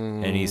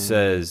 and he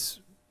says,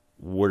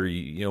 "What are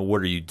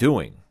you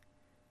doing?"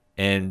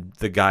 And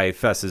the guy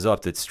fesses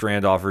up that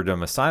Strand offered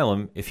him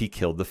asylum if he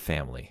killed the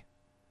family,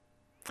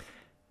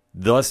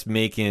 thus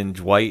making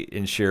Dwight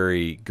and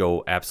Sherry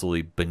go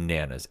absolutely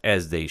bananas,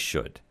 as they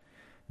should.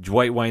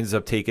 Dwight winds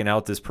up taking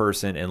out this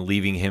person and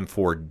leaving him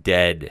for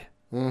dead.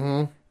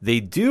 Mm-hmm. They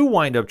do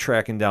wind up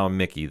tracking down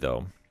Mickey,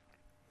 though,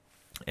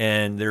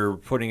 and they're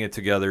putting it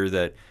together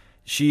that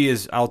she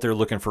is out there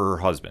looking for her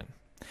husband.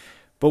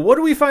 But what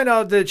do we find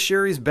out that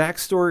Sherry's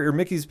backstory, or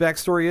Mickey's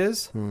backstory,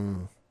 is?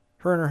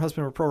 Her and her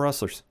husband were pro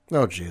wrestlers.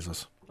 Oh,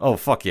 Jesus. Oh,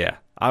 fuck yeah.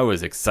 I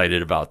was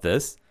excited about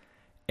this.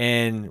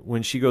 And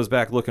when she goes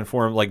back looking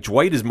for him, like,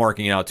 Dwight is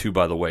marking it out too,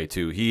 by the way,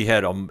 too. He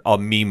had a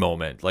me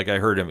moment. Like, I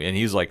heard him, and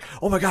he's like,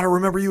 "Oh my God, I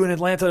remember you in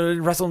Atlanta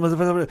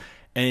wrestling."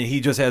 And he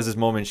just has this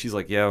moment. She's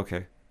like, "Yeah,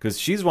 okay." Because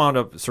she's wound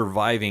up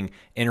surviving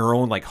in her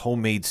own, like,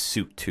 homemade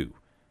suit, too,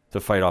 to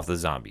fight off the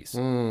zombies.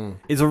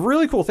 It's a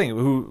really cool thing.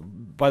 Who,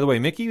 by the way,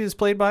 Mickey is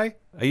played by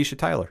Aisha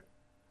Tyler.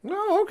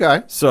 Oh,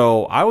 okay.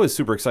 So I was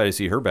super excited to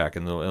see her back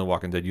in the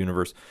Walking Dead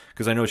universe,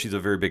 because I know she's a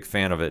very big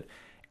fan of it.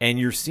 And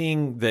you're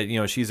seeing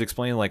that, she's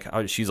explaining, like,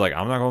 she's like,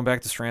 "I'm not going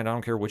back to Strand. I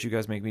don't care what you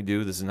guys make me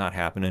do. This is not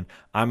happening.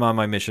 I'm on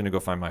my mission to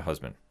go find my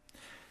husband."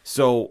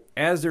 So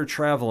as they're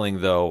traveling,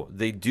 though,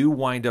 they do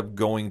wind up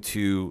going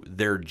to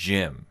their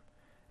gym.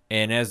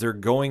 And as they're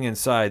going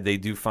inside, they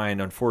do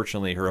find,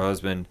 unfortunately, her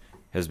husband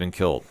has been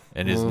killed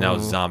and is now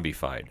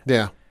zombified.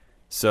 Yeah.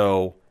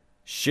 So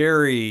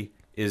Sherry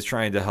is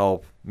trying to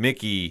help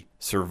Mickey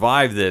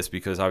survive this,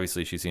 because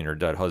obviously she's seen her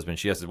dead husband.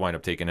 She has to wind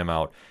up taking him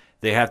out.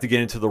 They have to get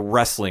into the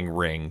wrestling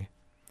ring,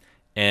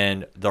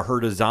 and the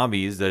herd of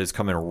zombies that is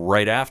coming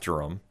right after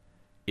them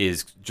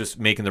is just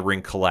making the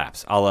ring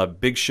collapse, a la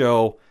Big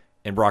Show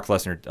and Brock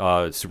Lesnar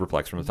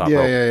superplex from the top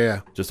rope.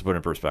 Yeah. Just to put it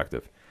in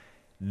perspective.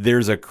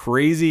 There's a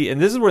crazy, and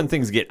this is when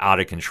things get out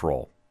of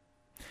control,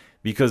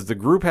 because the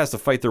group has to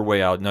fight their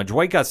way out. Now,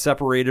 Dwight got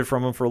separated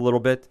from him for a little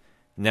bit.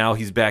 Now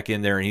he's back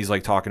in there, and he's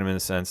like talking to him in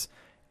a sense,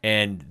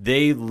 and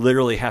they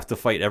literally have to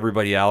fight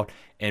everybody out.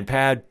 And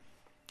Pad,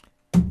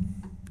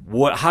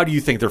 how do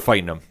you think they're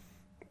fighting them?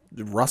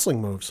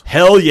 Wrestling moves.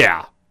 Hell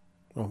yeah.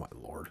 Oh, my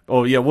Lord.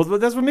 Oh, yeah. Well,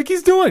 that's what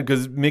Mickey's doing,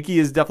 because Mickey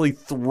is definitely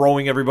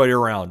throwing everybody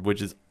around,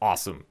 which is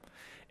awesome.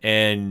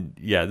 And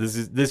yeah,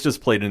 this just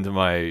played into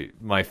my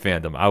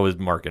fandom. I was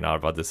marking out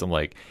about this. I'm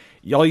like,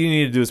 all you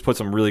need to do is put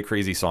some really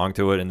crazy song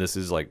to it, and this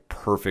is like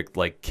perfect,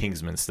 like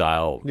Kingsman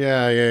style.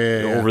 Yeah.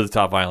 Over the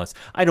top violence.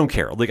 I don't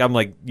care. Like, I'm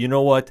like, you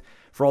know what?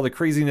 For all the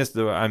craziness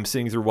that I'm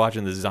sitting through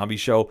watching this zombie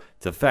show,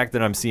 the fact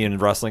that I'm seeing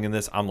wrestling in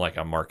this, I'm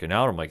marking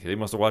out. I'm like, they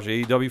must have watched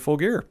AEW Full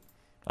Gear.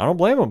 I don't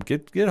blame them.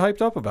 Get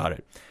hyped up about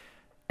it.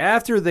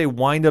 After they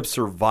wind up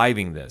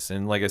surviving this,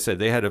 and like I said,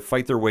 they had to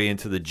fight their way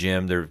into the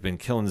gym. They've been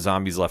killing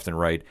zombies left and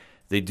right.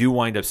 They do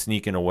wind up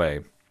sneaking away.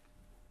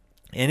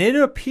 And it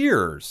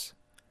appears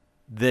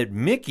that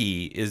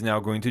Mickey is now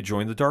going to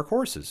join the Dark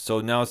Horses. So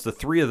now it's the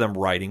three of them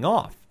riding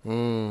off.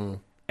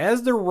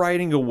 As they're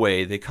riding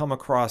away, they come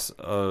across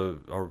a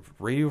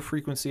radio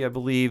frequency, I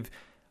believe,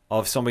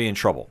 of somebody in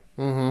trouble.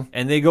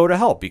 And they go to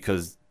help,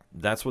 because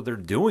that's what they're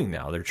doing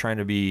now. They're trying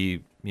to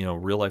be,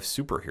 real-life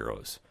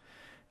superheroes.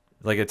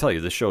 Like I tell you,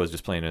 this show is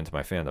just playing into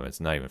my fandom.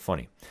 It's not even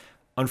funny.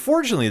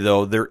 Unfortunately,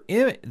 though,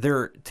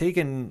 they're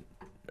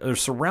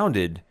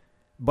surrounded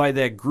by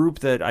that group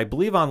that I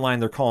believe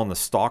online they're calling the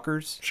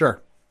Stalkers.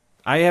 Sure.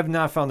 I have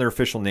not found their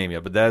official name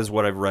yet, but that is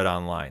what I've read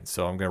online,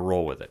 so I'm going to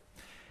roll with it.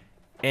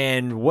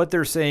 And what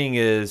they're saying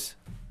is,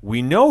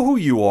 "We know who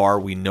you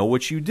are. We know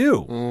what you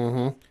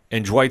do."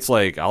 And Dwight's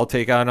like, "I'll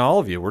take on all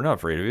of you. We're not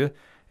afraid of you." And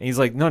he's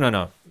like,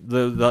 No.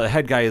 The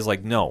head guy is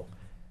like, "No,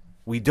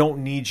 we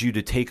don't need you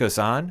to take us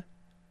on.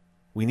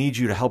 We need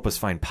you to help us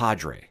find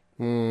Padre."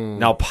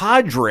 Now,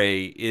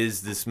 Padre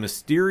is this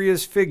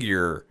mysterious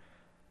figure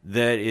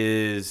that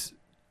is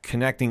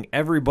connecting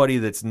everybody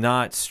that's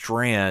not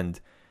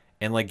Strand,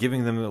 and like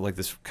giving them like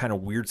this kind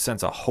of weird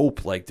sense of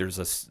hope, like there's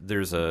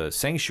a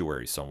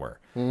sanctuary somewhere.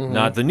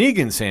 Not the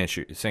Negan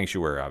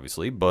sanctuary,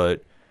 obviously,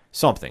 but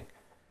something.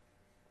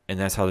 And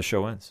that's how the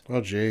show ends.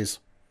 Oh, jeez.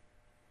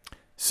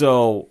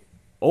 So,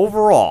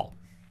 overall,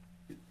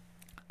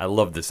 I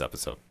love this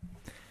episode.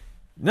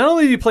 Not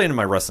only do you play into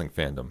my wrestling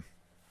fandom,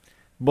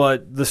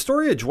 but the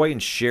story of Dwight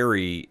and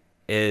Sherry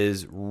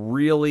is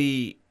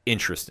really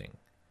interesting.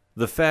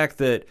 The fact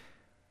that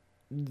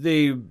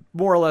they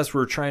more or less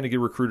were trying to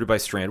get recruited by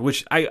Strand,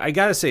 which I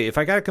got to say, if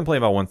I got to complain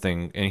about one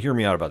thing, and hear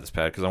me out about this,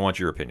 Pat, because I want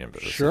your opinion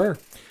about this. Sure.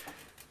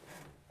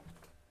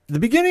 The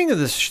beginning of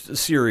this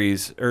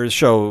series, or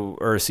show,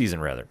 or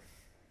season rather,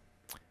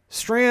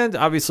 Strand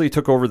obviously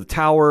took over the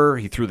tower.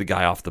 He threw the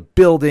guy off the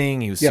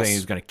building. He was saying he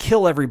was going to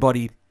kill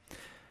everybody.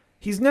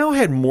 He's now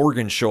had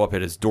Morgan show up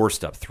at his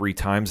doorstep 3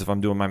 times, if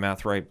I'm doing my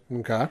math right.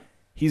 Okay.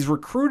 He's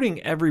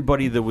recruiting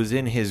everybody that was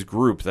in his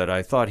group that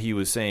I thought he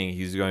was saying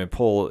he's going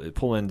to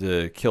pull in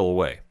to kill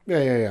away.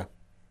 Yeah.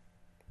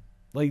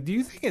 Like, do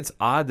you think it's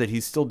odd that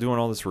he's still doing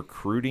all this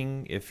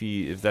recruiting if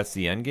that's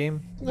the end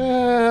game?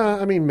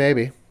 I mean,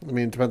 maybe. I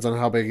mean, it depends on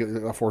how big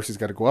a force he's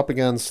got to go up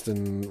against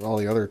and all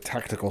the other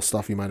tactical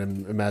stuff you might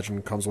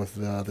imagine comes with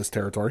this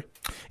territory.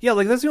 Yeah,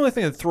 like that's the only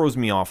thing that throws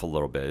me off a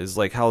little bit is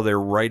like how they're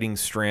writing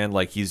Strand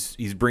like he's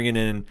bringing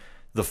in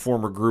the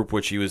former group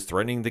which he was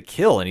threatening to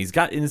kill, and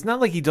it's not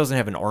like he doesn't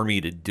have an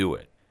army to do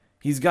it.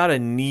 He's got a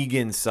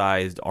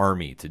Negan-sized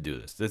army to do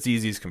this. That's the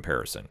easiest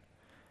comparison.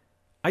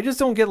 I just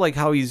don't get like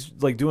how he's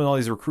like doing all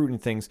these recruiting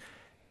things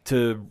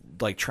to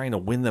like trying to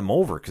win them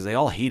over because they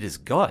all hate his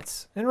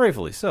guts, and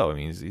rightfully so. I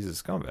mean, he's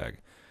a scumbag.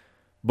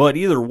 But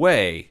either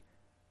way,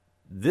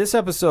 this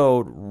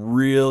episode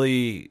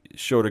really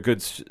showed a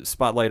good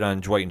spotlight on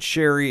Dwight and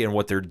Sherry and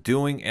what they're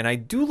doing, and I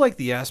do like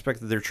the aspect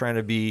that they're trying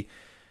to be,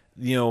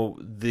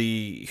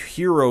 the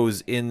heroes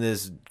in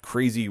this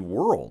crazy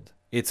world.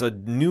 It's a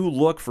new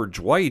look for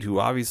Dwight, who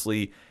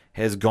obviously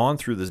has gone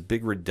through this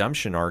big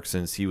redemption arc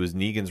since he was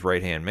Negan's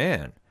right-hand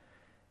man.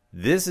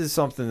 This is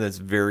something that's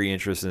very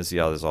interesting to see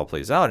how this all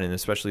plays out, and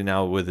especially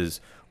now with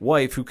his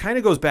wife, who kind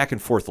of goes back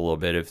and forth a little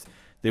bit if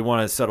they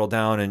want to settle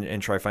down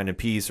and try finding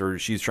peace, or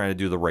she's trying to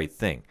do the right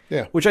thing.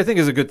 Yeah. Which I think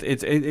is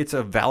it's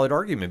a valid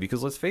argument,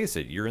 because let's face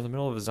it, you're in the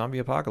middle of a zombie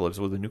apocalypse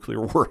with a nuclear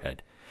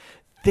warhead.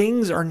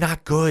 Things are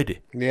not good.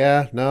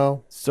 Yeah,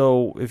 no.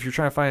 So if you're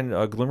trying to find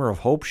a glimmer of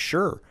hope,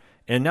 sure.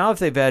 And now if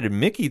they've added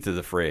Mickey to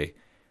the fray,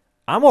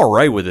 I'm all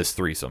right with this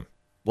threesome.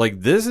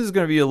 Like, this is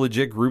going to be a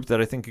legit group that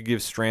I think could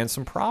give Strand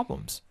some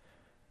problems.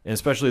 And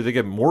especially if they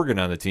get Morgan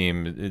on the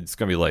team, it's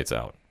going to be lights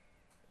out.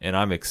 And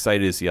I'm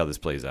excited to see how this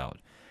plays out.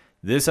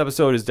 This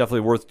episode is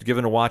definitely worth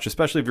giving a watch,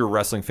 especially if you're a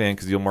wrestling fan,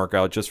 because you'll mark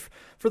out just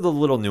for the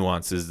little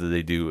nuances that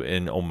they do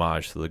in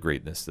homage to the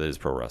greatness that is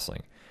pro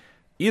wrestling.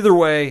 Either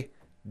way,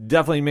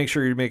 definitely make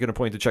sure you're making a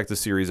point to check the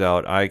series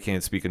out. I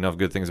can't speak enough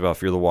good things about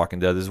Fear the Walking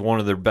Dead. This is one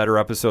of the better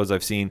episodes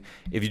I've seen.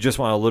 If you just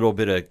want a little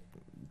bit of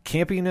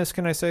campiness,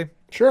 can I say?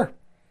 Sure.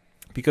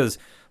 Because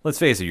let's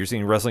face it, you're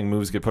seeing wrestling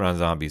moves get put on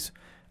zombies.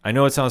 I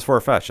know it sounds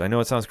far-fetched. I know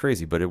it sounds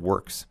crazy, but it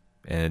works.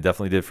 And it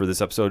definitely did for this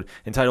episode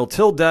entitled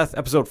Till Death,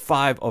 episode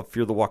 5 of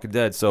Fear the Walking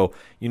Dead. So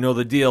you know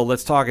the deal.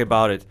 Let's talk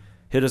about it.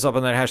 Hit us up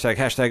on that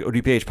hashtag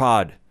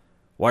ODPHpod.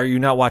 Why are you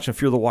not watching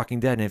Fear the Walking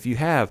Dead? And if you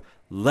have,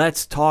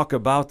 let's talk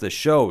about the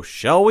show,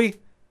 shall we?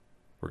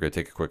 We're going to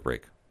take a quick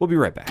break. We'll be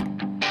right back.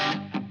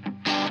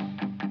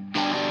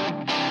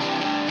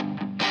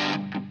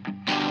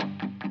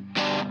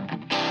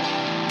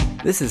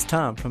 This is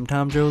Tom from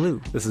Tom Joe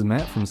Lou, This is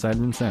Matt from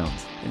Sideroom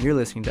Sounds. and you're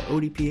listening to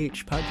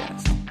ODPH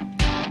Podcast.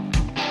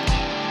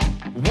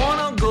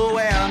 Wanna go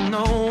where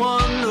no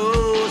one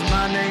knows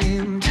my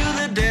name, to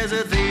the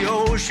desert, the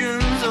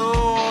oceans,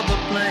 or the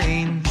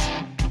plains.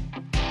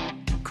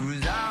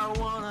 'Cause I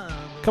wanna...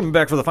 Coming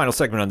back for the final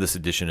segment on this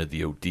edition of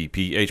the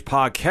ODPH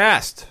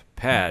Podcast.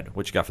 Pad,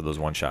 what you got for those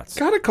one-shots?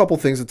 Got a couple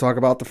things to talk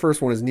about. The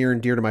first one is near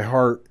and dear to my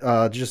heart.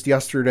 Just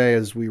yesterday,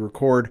 as we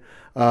record,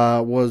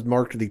 was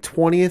marked the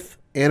 20th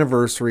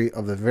anniversary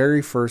of the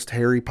very first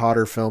Harry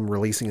Potter film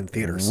releasing in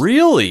theaters.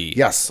 Really?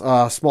 Yes.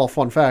 Small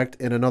fun fact,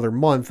 in another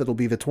month, it'll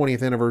be the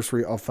 20th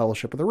anniversary of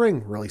Fellowship of the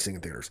Ring releasing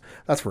in theaters.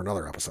 That's for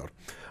another episode.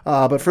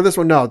 But for this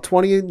one, no.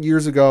 20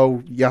 years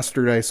ago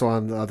yesterday, so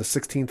on the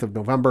 16th of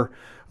November,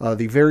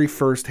 the very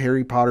first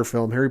Harry Potter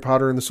film, Harry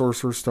Potter and the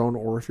Sorcerer's Stone,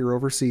 or if you're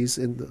overseas,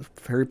 in the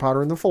Harry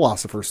Potter and the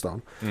Philosopher's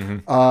Stone,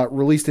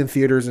 released in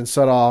theaters and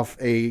set off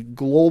a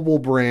global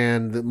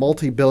brand, the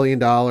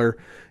multi-billion-dollar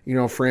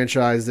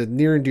franchise that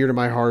near and dear to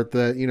my heart,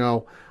 that,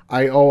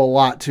 I owe a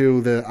lot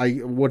to, that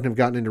I wouldn't have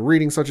gotten into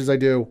reading such as I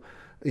do,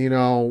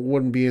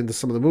 wouldn't be into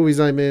some of the movies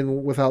I'm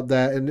in without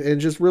that. And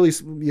just really,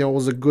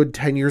 was a good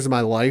 10 years of my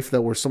life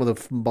that were some of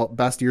the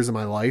best years of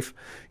my life,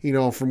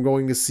 from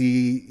going to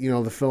see,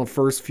 the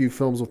first few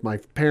films with my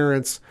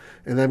parents,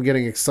 and them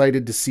getting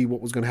excited to see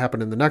what was going to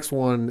happen in the next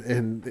one,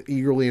 and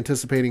eagerly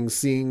anticipating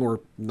seeing or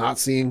not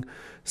seeing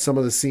some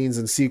of the scenes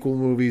in sequel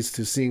movies,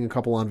 to seeing a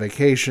couple on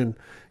vacation,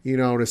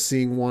 to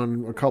seeing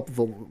a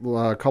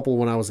couple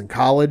when I was in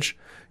college.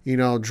 I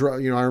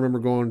remember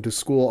going to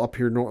school up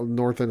here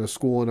north in a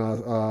school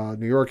in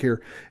New York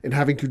here, and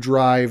having to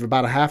drive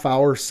about a half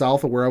hour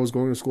south of where I was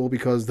going to school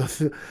because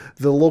the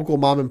local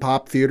mom and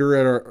pop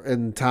theater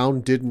in town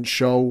didn't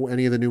show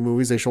any of the new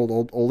movies. They showed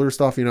older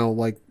stuff,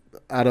 like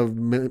out of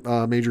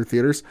major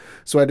theaters.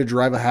 So I had to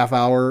drive a half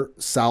hour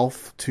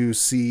south to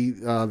see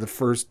the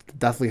first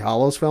Deathly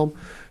Hallows film,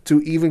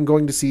 to even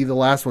going to see the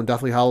last one,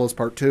 Deathly Hallows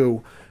Part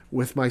 2,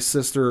 with my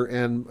sister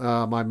and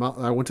my mom.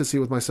 I went to see it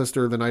with my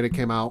sister the night it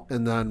came out,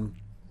 and then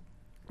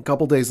A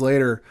couple days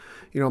later,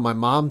 my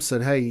mom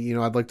said, hey,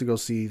 I'd like to go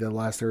see the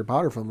last Harry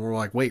Potter film. And we're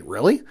like, wait,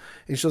 really?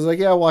 And she was like,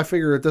 yeah, well, I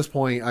figure at this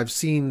point I've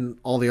seen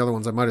all the other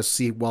ones. I might have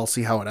see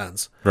how it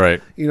ends.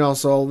 Right.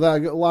 So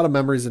that, a lot of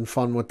memories and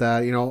fun with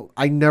that.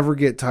 I never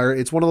get tired.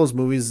 It's one of those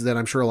movies that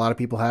I'm sure a lot of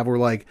people have where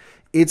like,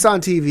 it's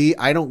on TV.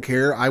 I don't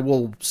care. I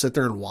will sit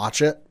there and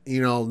watch it,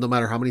 no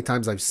matter how many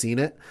times I've seen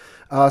it.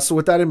 So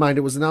with that in mind,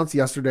 it was announced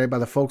yesterday by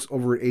the folks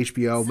over at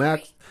HBO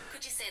Max.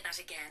 Could you say that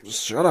again?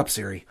 Shut up,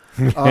 Siri.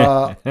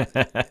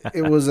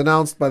 It was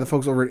announced by the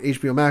folks over at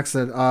HBO Max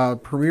that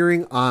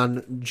premiering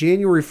on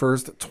January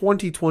 1st,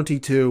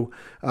 2022,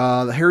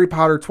 the Harry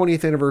Potter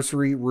 20th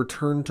anniversary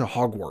Return to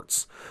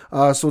Hogwarts.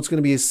 So it's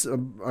going to be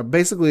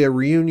basically a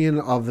reunion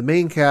of the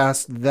main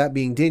cast, that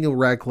being Daniel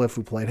Radcliffe,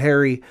 who played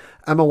Harry,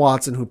 Emma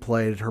Watson, who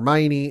played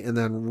Hermione, and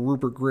then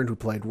Rupert Grint, who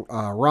played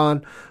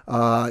Ron.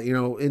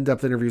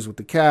 In-depth interviews with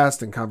the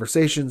cast and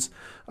conversations.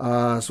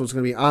 So it's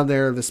going to be on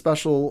there. The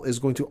special is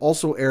going to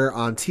also air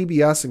on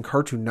TBS and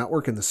Cartoon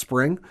Network in the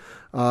spring.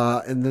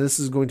 And this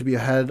is going to be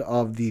ahead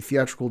of the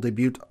theatrical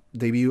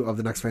debut of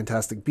the next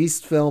Fantastic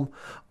Beasts film.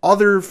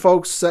 Other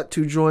folks set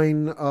to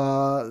join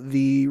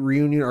the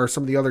reunion are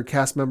some of the other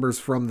cast members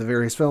from the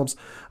various films,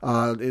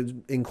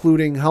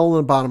 including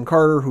Helena Bonham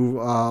Carter,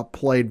 who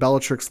played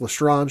Bellatrix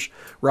Lestrange,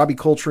 Robbie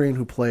Coltrane,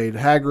 who played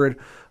Hagrid,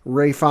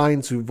 Ray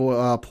Fiennes, who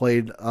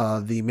played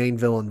the main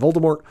villain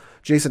Voldemort,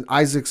 Jason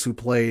Isaacs, who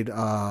played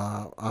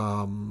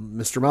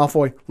Mr.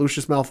 Malfoy,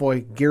 Lucius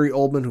Malfoy, Gary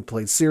Oldman, who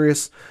played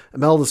Sirius,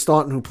 Imelda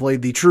Staunton, who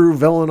played the true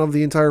villain of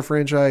the entire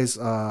franchise,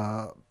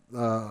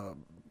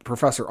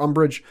 Professor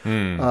Umbridge,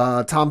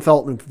 Tom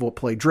Felton, who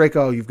played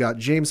Draco. You've got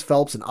James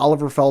Phelps and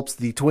Oliver Phelps,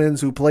 the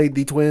twins, who played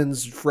the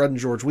twins, Fred and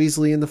George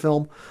Weasley in the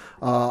film.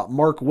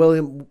 Mark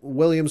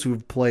Williams, who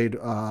played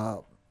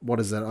Mr.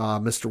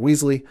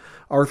 Weasley,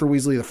 Arthur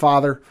Weasley, the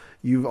father.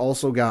 You've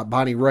also got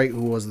Bonnie Wright,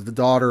 who was the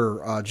daughter,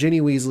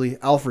 Ginny Weasley,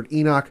 Alfred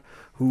Enoch,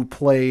 who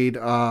played,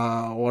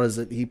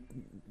 he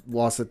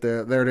lost it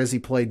there. There it is. He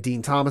played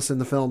Dean Thomas in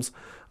the films.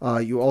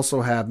 You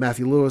also have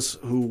Matthew Lewis,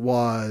 who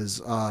was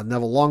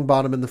Neville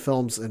Longbottom in the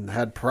films and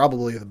had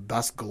probably the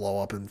best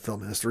glow up in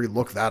film history.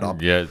 Look that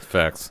up. Yeah, it's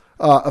facts.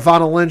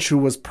 Ivana Lynch, who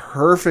was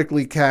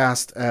perfectly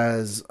cast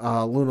as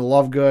Luna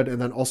Lovegood,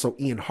 and then also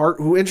Ian Hart,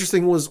 who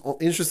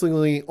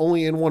interestingly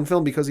only in one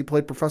film because he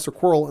played Professor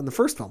Quirrell in the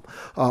first film.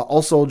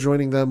 Also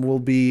joining them will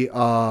be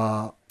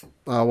the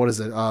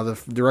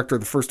director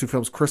of the first two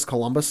films, Chris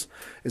Columbus,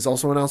 is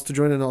also announced to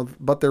join,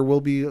 but there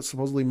will be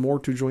supposedly more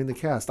to join the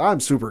cast. I'm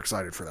super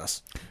excited for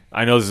this.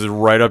 I know this is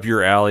right up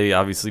your alley,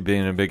 obviously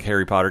being a big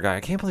Harry Potter guy.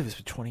 I can't believe it's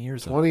been 20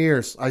 years. 20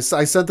 years. I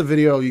sent the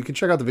video. You can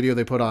check out the video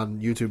they put on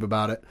YouTube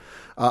about it.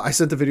 I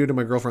sent the video to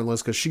my girlfriend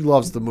Liz because she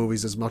loves the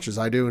movies as much as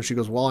I do. And she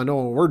goes, well, I know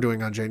what we're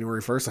doing on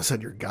January 1st. I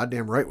said, you're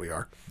goddamn right we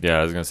are. Yeah,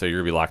 I was going to say, you're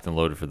going to be locked and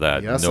loaded for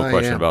that. Yes, no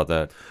question about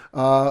that.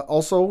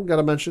 Also, got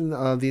to mention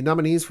the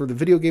nominees for the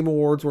Video Game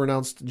Awards were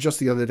announced just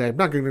the other day. I'm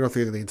not going to go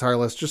through the entire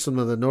list, just some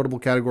of the notable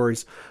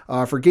categories.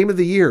 For Game of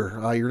the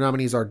Year, your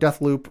nominees are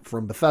Deathloop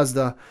from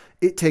Bethesda,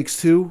 It Takes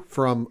Two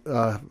from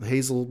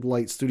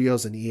Hazelight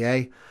Studios and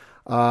EA,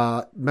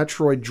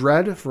 Metroid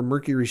Dread from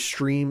Mercury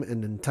Stream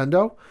and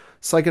Nintendo,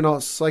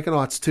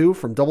 Psychonauts 2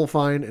 from Double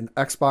Fine and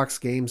Xbox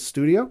Games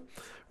Studio,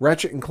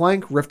 Ratchet &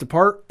 Clank Rift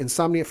Apart from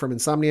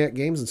Insomniac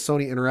Games and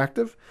Sony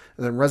Interactive,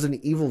 and then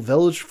Resident Evil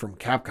Village from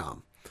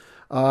Capcom.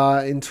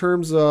 In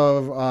terms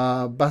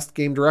of best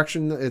game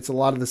direction, it's a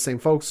lot of the same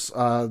folks.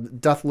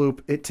 Deathloop,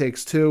 It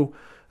Takes Two,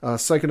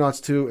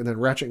 Psychonauts 2, and then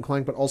Ratchet &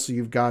 Clank, but also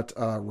you've got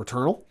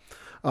Returnal.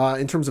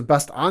 In terms of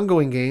best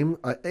ongoing game,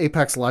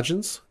 Apex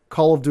Legends,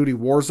 Call of Duty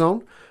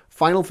Warzone,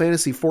 Final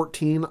Fantasy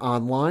XIV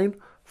Online,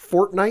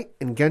 Fortnite,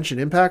 and Genshin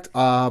Impact.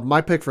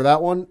 My pick for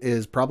that one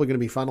is probably going to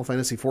be Final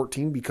Fantasy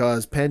XIV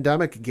because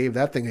Pandemic gave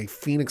that thing a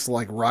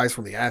phoenix-like rise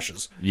from the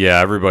ashes.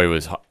 Yeah, everybody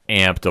was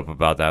amped up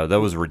about that.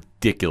 That was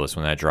ridiculous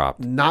when that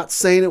dropped. Not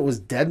saying it was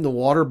dead in the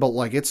water, but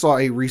like it saw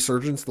a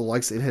resurgence the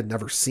likes it had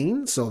never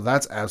seen, so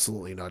that's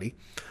absolutely nutty.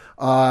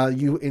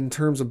 In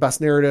terms of best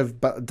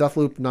narrative,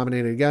 Deathloop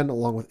nominated again,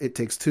 along with It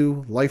Takes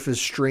Two, Life is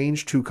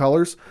Strange, Two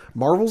Colors,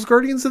 Marvel's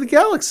Guardians of the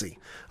Galaxy,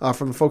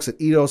 from the folks at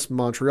Eidos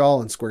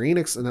Montreal and Square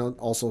Enix, and then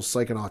also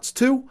Psychonauts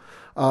 2.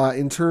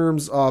 In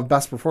terms of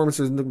best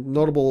performances,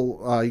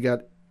 notable, you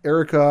got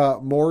Erica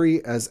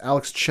Mori as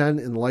Alex Chen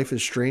in Life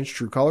is Strange,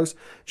 True Colors,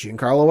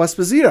 Giancarlo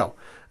Esposito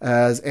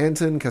as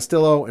Anton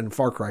Castillo in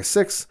Far Cry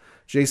 6,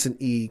 Jason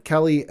E.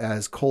 Kelly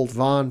as Colt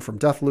Vaughn from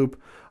Deathloop,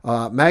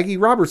 Maggie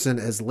Robertson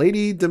as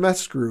Lady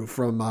Dimitrescu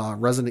from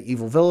Resident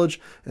Evil Village,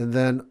 and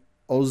then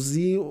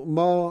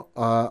Ozima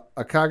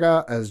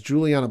Akaga as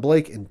Juliana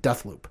Blake in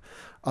Deathloop.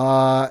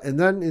 And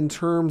then in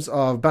terms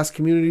of best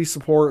community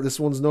support, this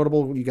one's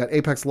notable. You got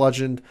Apex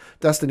Legend,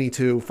 Destiny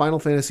 2, Final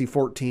Fantasy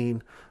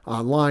 14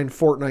 Online,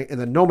 Fortnite,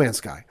 and then No Man's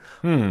Sky.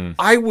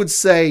 I would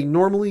say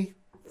normally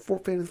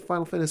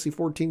Final Fantasy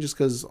 14 just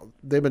because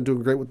they've been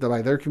doing great with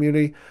by their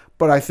community,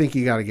 but I think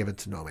you got to give it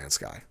to No Man's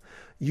Sky.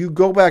 You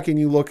go back and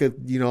you look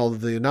at,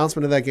 the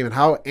announcement of that game and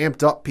how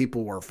amped up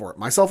people were for it,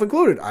 myself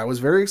included. I was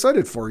very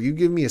excited for it. You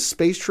give me a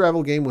space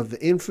travel game with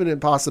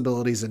infinite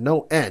possibilities and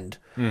no end.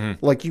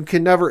 Like you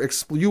can never,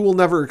 you will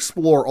never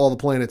explore all the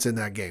planets in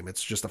that game.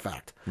 It's just a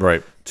fact.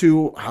 Right.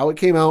 To how it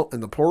came out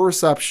and the poor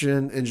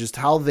reception and just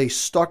how they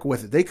stuck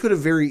with it. They could have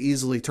very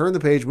easily turned the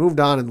page, moved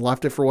on, and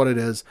left it for what it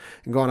is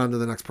and gone on to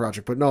the next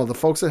project. But no, the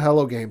folks at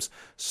Hello Games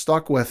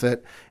stuck with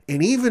it.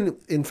 And even,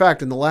 in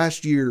fact, in the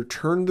last year,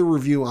 turned the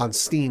review on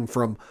Steam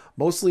from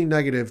mostly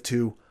negative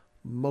to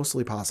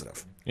mostly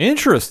positive.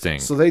 Interesting.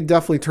 So they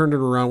definitely turned it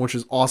around, which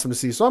is awesome to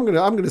see. So I'm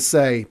gonna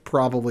say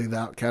probably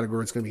that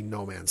category is gonna be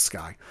No Man's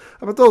Sky.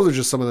 But those are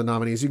just some of the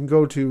nominees. You can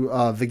go to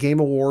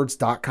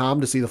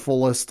thegameawards.com to see the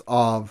full list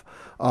of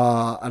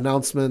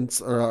announcements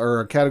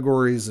or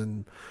categories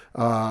and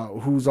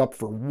who's up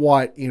for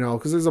what,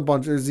 because there's a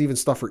bunch. There's even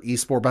stuff for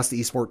esport, best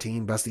esport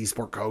team, best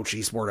esport coach,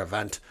 esport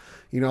event.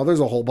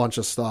 There's a whole bunch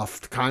of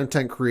stuff.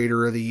 Content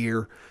creator of the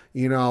year.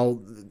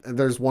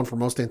 There's one for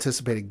most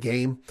anticipated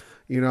game.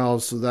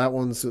 So that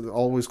one's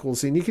always cool to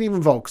see. And you can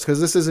even vote, because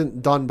this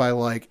isn't done by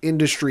like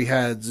industry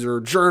heads or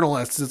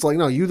journalists. It's like,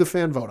 no, you the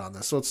fan vote on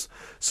this. So it's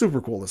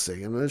super cool to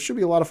see. And it should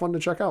be a lot of fun to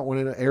check out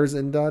when it airs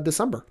in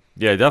December.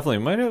 Yeah, definitely.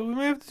 We might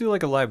have to do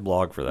like a live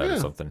blog for that or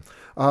something.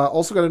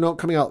 Also got a note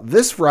coming out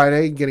this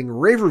Friday, getting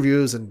rave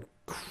reviews, and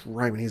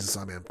he's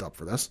I'm amped up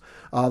for this.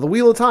 The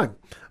Wheel of Time.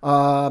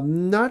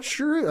 Not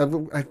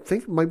sure. I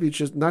think it might be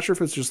not sure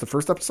if it's just the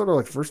first episode or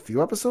like the first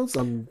few episodes.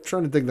 I'm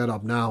trying to dig that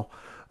up now.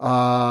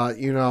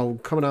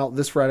 Coming out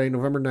this Friday,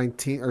 November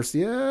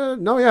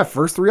 19th,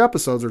 first 3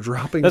 episodes are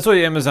dropping. That's what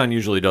Amazon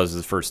usually does,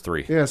 is the first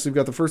 3. Yeah, so you've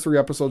got the first 3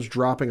 episodes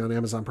dropping on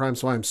Amazon Prime,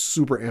 so I'm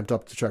super amped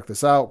up to check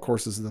this out. Of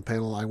course, this is the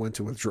panel I went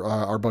to with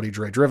our buddy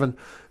Dre Driven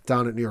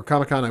down at New York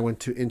Comic Con. I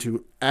went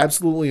into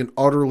absolutely and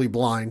utterly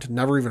blind,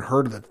 never even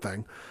heard of the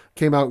thing.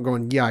 Came out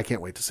going, yeah, I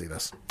can't wait to see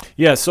this.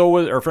 Yeah,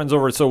 so our friends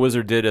over at So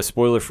Wizard did a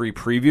spoiler-free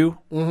preview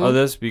of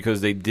this, because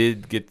they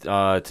did get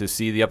to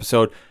see the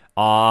episode.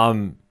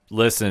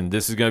 Listen,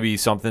 this is going to be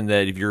something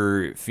that if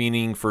you're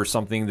fiending for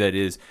something that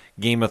is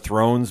Game of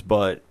Thrones,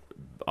 but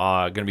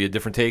going to be a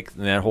different take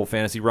in that whole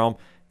fantasy realm,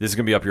 this is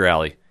going to be up your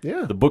alley.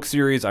 Yeah. The book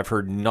series, I've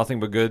heard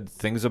nothing but good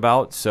things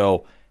about,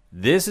 so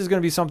this is going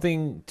to be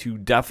something to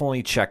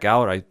definitely check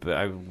out.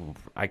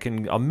 I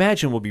can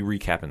imagine we'll be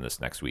recapping this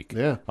next week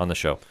on the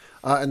show.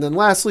 And then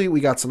lastly, we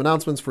got some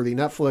announcements for the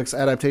Netflix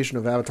adaptation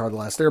of Avatar: The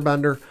Last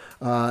Airbender.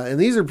 And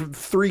these are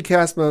 3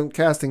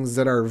 castings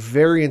that are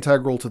very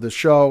integral to the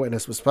show, and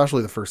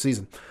especially the first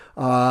season.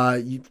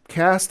 You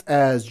cast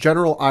as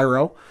General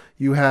Iroh.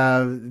 You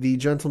have the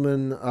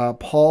gentleman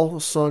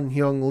Paul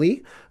Sun-Hyung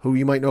Lee, who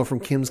you might know from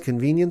Kim's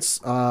Convenience,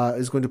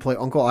 is going to play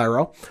Uncle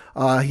Iroh.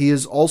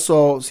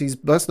 He's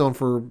best known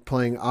for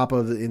playing Appa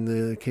in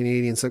the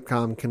Canadian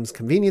sitcom Kim's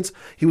Convenience.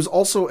 He was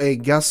also a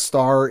guest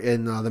star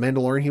in The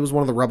Mandalorian. He was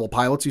one of the rebel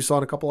pilots you saw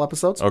in a couple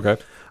episodes. Okay.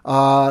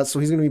 So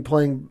he's going to be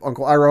playing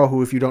Uncle Iroh,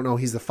 who, if you don't know,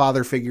 he's the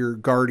father figure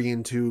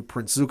guardian to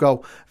Prince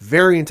Zuko.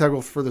 Very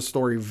integral for the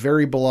story,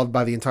 very beloved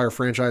by the entire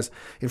franchise.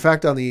 In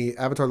fact, on the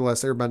Avatar: The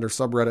Last Airbender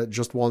subreddit,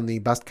 just won the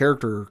best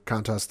character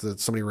contest that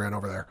somebody ran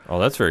over there. Oh,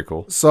 that's very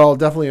cool. So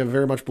definitely a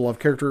very much beloved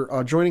character.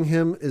 Joining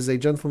him is a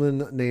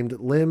gentleman named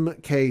Lim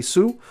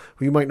K-Soo,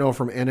 who you might know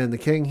from Anna and the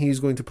King. He's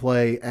going to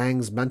play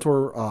Aang's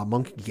mentor,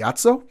 Monk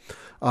Gyatso.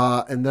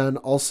 And then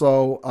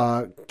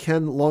also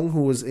Ken Lung,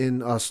 who was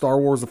in Star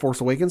Wars The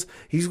Force Awakens.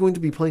 He's going to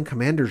be playing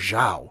Commander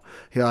Zhao.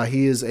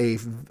 He is a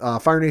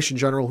Fire Nation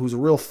general who's a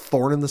real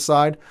thorn in the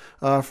side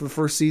for the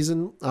first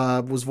season.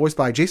 Was voiced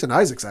by Jason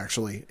Isaacs,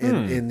 actually,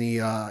 in the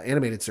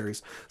animated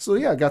series. So,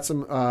 yeah, got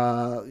some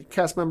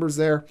cast members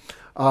there.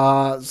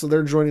 So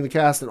they're joining the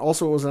cast. And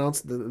also it was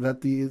announced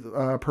that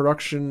the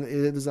production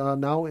is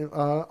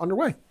now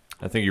underway.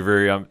 I think you're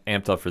very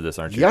amped up for this,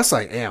 aren't you? Yes,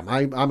 I am.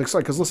 I'm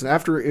excited because, listen,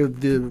 after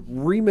the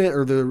remake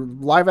or the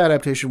live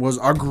adaptation was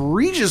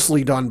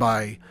egregiously done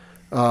by,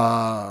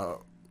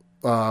 God,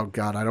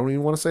 I don't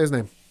even want to say his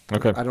name.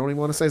 Okay. I don't even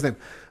want to say his name.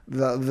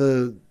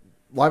 The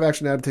live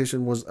action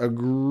adaptation was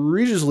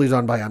egregiously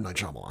done by M. Night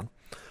Shyamalan.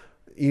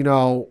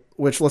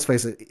 Which, let's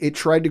face it, it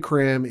tried to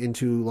cram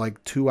into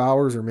like 2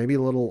 hours or maybe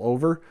a little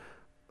over,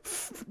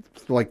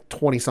 like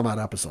 20 some odd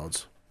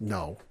episodes.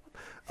 No.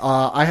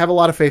 I have a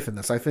lot of faith in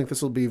this. I think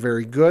this will be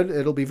very good.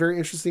 It'll be very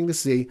interesting to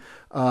see,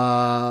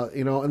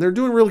 and they're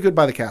doing really good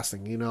by the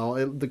casting.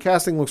 The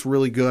casting looks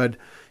really good.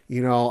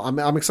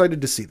 I'm excited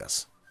to see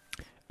this.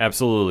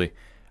 Absolutely.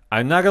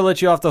 I'm not going to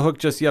let you off the hook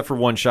just yet for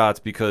one shots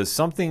because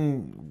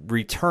something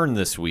returned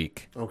this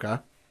week. Okay.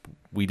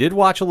 We did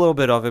watch a little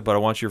bit of it, but I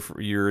want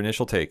your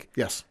initial take.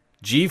 Yes.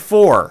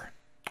 G4.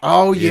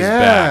 Oh,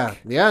 yeah.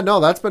 Back. Yeah, no,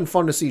 that's been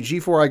fun to see.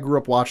 G4 I grew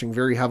up watching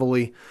very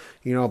heavily,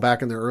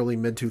 back in the early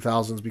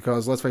mid-2000s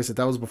because, let's face it,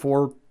 that was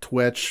before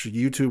Twitch.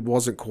 YouTube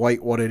wasn't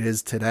quite what it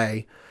is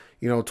today.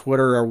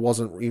 Twitter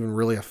wasn't even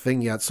really a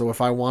thing yet. So if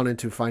I wanted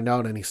to find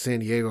out any San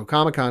Diego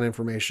Comic-Con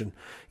information,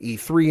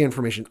 E3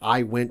 information,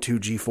 I went to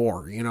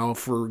G4.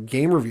 For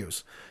game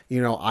reviews,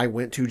 I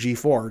went to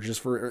G4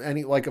 just for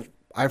any,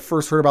 I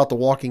first heard about The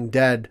Walking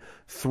Dead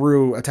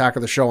through Attack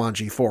of the Show on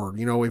G4.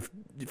 You know, if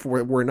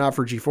were it not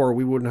for G4,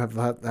 we wouldn't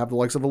have the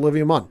likes of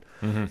Olivia Munn,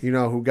 you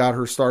know, who got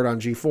her start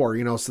on G4.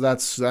 You know, so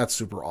that's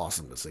super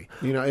awesome to see.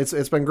 You know,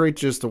 it's been great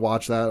just to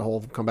watch that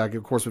whole comeback.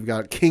 Of course, we've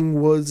got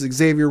King Woods,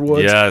 Xavier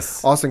Woods,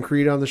 yes, Austin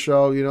Creed on the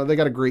show. You know, they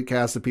got a great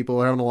cast of people.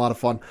 They're having a lot of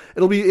fun.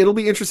 It'll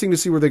be interesting to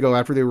see where they go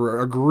after they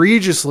were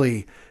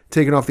egregiously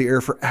taken off the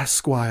air for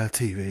Esquire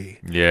TV.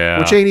 Yeah,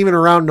 which ain't even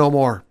around no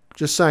more.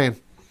 Just saying.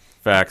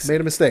 Facts. Made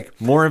a mistake.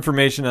 More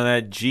information on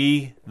that,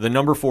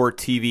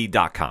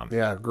 the4tv.com.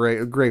 Yeah,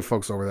 great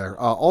folks over there.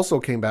 Also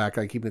came back,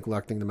 I keep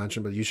neglecting to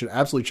mention, but you should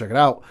absolutely check it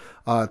out.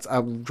 It's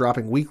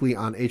dropping weekly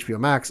on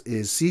HBO Max,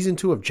 is season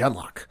 2 of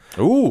Genlock.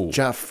 Ooh.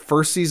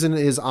 First season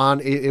is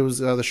on. It was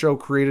the show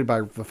created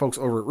by the folks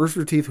over at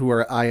Rooster Teeth, who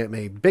I am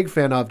a big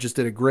fan of. Just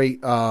did a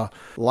great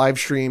live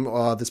stream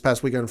this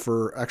past weekend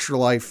for Extra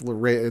Life.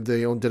 They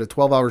did a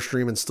 12-hour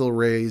stream and still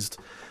raised...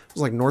 It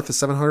was like north of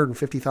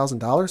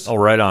 $750,000. Oh,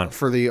 right on.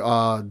 For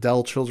the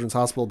Dell Children's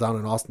Hospital down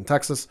in Austin,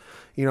 Texas.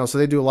 You know, so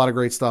they do a lot of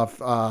great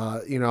stuff.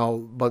 You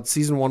know, but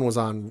season 1 was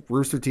on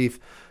Rooster Teeth.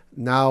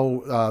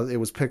 Now it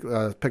was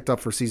picked up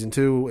for season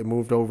 2. It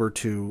moved over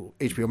to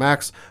HBO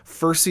Max.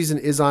 First season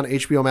is on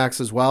HBO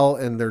Max as well,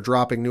 and they're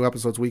dropping new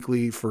episodes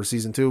weekly for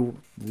season 2.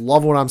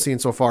 Love what I'm seeing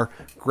so far.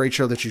 Great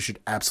show that you should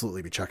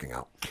absolutely be checking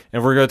out.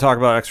 And we're going to talk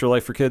about Extra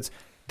Life for Kids.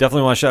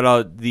 Definitely want to shout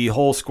out the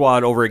whole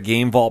squad over at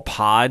Game Vault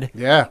Pod.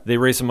 Yeah. They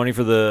raised some money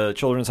for the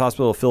Children's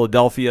Hospital of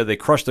Philadelphia. They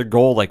crushed their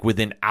goal like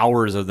within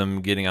hours of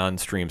them getting on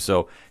stream.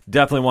 So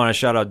definitely want to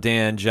shout out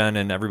Dan, Jen,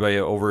 and everybody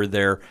over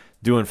there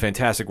doing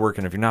fantastic work.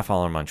 And if you're not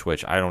following them on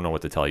Twitch, I don't know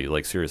what to tell you.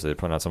 Like, seriously, they're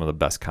putting out some of the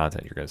best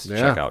content you guys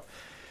check out.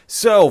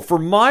 So for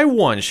my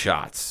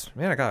one-shots,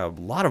 man, I got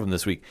a lot of them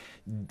this week.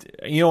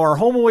 You know, our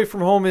home away from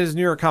home is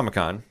New York Comic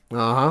Con.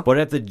 But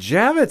at the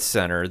Javits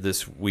Center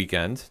this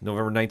weekend,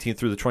 November 19th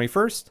through the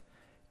 21st,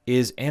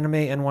 is Anime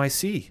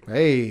NYC.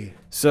 Hey.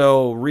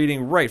 So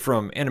reading right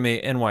from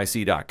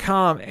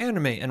AnimeNYC.com,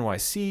 Anime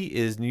NYC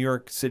is New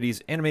York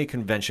City's anime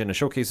convention, a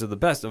showcase of the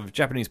best of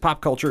Japanese pop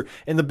culture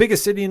in the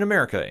biggest city in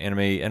America. Anime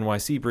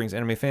NYC brings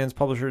anime fans,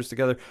 publishers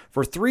together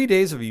for 3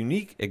 days of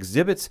unique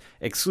exhibits,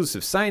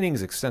 exclusive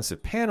signings,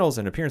 extensive panels,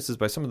 and appearances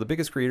by some of the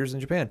biggest creators in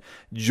Japan.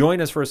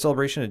 Join us for a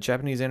celebration of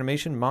Japanese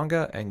animation,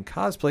 manga, and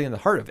cosplay in the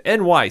heart of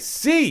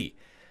NYC.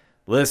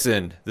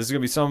 Listen, this is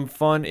going to be some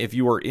fun if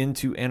you are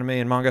into anime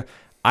and manga.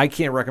 I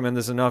can't recommend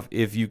this enough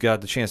if you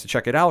got the chance to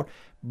check it out.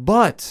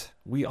 But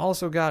we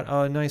also got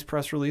a nice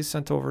press release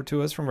sent over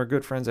to us from our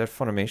good friends at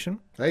Funimation.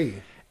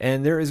 Hey.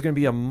 And there is going to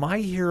be a My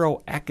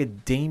Hero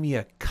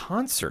Academia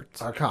concert.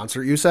 A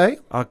concert, you say?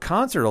 A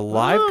concert, a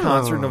live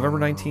concert, November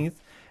 19th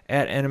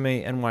at Anime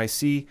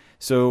NYC.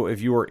 So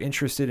if you are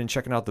interested in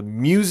checking out the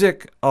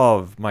music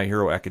of My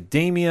Hero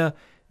Academia,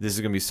 this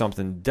is going to be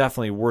something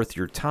definitely worth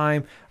your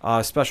time.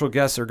 Special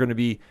guests are going to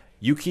be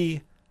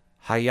Yuki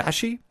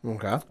Hayashi.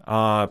 Okay.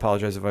 I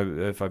apologize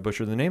if I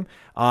butchered the name.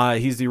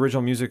 He's the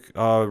original music.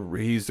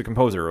 He's the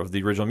composer of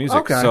the original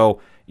music. Okay.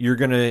 So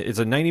it's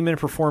a 90-minute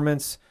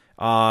performance.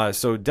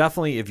 So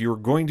definitely, if you're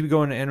going to be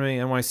going to Anime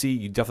NYC,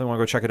 you definitely want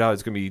to go check it out.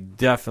 It's going to be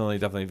definitely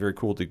very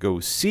cool to go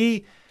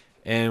see.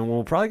 And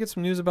we'll probably get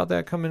some news about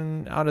that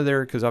coming out of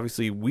there, because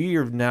obviously we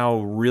have now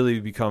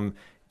really become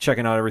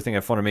checking out everything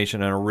at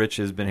Funimation. I know Rich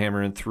has been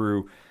hammering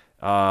through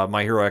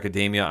My Hero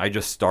Academia. I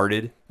just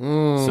started,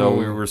 so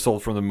we were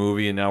sold from the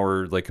movie, and now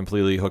we're like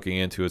completely hooking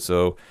into it.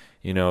 So,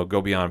 you know,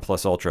 go beyond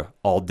plus ultra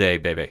all day,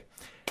 baby.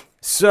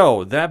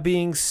 So that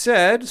being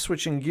said,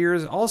 switching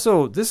gears.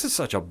 Also, this is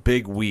such a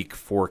big week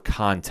for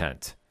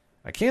content.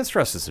 I can't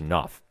stress this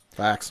enough.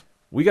 Facts.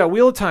 We got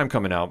Wheel of Time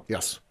coming out.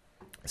 Yes.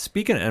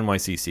 Speaking of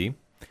NYCC,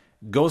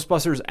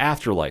 Ghostbusters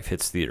Afterlife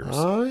hits theaters.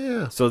 Oh,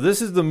 yeah. So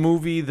this is the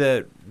movie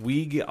that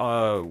we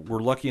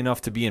were lucky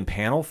enough to be in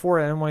panel for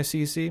at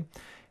NYCC.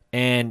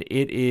 And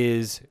it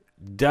is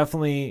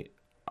definitely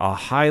a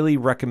highly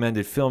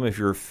recommended film if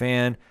you're a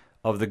fan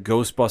of the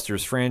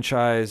Ghostbusters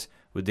franchise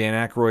with Dan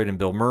Aykroyd and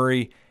Bill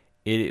Murray.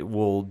 It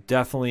will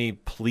definitely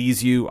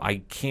please you.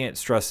 I can't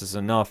stress this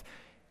enough.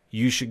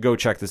 You should go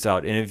check this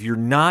out. And if you're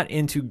not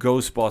into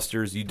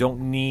Ghostbusters, you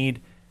don't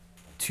need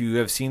to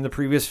have seen the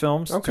previous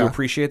films to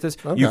appreciate this.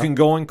 Okay. You can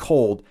go in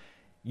cold.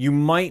 You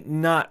might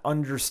not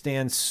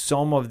understand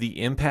some of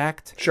the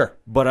impact. Sure.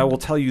 But I will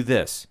tell you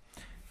this.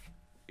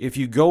 If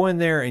you go in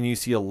there and you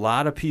see a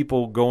lot of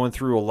people going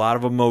through a lot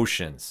of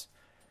emotions,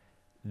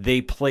 they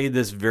play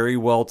this very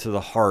well to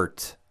the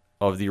heart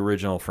of the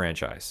original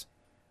franchise.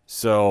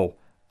 So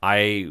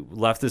I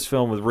left this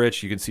film with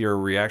Rich. You can see our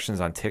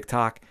reactions on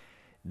TikTok.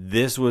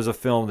 This was a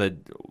film that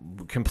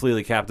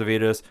completely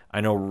captivated us. I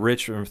know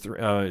Rich from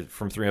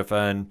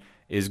 3FN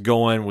is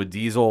going with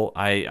Diesel.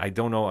 I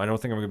don't know. I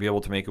don't think I'm going to be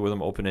able to make it with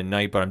him open at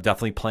night, but I'm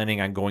definitely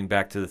planning on going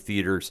back to the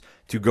theaters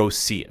to go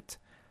see it.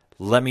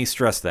 Let me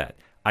stress that.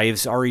 I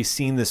have already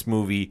seen this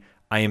movie.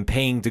 I am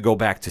paying to go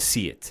back to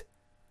see it.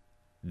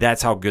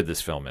 That's how good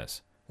this film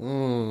is.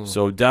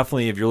 So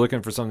definitely, if you're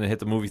looking for something to hit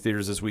the movie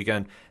theaters this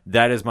weekend,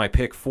 that is my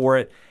pick for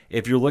it.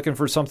 If you're looking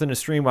for something to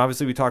stream,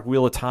 obviously we talked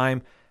Wheel of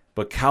Time.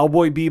 but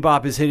Cowboy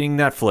Bebop is hitting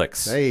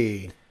Netflix.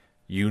 Hey.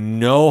 You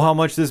know how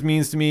much this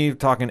means to me,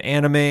 talking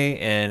anime,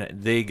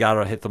 and they got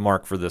to hit the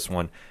mark for this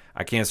one.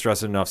 I can't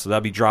stress it enough. So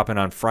that'll be dropping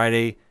on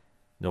Friday,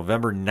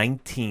 November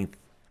 19th.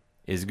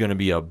 Is going to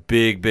be a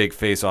big, big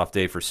face-off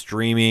day for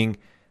streaming.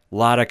 A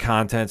lot of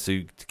content, so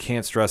you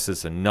can't stress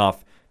this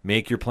enough.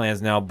 Make your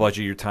plans now.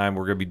 Budget your time.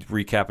 We're going to be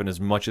recapping as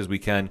much as we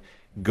can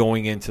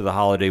going into the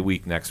holiday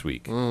week next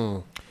week.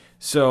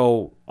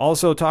 So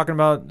also talking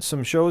about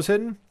some shows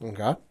hidden.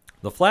 Okay.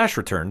 The Flash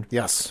returned.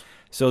 Yes.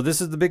 So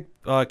this is the big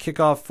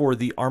kickoff for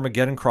the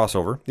Armageddon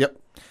crossover. Yep.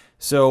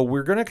 So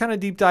we're going to kind of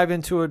deep dive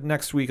into it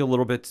next week a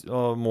little bit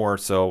more.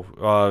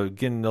 So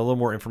getting a little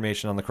more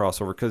information on the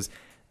crossover because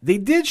they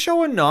did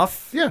show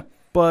enough. Yeah.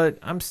 But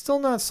I'm still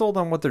not sold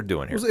on what they're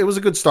doing here. It was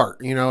a good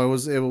start. You know, it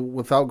was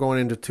without going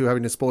into too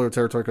having to spoiler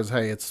territory because,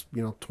 hey, it's,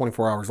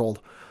 24 hours old.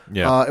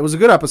 Yeah. It was a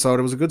good episode.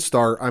 It was a good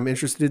start. I'm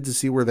interested to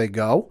see where they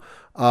go.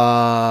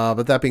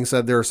 But that being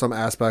said, there are some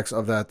aspects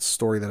of that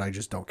story that I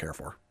just don't care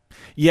for.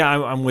 Yeah,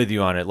 I'm with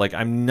you on it. Like,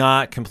 I'm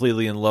not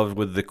completely in love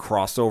with the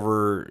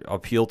crossover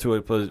appeal to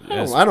it. But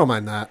I don't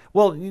mind that.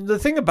 Well, the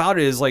thing about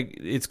it is, like,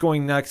 it's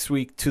going next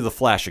week to The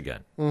Flash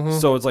again. Mm-hmm.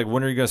 So it's like,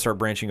 when are you going to start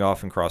branching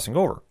off and crossing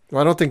over? Well,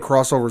 I don't think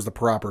crossover is the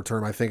proper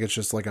term. I think it's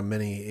just like a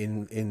mini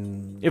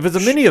If it's a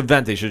mini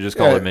event, they should just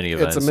call it a mini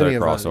event it's a instead mini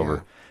of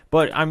crossover.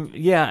 Event,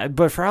 yeah.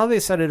 But for how they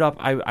set it up,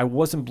 I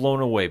wasn't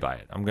blown away by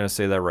it. I'm going to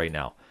say that right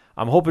now.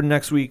 I'm hoping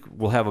next week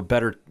we'll have a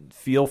better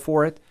feel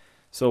for it.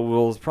 So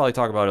we'll probably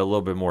talk about it a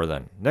little bit more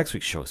then. Next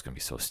week's show is going to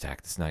be so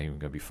stacked, it's not even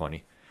going to be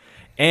funny.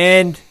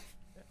 And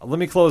let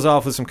me close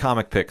off with some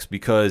comic picks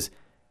because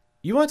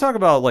you want to talk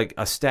about like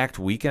a stacked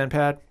weekend,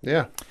 Pat?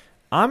 Yeah.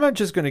 I'm not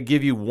just going to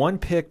give you one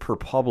pick per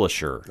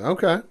publisher.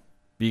 Okay.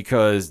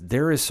 Because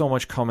there is so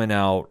much coming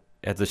out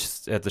at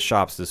the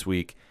shops this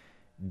week.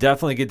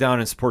 Definitely get down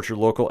and support your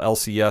local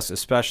LCS,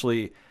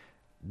 especially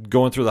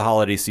going through the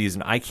holiday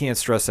season. I can't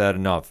stress that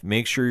enough.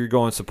 Make sure you're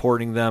going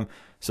supporting them.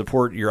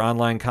 Support your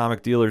online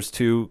comic dealers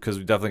too, because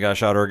we definitely got to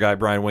shout out our guy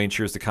Brian Wayne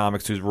Cheers to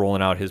Comics, who's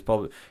rolling out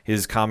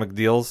his comic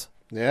deals.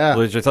 Yeah.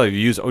 Which I tell you, if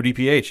you use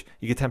ODPH,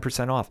 you get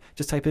 10% off.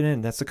 Just type it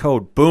in. That's the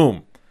code.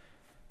 Boom.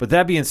 But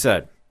that being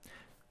said,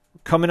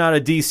 coming out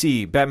of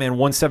DC, Batman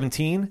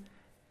 117,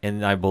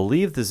 and I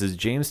believe this is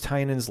James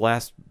Tynion's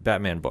last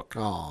Batman book.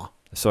 Aw.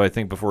 So I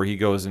think before he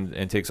goes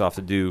and takes off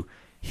to do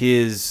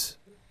his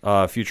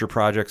future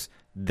projects,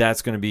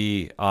 that's going to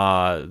be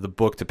the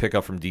book to pick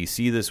up from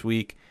DC this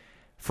week.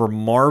 For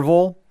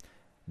Marvel,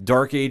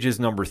 Dark Ages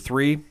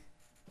 #3,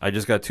 I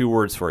just got 2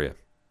 words for you.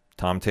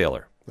 Tom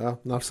Taylor.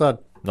 Well, enough said.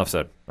 Enough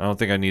said. I don't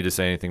think I need to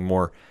say anything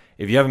more.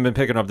 If you haven't been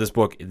picking up this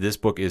book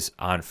is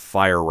on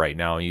fire right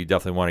now, and you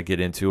definitely want to get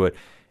into it.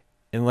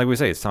 And like we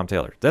say, it's Tom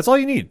Taylor. That's all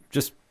you need.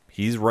 Just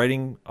he's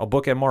writing a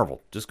book at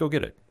Marvel. Just go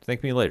get it.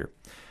 Thank me later.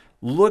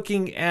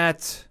 Looking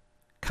at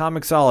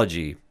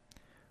Comixology,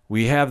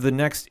 we have the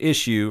next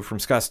issue from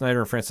Scott Snyder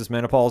and Francis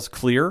Manapul's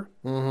Clear.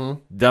 Mm-hmm.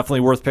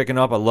 Definitely worth picking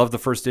up. I love the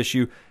first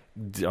issue.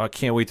 I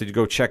can't wait to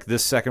go check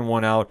this second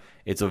one out.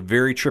 It's a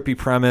very trippy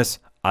premise.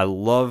 I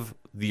love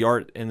the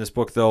art in this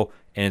book, though,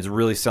 and it's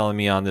really selling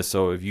me on this.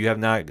 So if you have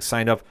not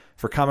signed up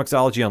for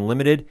Comixology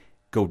Unlimited,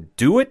 go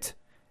do it.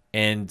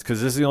 And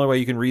because this is the only way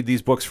you can read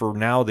these books for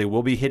now, they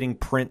will be hitting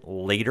print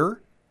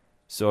later.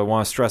 So I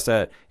want to stress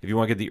that if you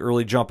want to get the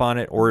early jump on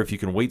it, or if you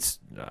can wait,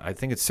 I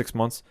think it's 6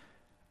 months.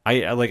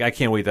 I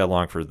can't wait that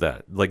long for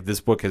that. Like,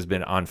 this book has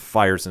been on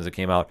fire since it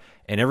came out,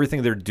 and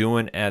everything they're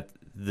doing at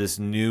this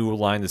new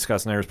line that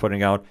Scott Snyder is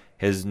putting out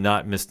has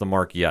not missed the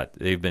mark yet.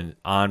 They've been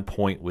on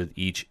point with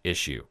each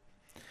issue.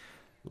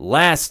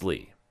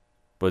 Lastly,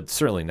 but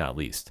certainly not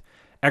least,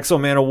 Exo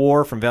Man of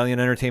War from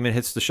Valiant Entertainment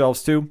hits the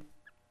shelves too.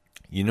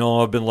 You know,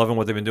 I've been loving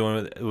what they've been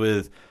doing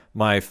with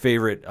my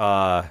favorite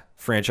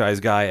franchise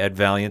guy at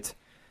Valiant.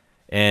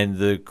 And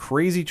the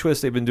crazy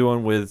twist they've been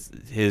doing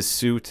with his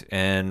suit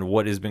and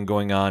what has been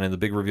going on and the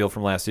big reveal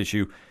from last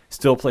issue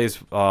still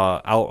plays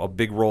out a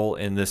big role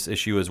in this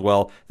issue as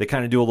well. They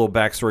kind of do a little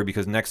backstory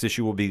because next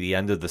issue will be the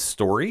end of the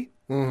story.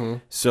 Mm-hmm.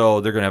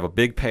 So they're going to have a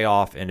big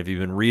payoff. And if you've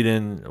been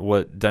reading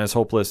what Dennis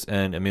Hopeless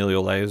and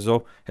Emilio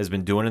Lazo has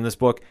been doing in this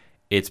book,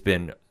 it's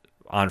been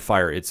on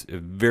fire. It's a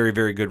very,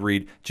 very good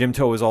read. Jim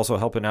Toe is also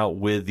helping out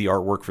with the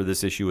artwork for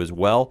this issue as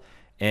well.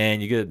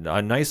 And you get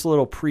a nice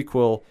little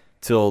prequel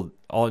till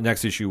all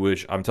next issue,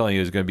 which I'm telling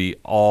you is going to be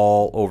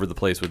all over the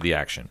place with the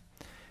action.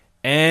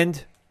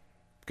 And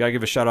got to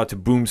give a shout out to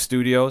Boom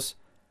Studios.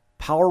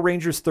 Power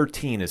Rangers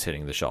 13 is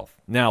hitting the shelf.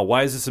 Now,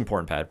 why is this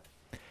important, Pat?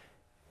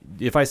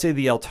 If I say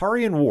the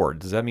Altarian War,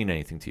 does that mean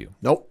anything to you?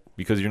 Nope.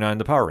 Because you're not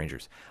into Power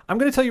Rangers. I'm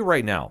going to tell you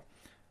right now,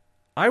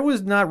 I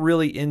was not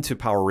really into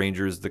Power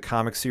Rangers, the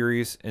comic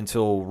series,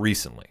 until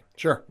recently.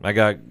 Sure. I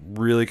got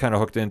really kind of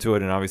hooked into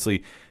it, and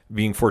obviously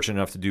being fortunate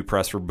enough to do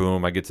press for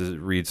Boom, I get to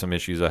read some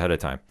issues ahead of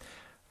time.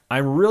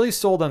 I'm really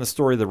sold on the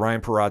story that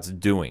Ryan Perot's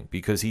doing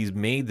because he's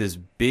made this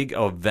big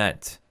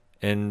event,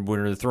 and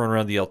when they're throwing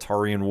around the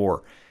Altarian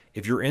War,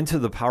 if you're into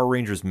the Power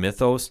Rangers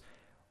mythos,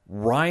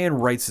 Ryan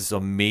writes this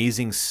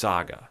amazing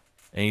saga,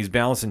 and he's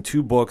balancing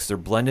 2 books. They're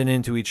blending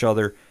into each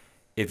other.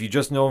 If you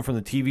just know them from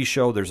the TV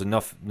show, there's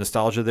enough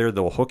nostalgia there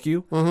that will hook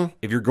you.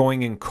 If you're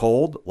going in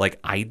cold, like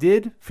I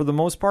did for the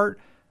most part,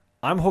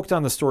 I'm hooked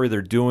on the story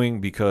they're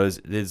doing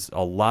because there's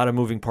a lot of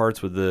moving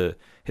parts with the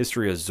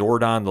history of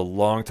Zordon, the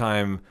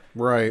longtime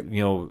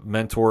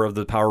mentor of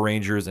the Power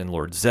Rangers, and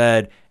Lord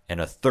Zed,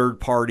 and a third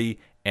party,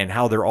 and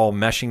how they're all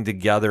meshing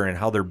together and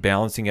how they're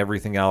balancing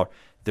everything out.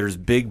 There's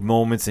big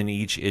moments in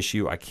each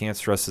issue. I can't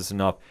stress this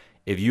enough.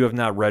 If you have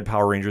not read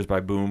Power Rangers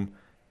by Boom,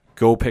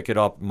 go pick it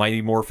up.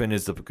 Mighty Morphin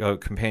is the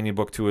companion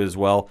book to it as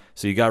well,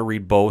 so you got to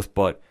read both,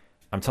 but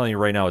I'm telling you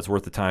right now, it's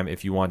worth the time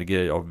if you want to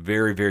get a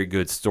very, very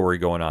good story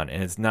going on.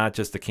 And it's not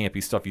just the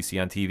campy stuff you see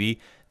on TV.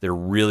 They're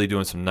really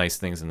doing some nice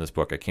things in this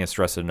book. I can't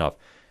stress it enough.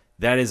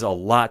 That is a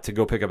lot to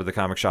go pick up at the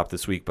comic shop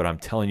this week, but I'm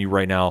telling you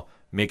right now,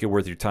 make it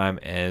worth your time.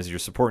 As you're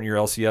supporting your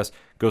LCS,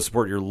 go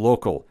support your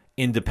local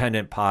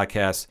independent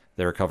podcasts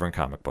that are covering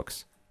comic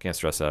books. Can't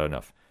stress that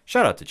enough.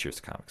 Shout out to Cheers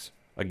to Comics.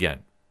 Again,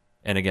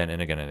 and again, and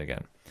again, and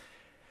again.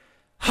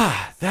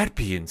 That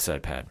being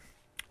said, Pat,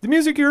 the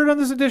music you heard on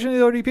this edition of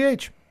the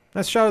ODPH,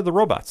 that's Shout Out to the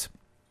Robots.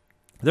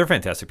 They're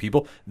fantastic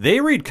people.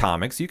 They read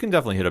comics. You can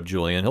definitely hit up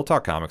Julian. He'll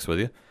talk comics with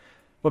you.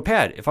 But,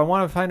 Pat, if I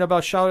want to find out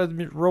about Shout Out to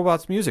the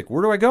Robots music,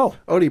 where do I go?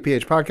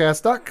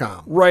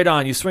 ODPHpodcast.com. Right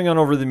on. You swing on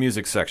over to the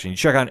music section. You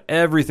check on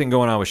everything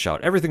going on with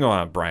Shout, everything going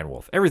on with Brian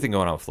Wolf, everything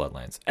going on with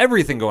Floodlands,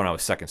 everything going on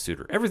with Second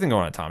Suitor, everything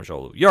going on with Tom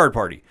Jolu, Yard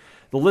Party.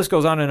 The list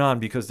goes on and on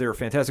because they're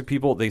fantastic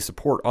people. They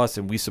support us,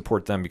 and we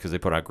support them because they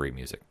put out great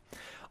music.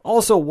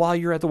 Also, while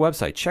you're at the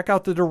website, check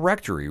out the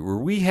directory where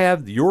we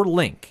have your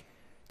link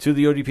to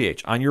the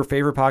ODPH on your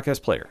favorite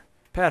podcast player.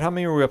 Pat, how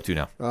many are we up to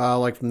now?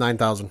 Like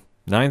 9,000.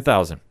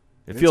 9,000.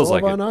 It feels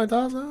like it.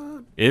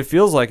 9,000. It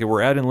feels like it.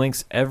 We're adding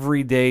links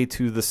every day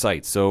to the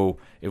site. So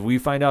if we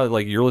find out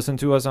like you're listening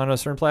to us on a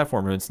certain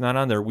platform and it's not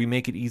on there, we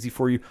make it easy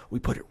for you. We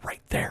put it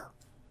right there.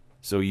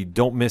 So you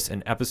don't miss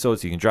an episode.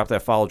 So you can drop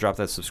that follow, drop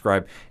that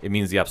subscribe. It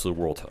means the absolute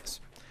world to us.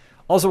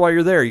 Also, while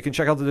you're there, you can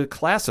check out the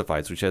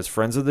Classifieds, which has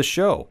friends of the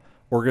show,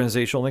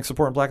 organizational link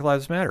support, and Black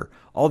Lives Matter.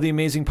 All the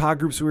amazing pod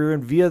groups we are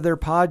in via their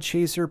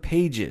Podchaser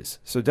pages.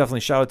 So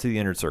definitely shout out to the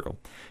Inner Circle.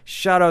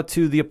 Shout out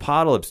to the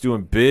Apocalypse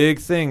doing big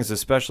things,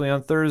 especially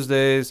on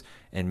Thursdays.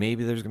 And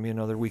maybe there's going to be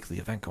another weekly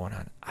event going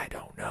on. I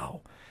don't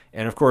know.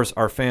 And, of course,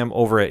 our fam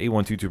over at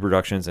 8122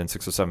 Productions and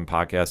 607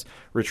 Podcasts,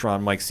 Rich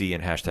Ron, Mike C,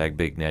 and hashtag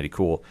Big Natty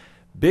Cool.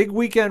 Big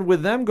weekend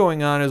with them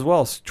going on as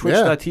well.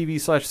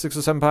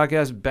 Twitch.tv/607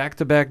 Podcast,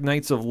 back-to-back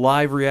nights of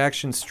live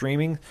reaction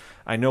streaming.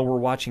 I know we're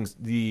watching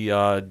the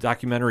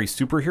documentary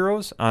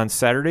Superheroes on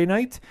Saturday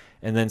night,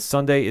 and then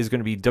Sunday is going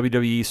to be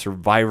WWE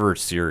Survivor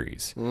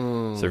Series.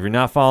 So if you're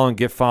not following,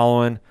 get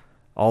following.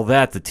 All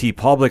that, the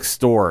TeePublic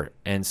store,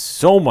 and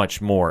so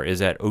much more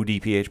is at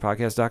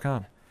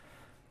odphpodcast.com.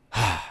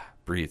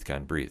 Breathe,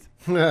 Ken, breathe.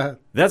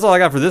 That's all I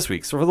got for this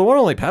week. So for the one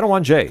and only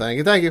Padawan J.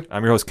 Thank you.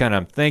 I'm your host,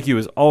 Ken. Thank you,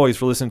 as always,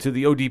 for listening to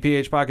the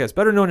ODPH podcast,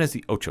 better known as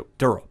the Ocho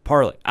Duro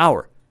Parlay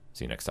Hour.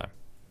 See you next time.